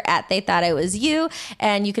TikTok. We're at They Thought I Was You.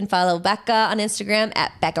 And you can follow Becca on Instagram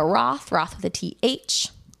at Becca Roth, Roth with a TH,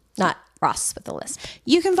 not Ross with a lisp.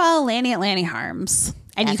 You can follow Lanny at Lanny Harms.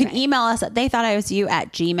 And That's you can right. email us at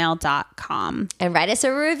theythoughtIwasYou@gmail.com. And write us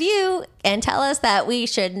a review and tell us that we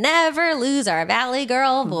should never lose our Valley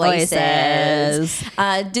Girl voices.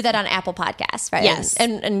 Do that on Apple Podcasts, right? Yes.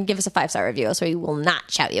 And give us a 5-star review so we will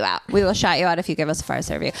not shout you out. We will shout you out if you give us a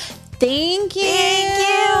 5-star review. Thank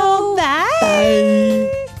you.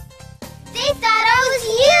 Bye. They thought I was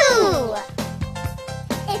you.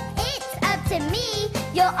 If it's up to me,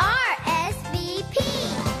 you'll